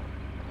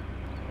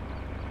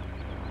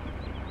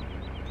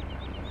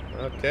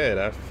 Okay,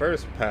 that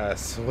first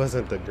pass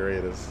wasn't the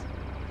greatest.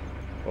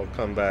 We'll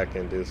come back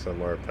and do some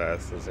more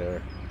passes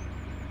here.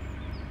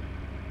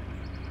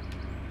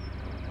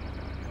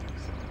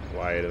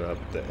 Widen up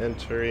the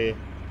entry.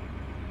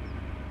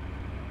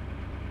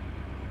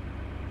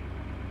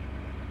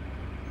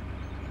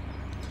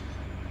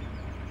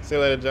 See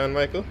you later, John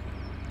Michael.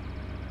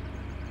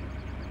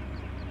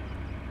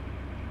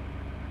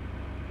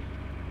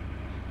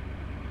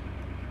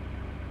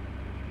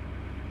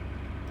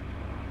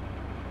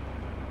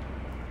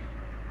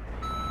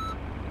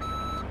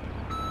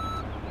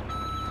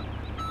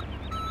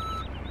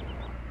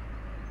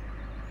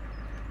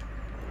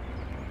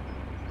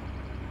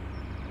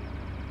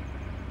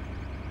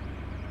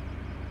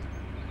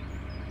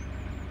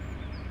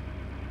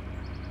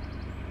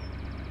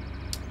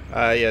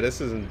 Yeah,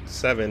 this is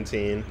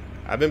 17.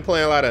 I've been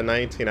playing a lot of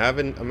 19.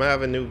 I'm gonna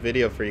have a new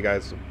video for you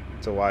guys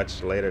to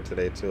watch later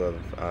today too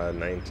of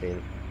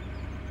 19.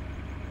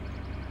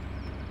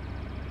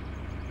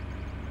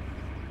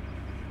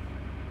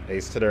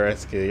 Ace to the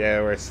rescue.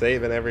 Yeah, we're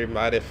saving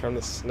everybody from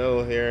the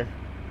snow here.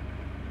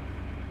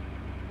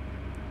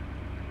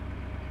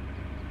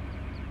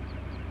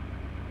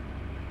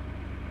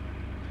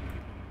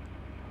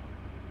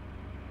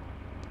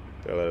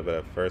 Do a little bit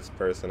of first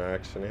person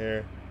action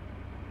here.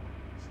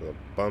 It's a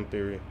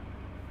bumpy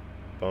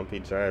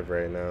drive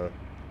right now.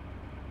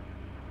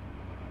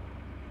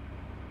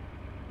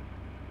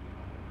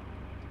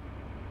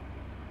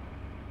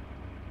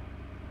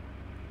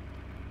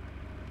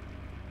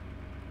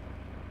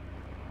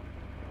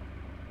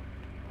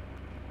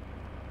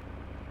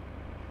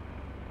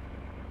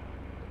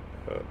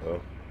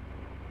 Uh-oh.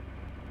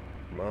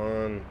 Come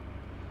on.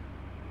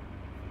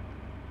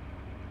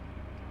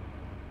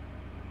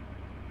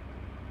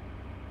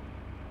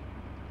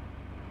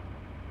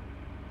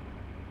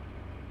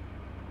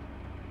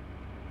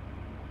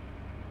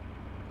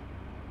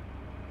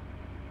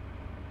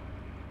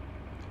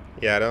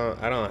 Yeah, I don't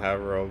have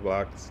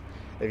Roblox.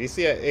 If you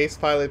see an Ace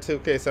Pilot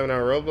 2K7 on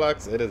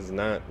Roblox, it is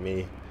not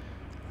me.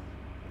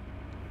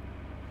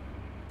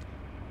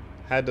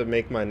 Had to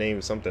make my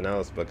name something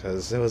else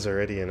because it was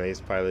already an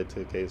Ace Pilot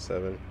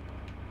 2K7.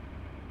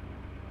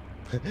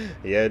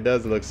 Yeah, it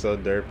does look so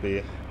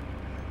derpy.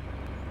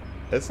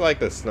 It's like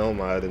the snow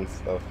mod and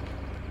stuff,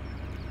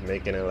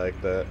 making it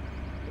like that.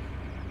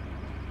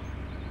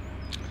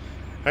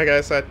 Alright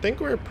guys, so I think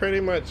we're pretty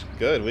much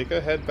good. We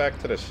could head back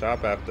to the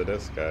shop after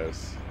this,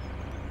 guys.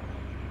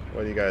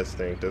 What do you guys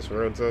think? This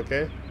road's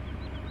okay?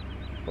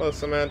 Well,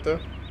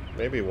 Samantha,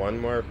 maybe one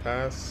more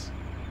pass.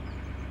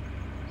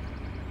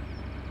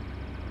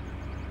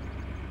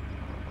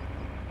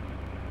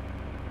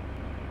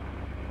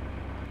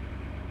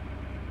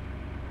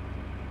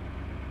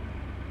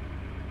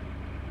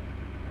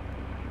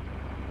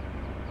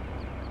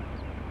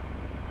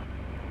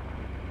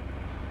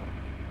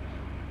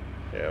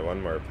 Yeah,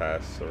 one more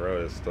pass. The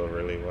road is still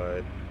really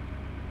wide.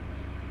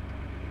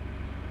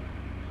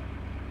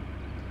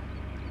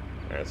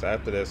 Alright, so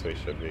after this we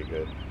should be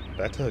good.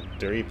 That took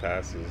 3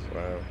 passes,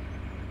 wow.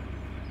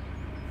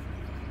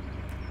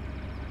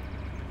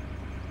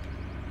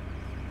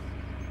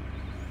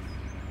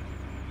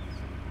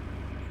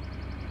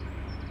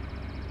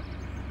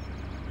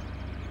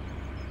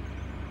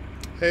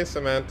 Hey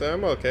Samantha,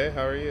 I'm okay,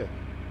 how are you?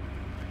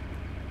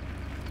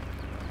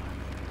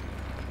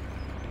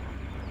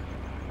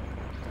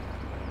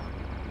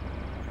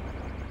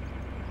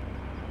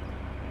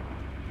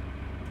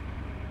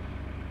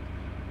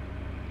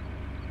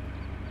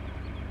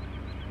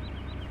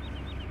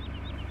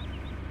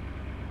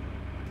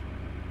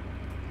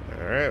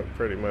 Alright,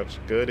 pretty much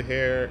good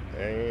here,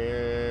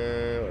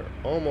 and we're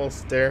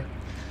almost there.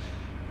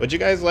 Would you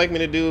guys like me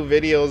to do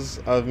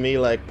videos of me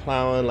like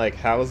plowing like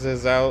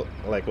houses out,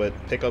 like with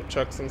pickup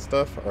trucks and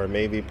stuff, or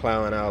maybe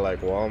plowing out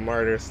like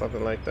Walmart or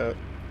something like that?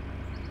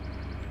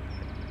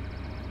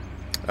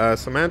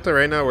 Samantha,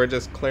 right now we're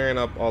just clearing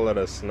up all of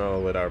the snow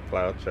with our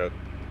plow truck.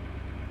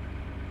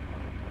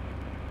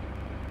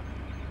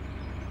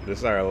 This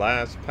is our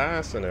last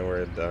pass and then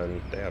we're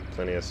done. They have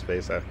plenty of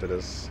space after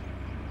this.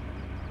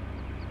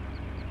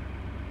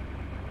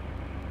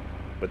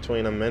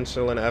 Between a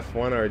Michelin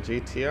F1 or a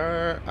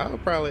GTR,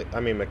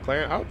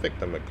 McLaren, I'll pick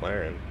the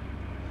McLaren.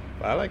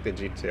 Well, I like the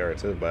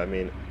GTR too, but I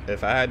mean,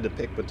 if I had to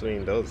pick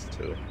between those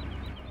two,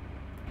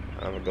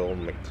 I'm gonna go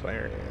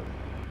McLaren.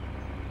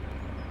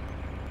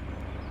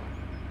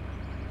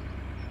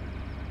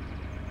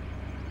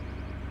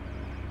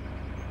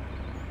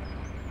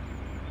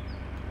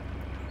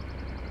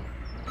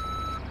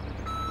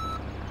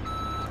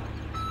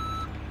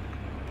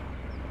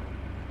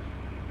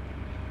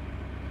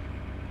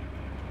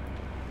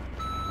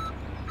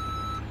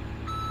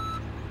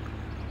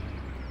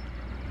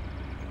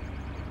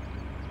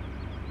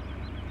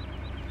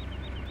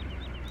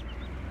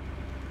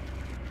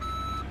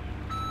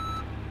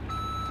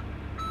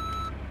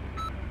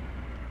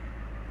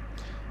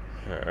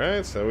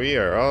 Alright, so we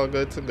are all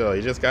good to go.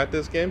 You just got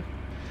this game?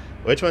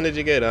 Which one did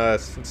you get?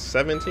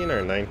 17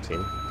 or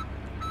 19?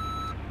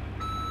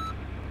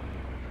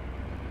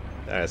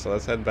 Alright, so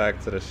let's head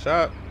back to the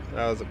shop.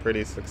 That was a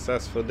pretty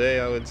successful day,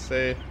 I would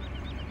say.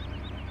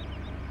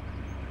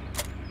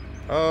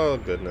 Oh,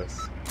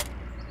 goodness.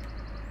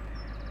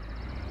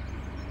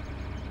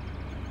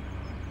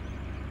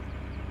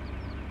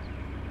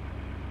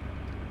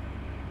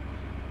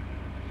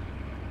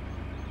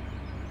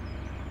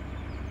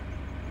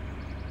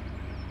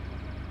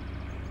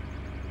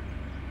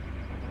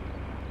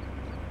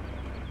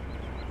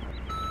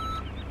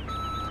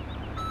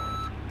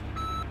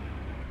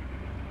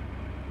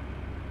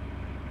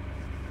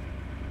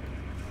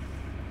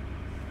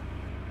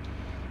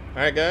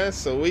 Alright guys,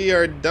 so we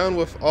are done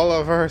with all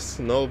of our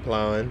snow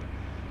plowing.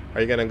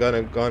 Are you gonna go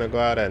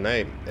out at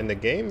night in the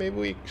game? Maybe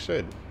we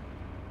should.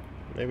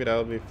 Maybe that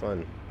would be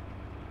fun.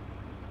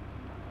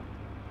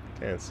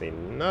 Can't see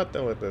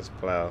nothing with this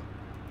plow.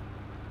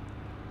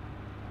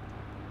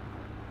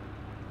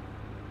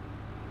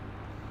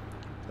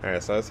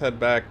 Alright, so let's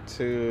head back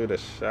to the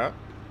shop.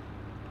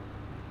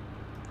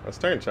 Let's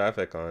turn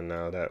traffic on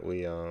now that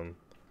we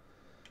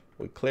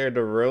cleared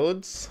the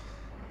roads.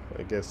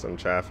 We get some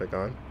traffic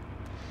on.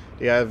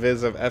 Do you have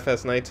vids of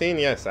FS19?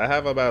 Yes, I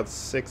have about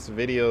 6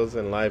 videos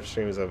and live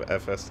streams of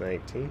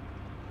FS19.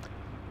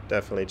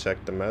 Definitely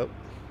check them out.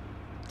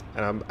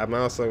 And I'm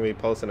also going to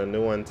be posting a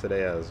new one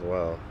today as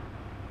well.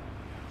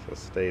 So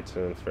stay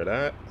tuned for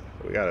that.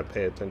 We got to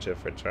pay attention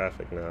for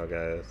traffic now,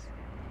 guys.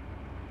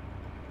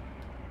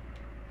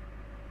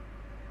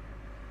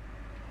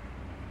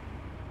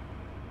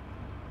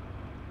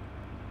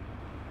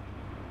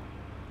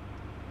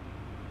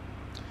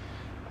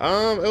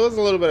 It was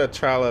a little bit of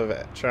trial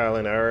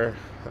and error.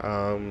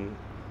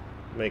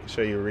 Making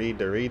sure you read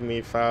the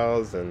README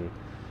files, and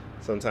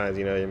sometimes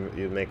you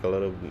make a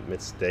little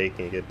mistake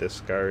and you get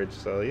discouraged.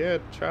 So yeah,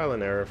 trial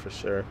and error for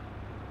sure.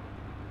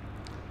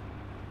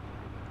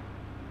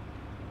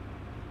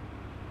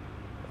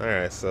 All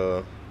right,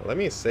 so let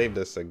me save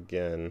this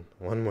again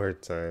one more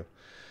time.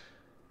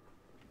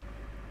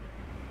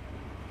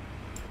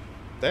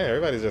 Dang,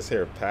 everybody's just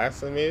here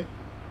passing me.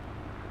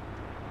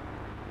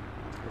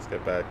 Let's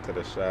get back to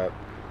the shop.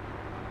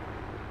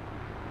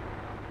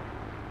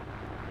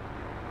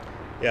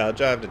 Yeah, I'll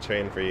drive the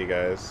train for you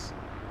guys.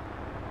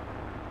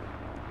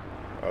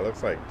 Oh,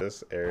 looks like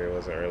this area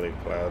wasn't really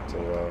plowed too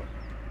well.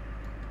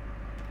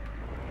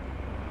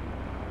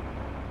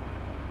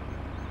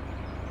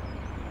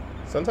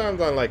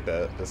 Sometimes on like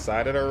the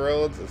side of the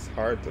roads, it's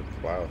hard to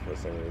plow for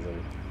some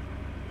reason.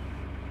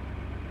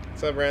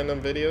 What's up, random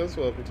videos?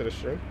 Welcome to the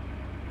stream.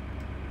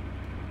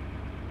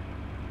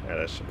 Yeah,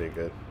 that should be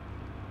good.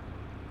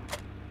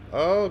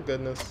 Oh,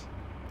 goodness.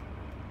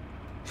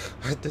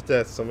 I did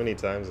that so many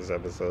times this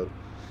episode.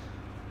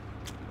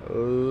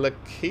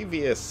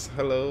 Lakevius,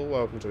 hello,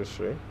 welcome to the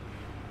stream.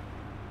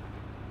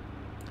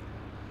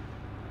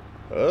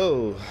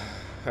 Oh,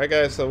 alright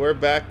guys, so we're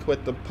back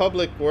with the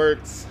public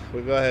works.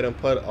 We go ahead and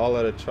put all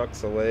of the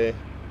trucks away.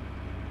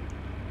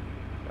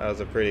 That was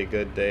a pretty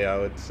good day, I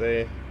would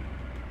say.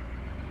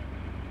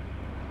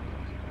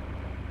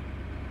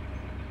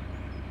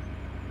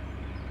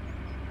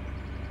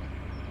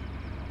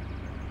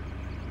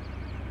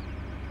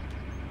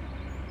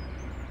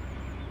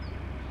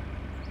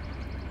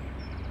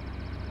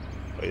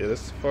 Oh, yeah,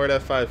 this Ford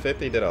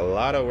F-550 did a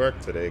lot of work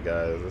today,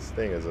 guys. This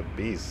thing is a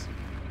beast.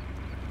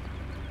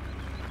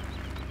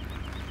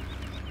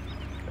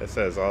 It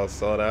says all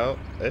sold out.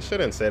 It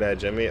shouldn't say that,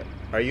 Jimmy.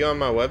 Are you on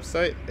my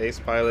website?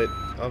 Ace Pilot.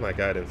 Oh my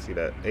god, I didn't see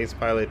that.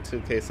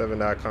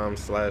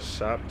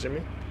 AcePilot2k7.com/shop,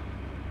 Jimmy.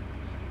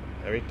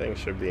 Everything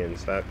should be in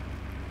stock.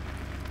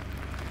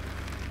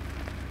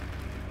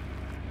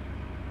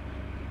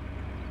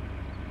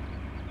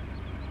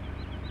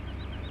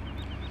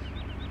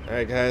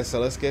 Alright guys, so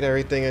let's get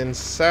everything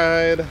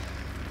inside.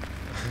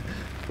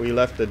 We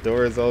left the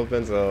doors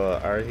open,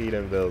 so our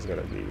heating bill is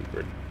gonna be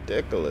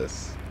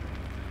ridiculous.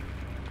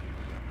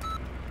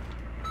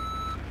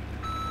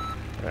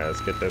 Alright,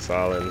 let's get this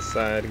all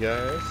inside,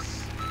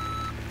 guys.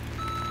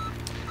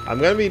 I'm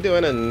gonna be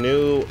doing a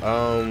new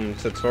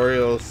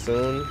tutorial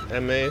soon,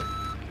 MA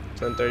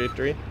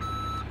 1033.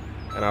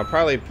 And I'll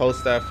probably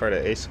post that for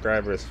the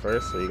subscribers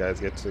first, so you guys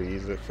get to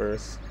use it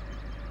first.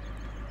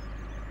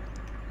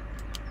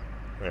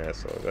 Alright,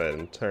 so we'll go ahead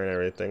and turn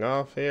everything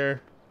off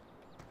here.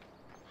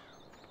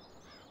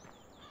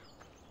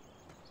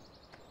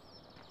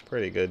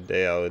 Pretty good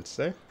day, I would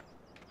say.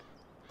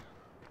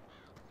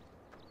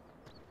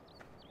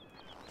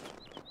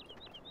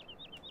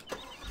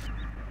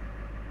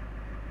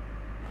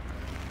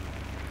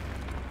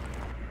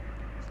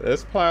 So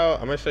this plow,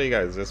 I'm gonna show you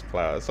guys this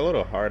plow. It's a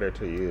little harder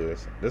to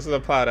use. This is a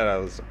plow that I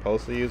was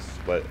supposed to use,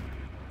 but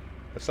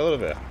it's a little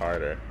bit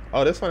harder.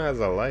 Oh, this one has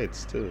the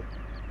lights too.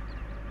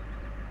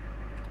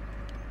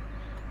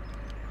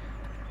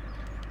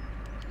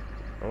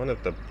 I wonder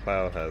if the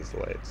plow has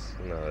lights.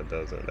 No, it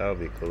doesn't. That would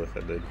be cool if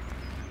it did.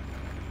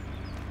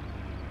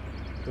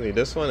 See,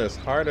 this one is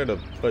harder to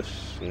push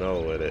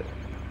snow with it.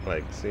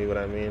 Like, see what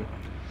I mean?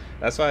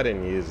 That's why I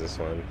didn't use this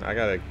one. I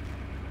gotta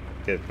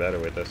get better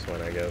with this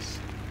one, I guess.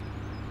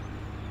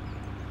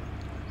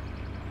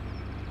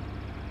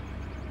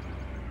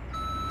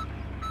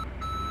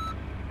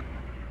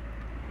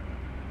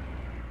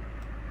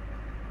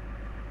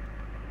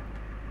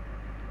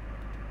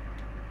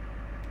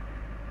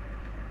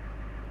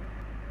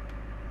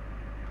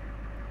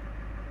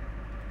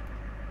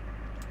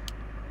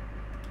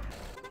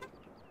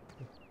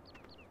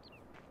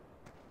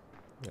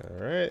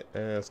 Alright,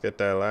 and let's get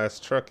that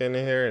last truck in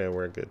here and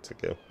we're good to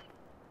go.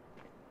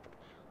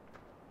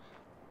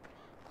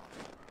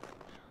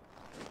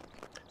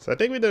 So I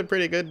think we did a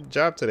pretty good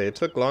job today. It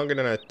took longer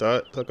than I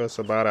thought. It took us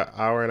about an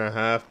hour and a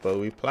half, but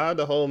we plowed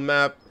the whole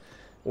map.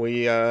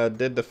 We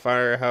did the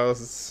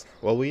firehouse.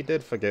 Well, we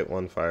did forget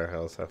one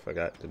firehouse. I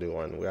forgot to do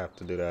one. We have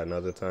to do that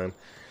another time.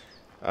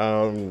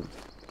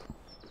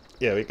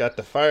 Yeah, we got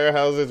the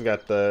firehouses, we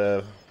got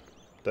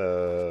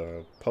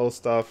the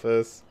post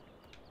office.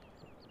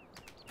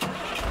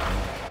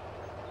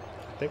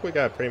 I think we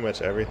got pretty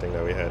much everything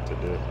that we had to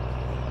do.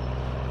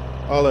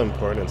 All the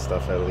important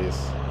stuff, at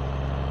least.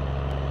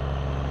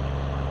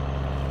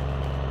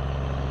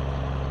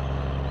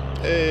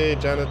 Hey,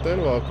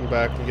 Jonathan, welcome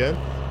back again.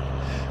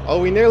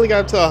 Oh, we nearly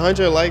got to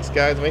 100 likes,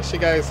 guys. Make sure you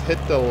guys hit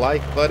the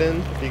like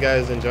button if you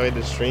guys enjoyed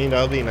the stream.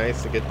 That would be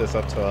nice to get this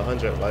up to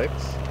 100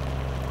 likes.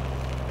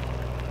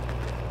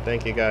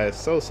 Thank you guys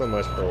so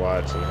much for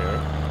watching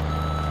here.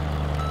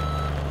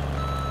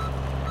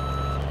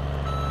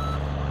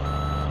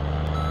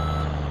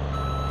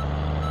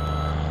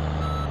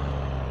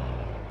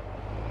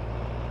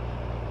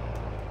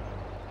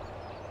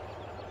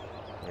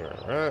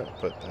 Alright,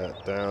 put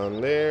that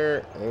down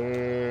there,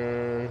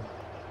 and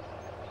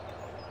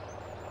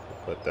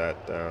put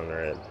that down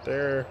right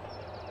there.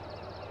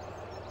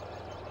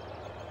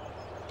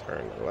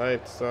 Turn the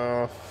lights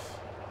off.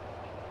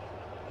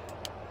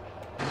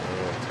 And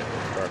we'll take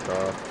the truck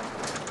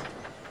off.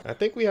 I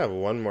think we have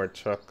one more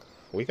truck.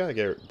 We gotta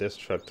get this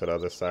truck to the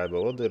other side,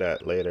 but we'll do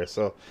that later.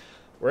 So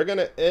we're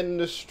gonna end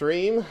the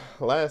stream.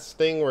 Last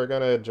thing, we're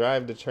gonna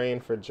drive the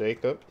train for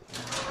Jacob.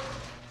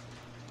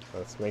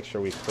 Let's make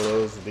sure we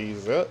close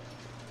these up.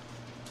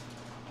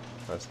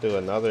 Let's do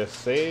another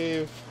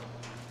save.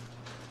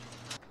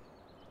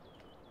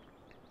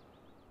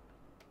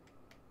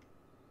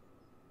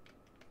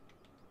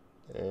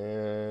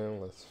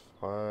 And let's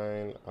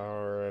find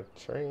our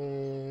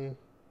train.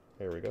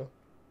 Here we go.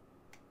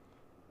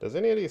 Does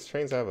any of these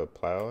trains have a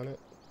plow in it?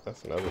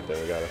 That's another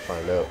thing we gotta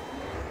find out.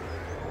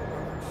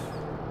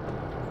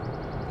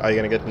 Are you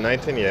gonna get the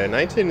 19? Yeah,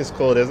 19 is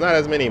cool. There's not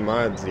as many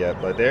mods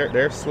yet, but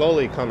they're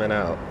slowly coming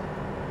out.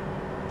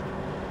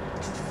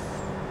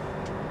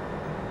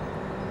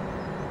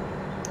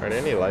 Are there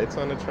any lights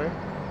on the train?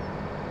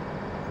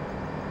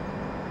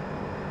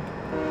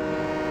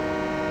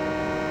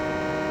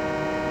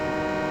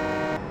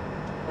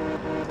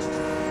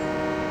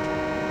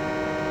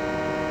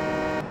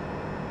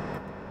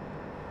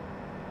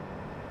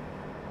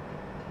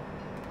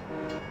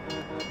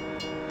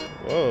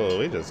 Whoa,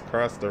 we just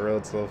crossed the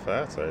road so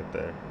fast right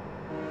there.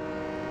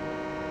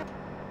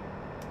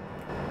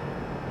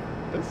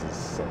 This is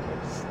some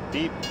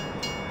steep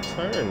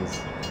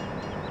turns.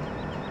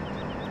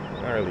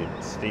 Not really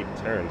steep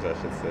turns, I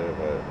should say,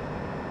 but...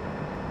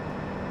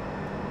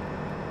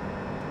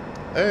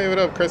 Hey, what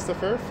up,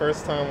 Christopher?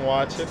 First time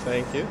watching,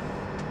 thank you.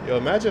 Yo,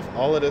 imagine if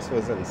all of this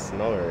was in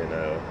snow right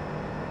now.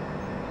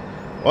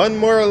 One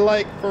more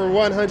like for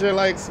 100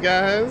 likes,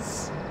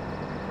 guys.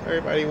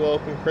 Everybody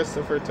welcome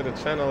Christopher to the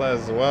channel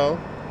as well.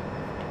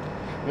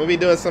 We'll be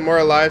doing some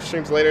more live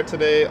streams later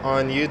today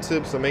on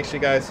YouTube, so make sure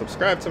you guys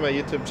subscribe to my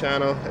YouTube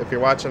channel. If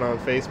you're watching on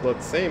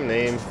Facebook, same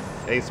name,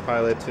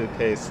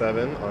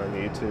 AcePilot2K7 on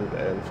YouTube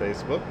and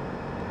Facebook.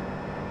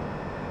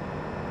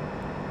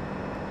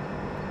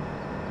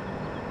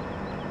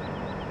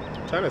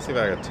 Trying to see if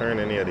I can turn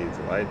any of these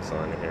lights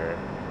on here.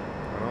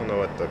 I don't know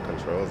what the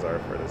controls are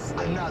for this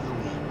thing. Another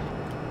one.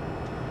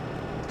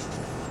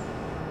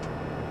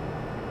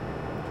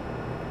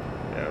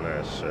 Yeah, I'm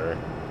not sure.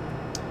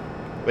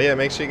 But yeah,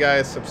 make sure you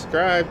guys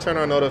subscribe, turn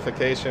on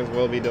notifications.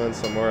 We'll be doing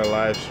some more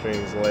live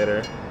streams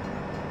later.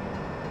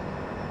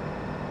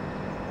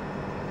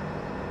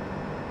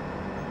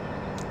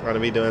 We're going to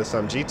be doing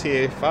some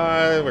GTA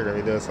 5. We're going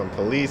to be doing some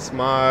police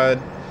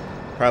mod.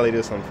 Probably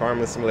do some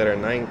Farming Simulator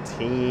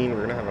 19. We're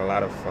going to have a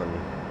lot of fun.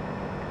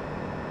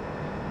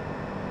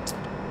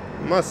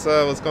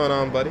 Musa, what's going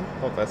on, buddy?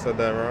 Hope I said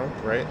that wrong,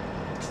 right?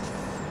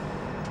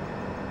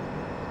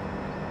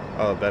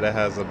 Oh, bet it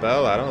has a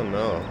bell? I don't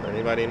know.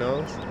 Anybody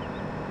knows?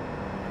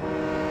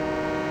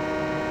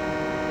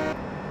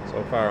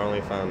 So far, I only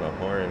found the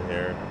horn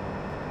here.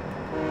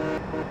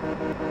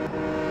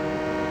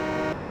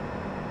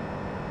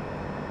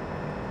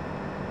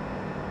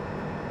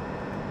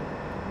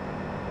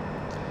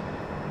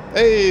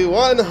 Hey,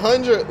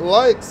 100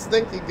 likes.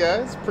 Thank you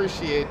guys.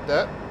 Appreciate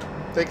that.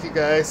 Thank you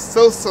guys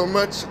so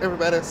much.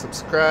 Everybody that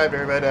subscribed,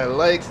 everybody that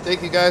liked.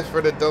 Thank you guys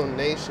for the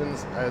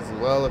donations as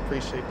well.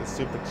 Appreciate the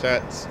super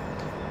chats.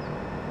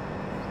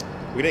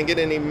 We didn't get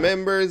any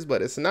members,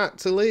 but it's not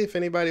too late. If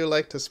anybody would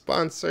like to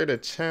sponsor the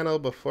channel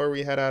before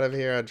we head out of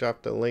here, I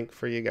dropped a link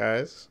for you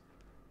guys.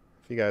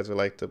 If you guys would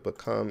like to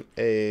become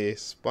a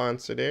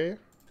sponsor there.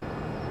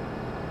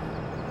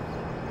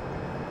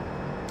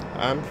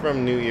 I'm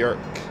from New York.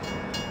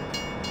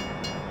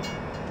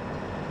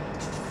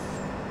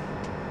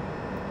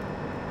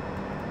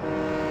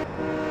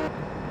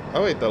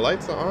 Oh wait, the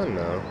lights are on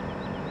now.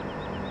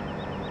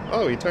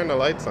 Oh, he turned the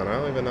lights on. I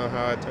don't even know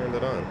how I turned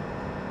it on.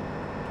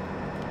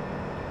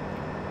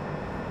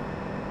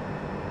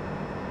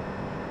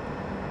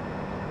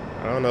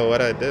 I don't know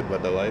what I did,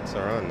 but the lights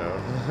are on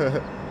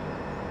now.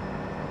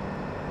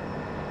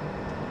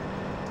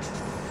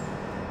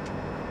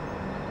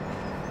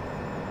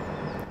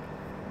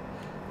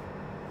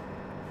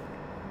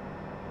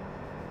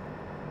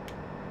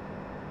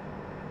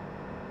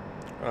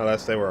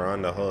 Unless they were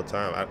on the whole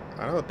time.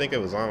 I don't think it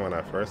was on when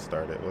I first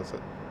started, was it?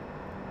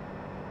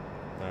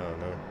 I don't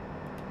know.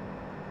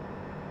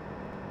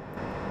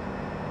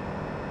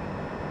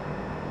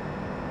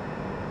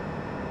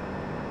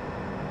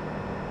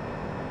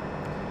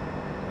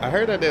 I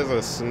heard that there's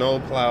a snow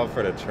plow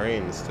for the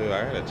trains too.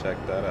 I gotta check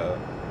that out.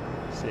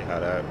 See how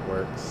that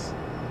works.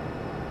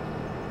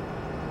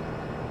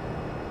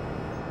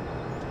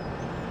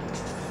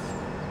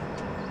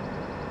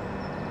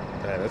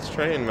 Yeah, this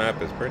train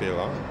map is pretty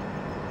long.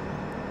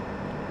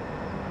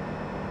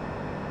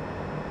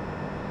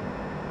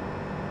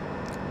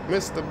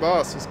 Mr.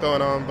 Boss, what's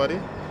going on, buddy?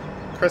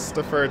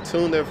 Christopher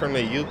tuned in from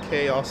the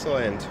UK. Also,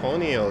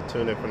 Antonio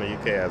tuned in from the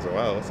UK as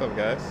well. What's up,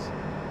 guys?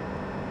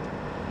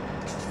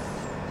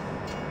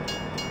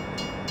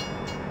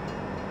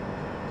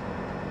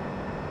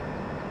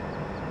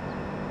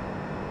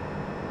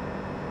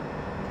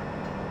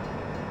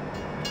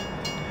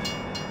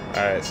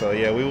 All right, so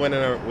yeah, we went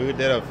in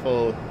a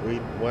full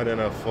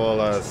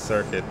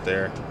circuit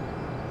there.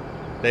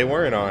 They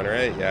weren't on,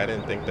 right? Yeah, I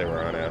didn't think they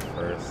were on at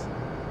first.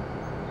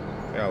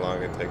 See how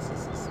long it takes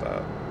us to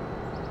stop.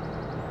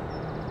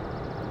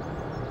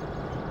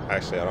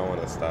 Actually, I don't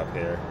want to stop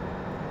here.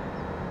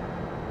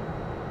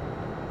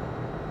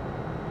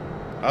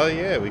 Oh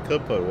yeah, we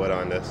could put wood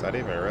on this. I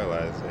didn't even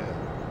realize. Yeah,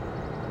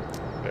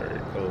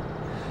 very cool.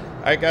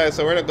 Alright guys,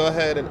 so we're gonna go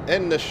ahead and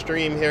end the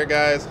stream here,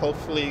 guys.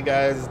 Hopefully you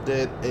guys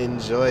did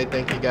enjoy.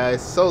 Thank you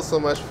guys so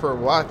much for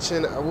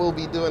watching. I will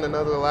be doing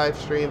another live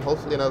stream,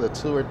 hopefully another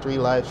 2 or 3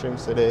 live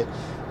streams today,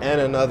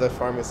 and another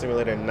Farming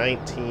Simulator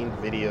 19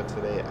 video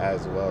today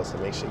as well. So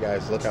make sure you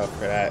guys look out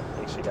for that.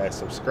 Make sure you guys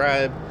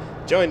subscribe,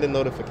 join the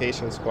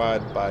notification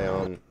squad by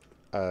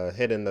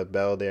hitting the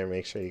bell there.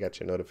 Make sure you got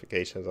your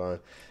notifications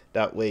on.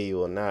 That way you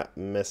will not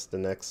miss the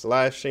next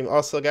live stream.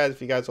 Also, guys,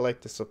 if you guys would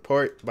like to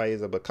support by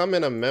either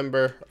becoming a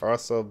member or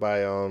also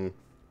by dang,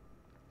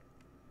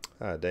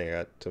 I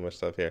got too much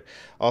stuff here.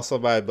 Also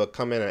by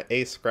becoming an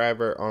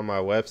subscriber on my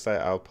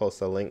website. I'll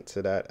post a link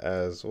to that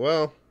as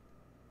well.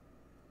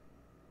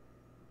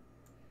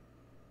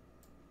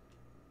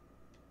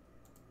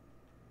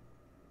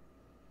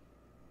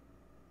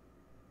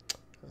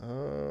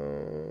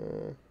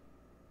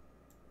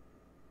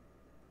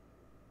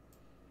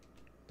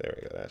 There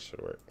we go, that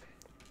should work.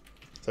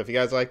 So if you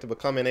guys would like to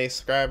become an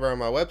subscriber on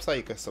my website,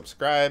 you can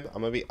subscribe.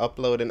 I'm going to be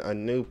uploading a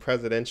new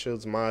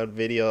Presidentials mod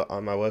video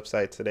on my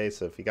website today.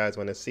 So if you guys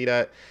want to see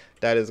that,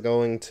 that is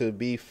going to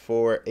be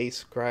for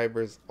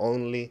subscribers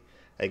only.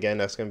 Again,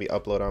 that's going to be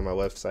uploaded on my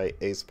website,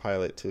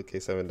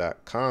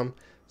 acepilot2k7.com.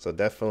 So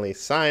definitely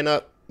sign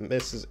up.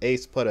 Mrs.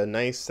 Ace put a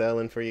nice sale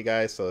in for you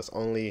guys, so it's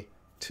only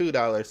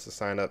 $2 to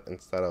sign up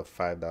instead of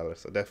 $5.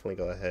 So definitely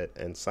go ahead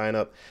and sign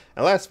up.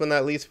 And last but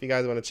not least, if you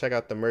guys want to check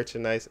out the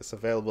merchandise, it's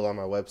available on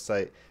my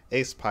website,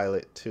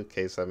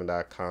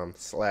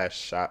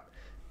 acepilot2k7.com/shop.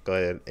 Go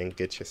ahead and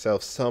get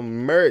yourself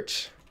some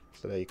merch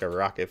so that you can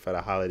rock it for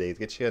the holidays.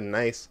 Get you a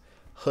nice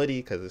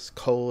hoodie because it's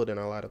cold in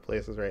a lot of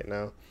places right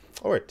now,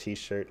 or a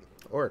t-shirt,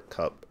 or a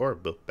cup or a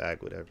book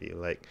bag, whatever you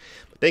like.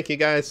 But thank you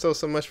guys so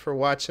much for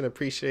watching.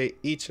 Appreciate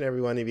each and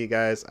every one of you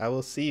guys. I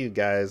will see you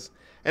guys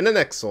in the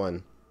next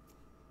one.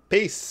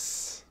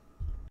 Peace.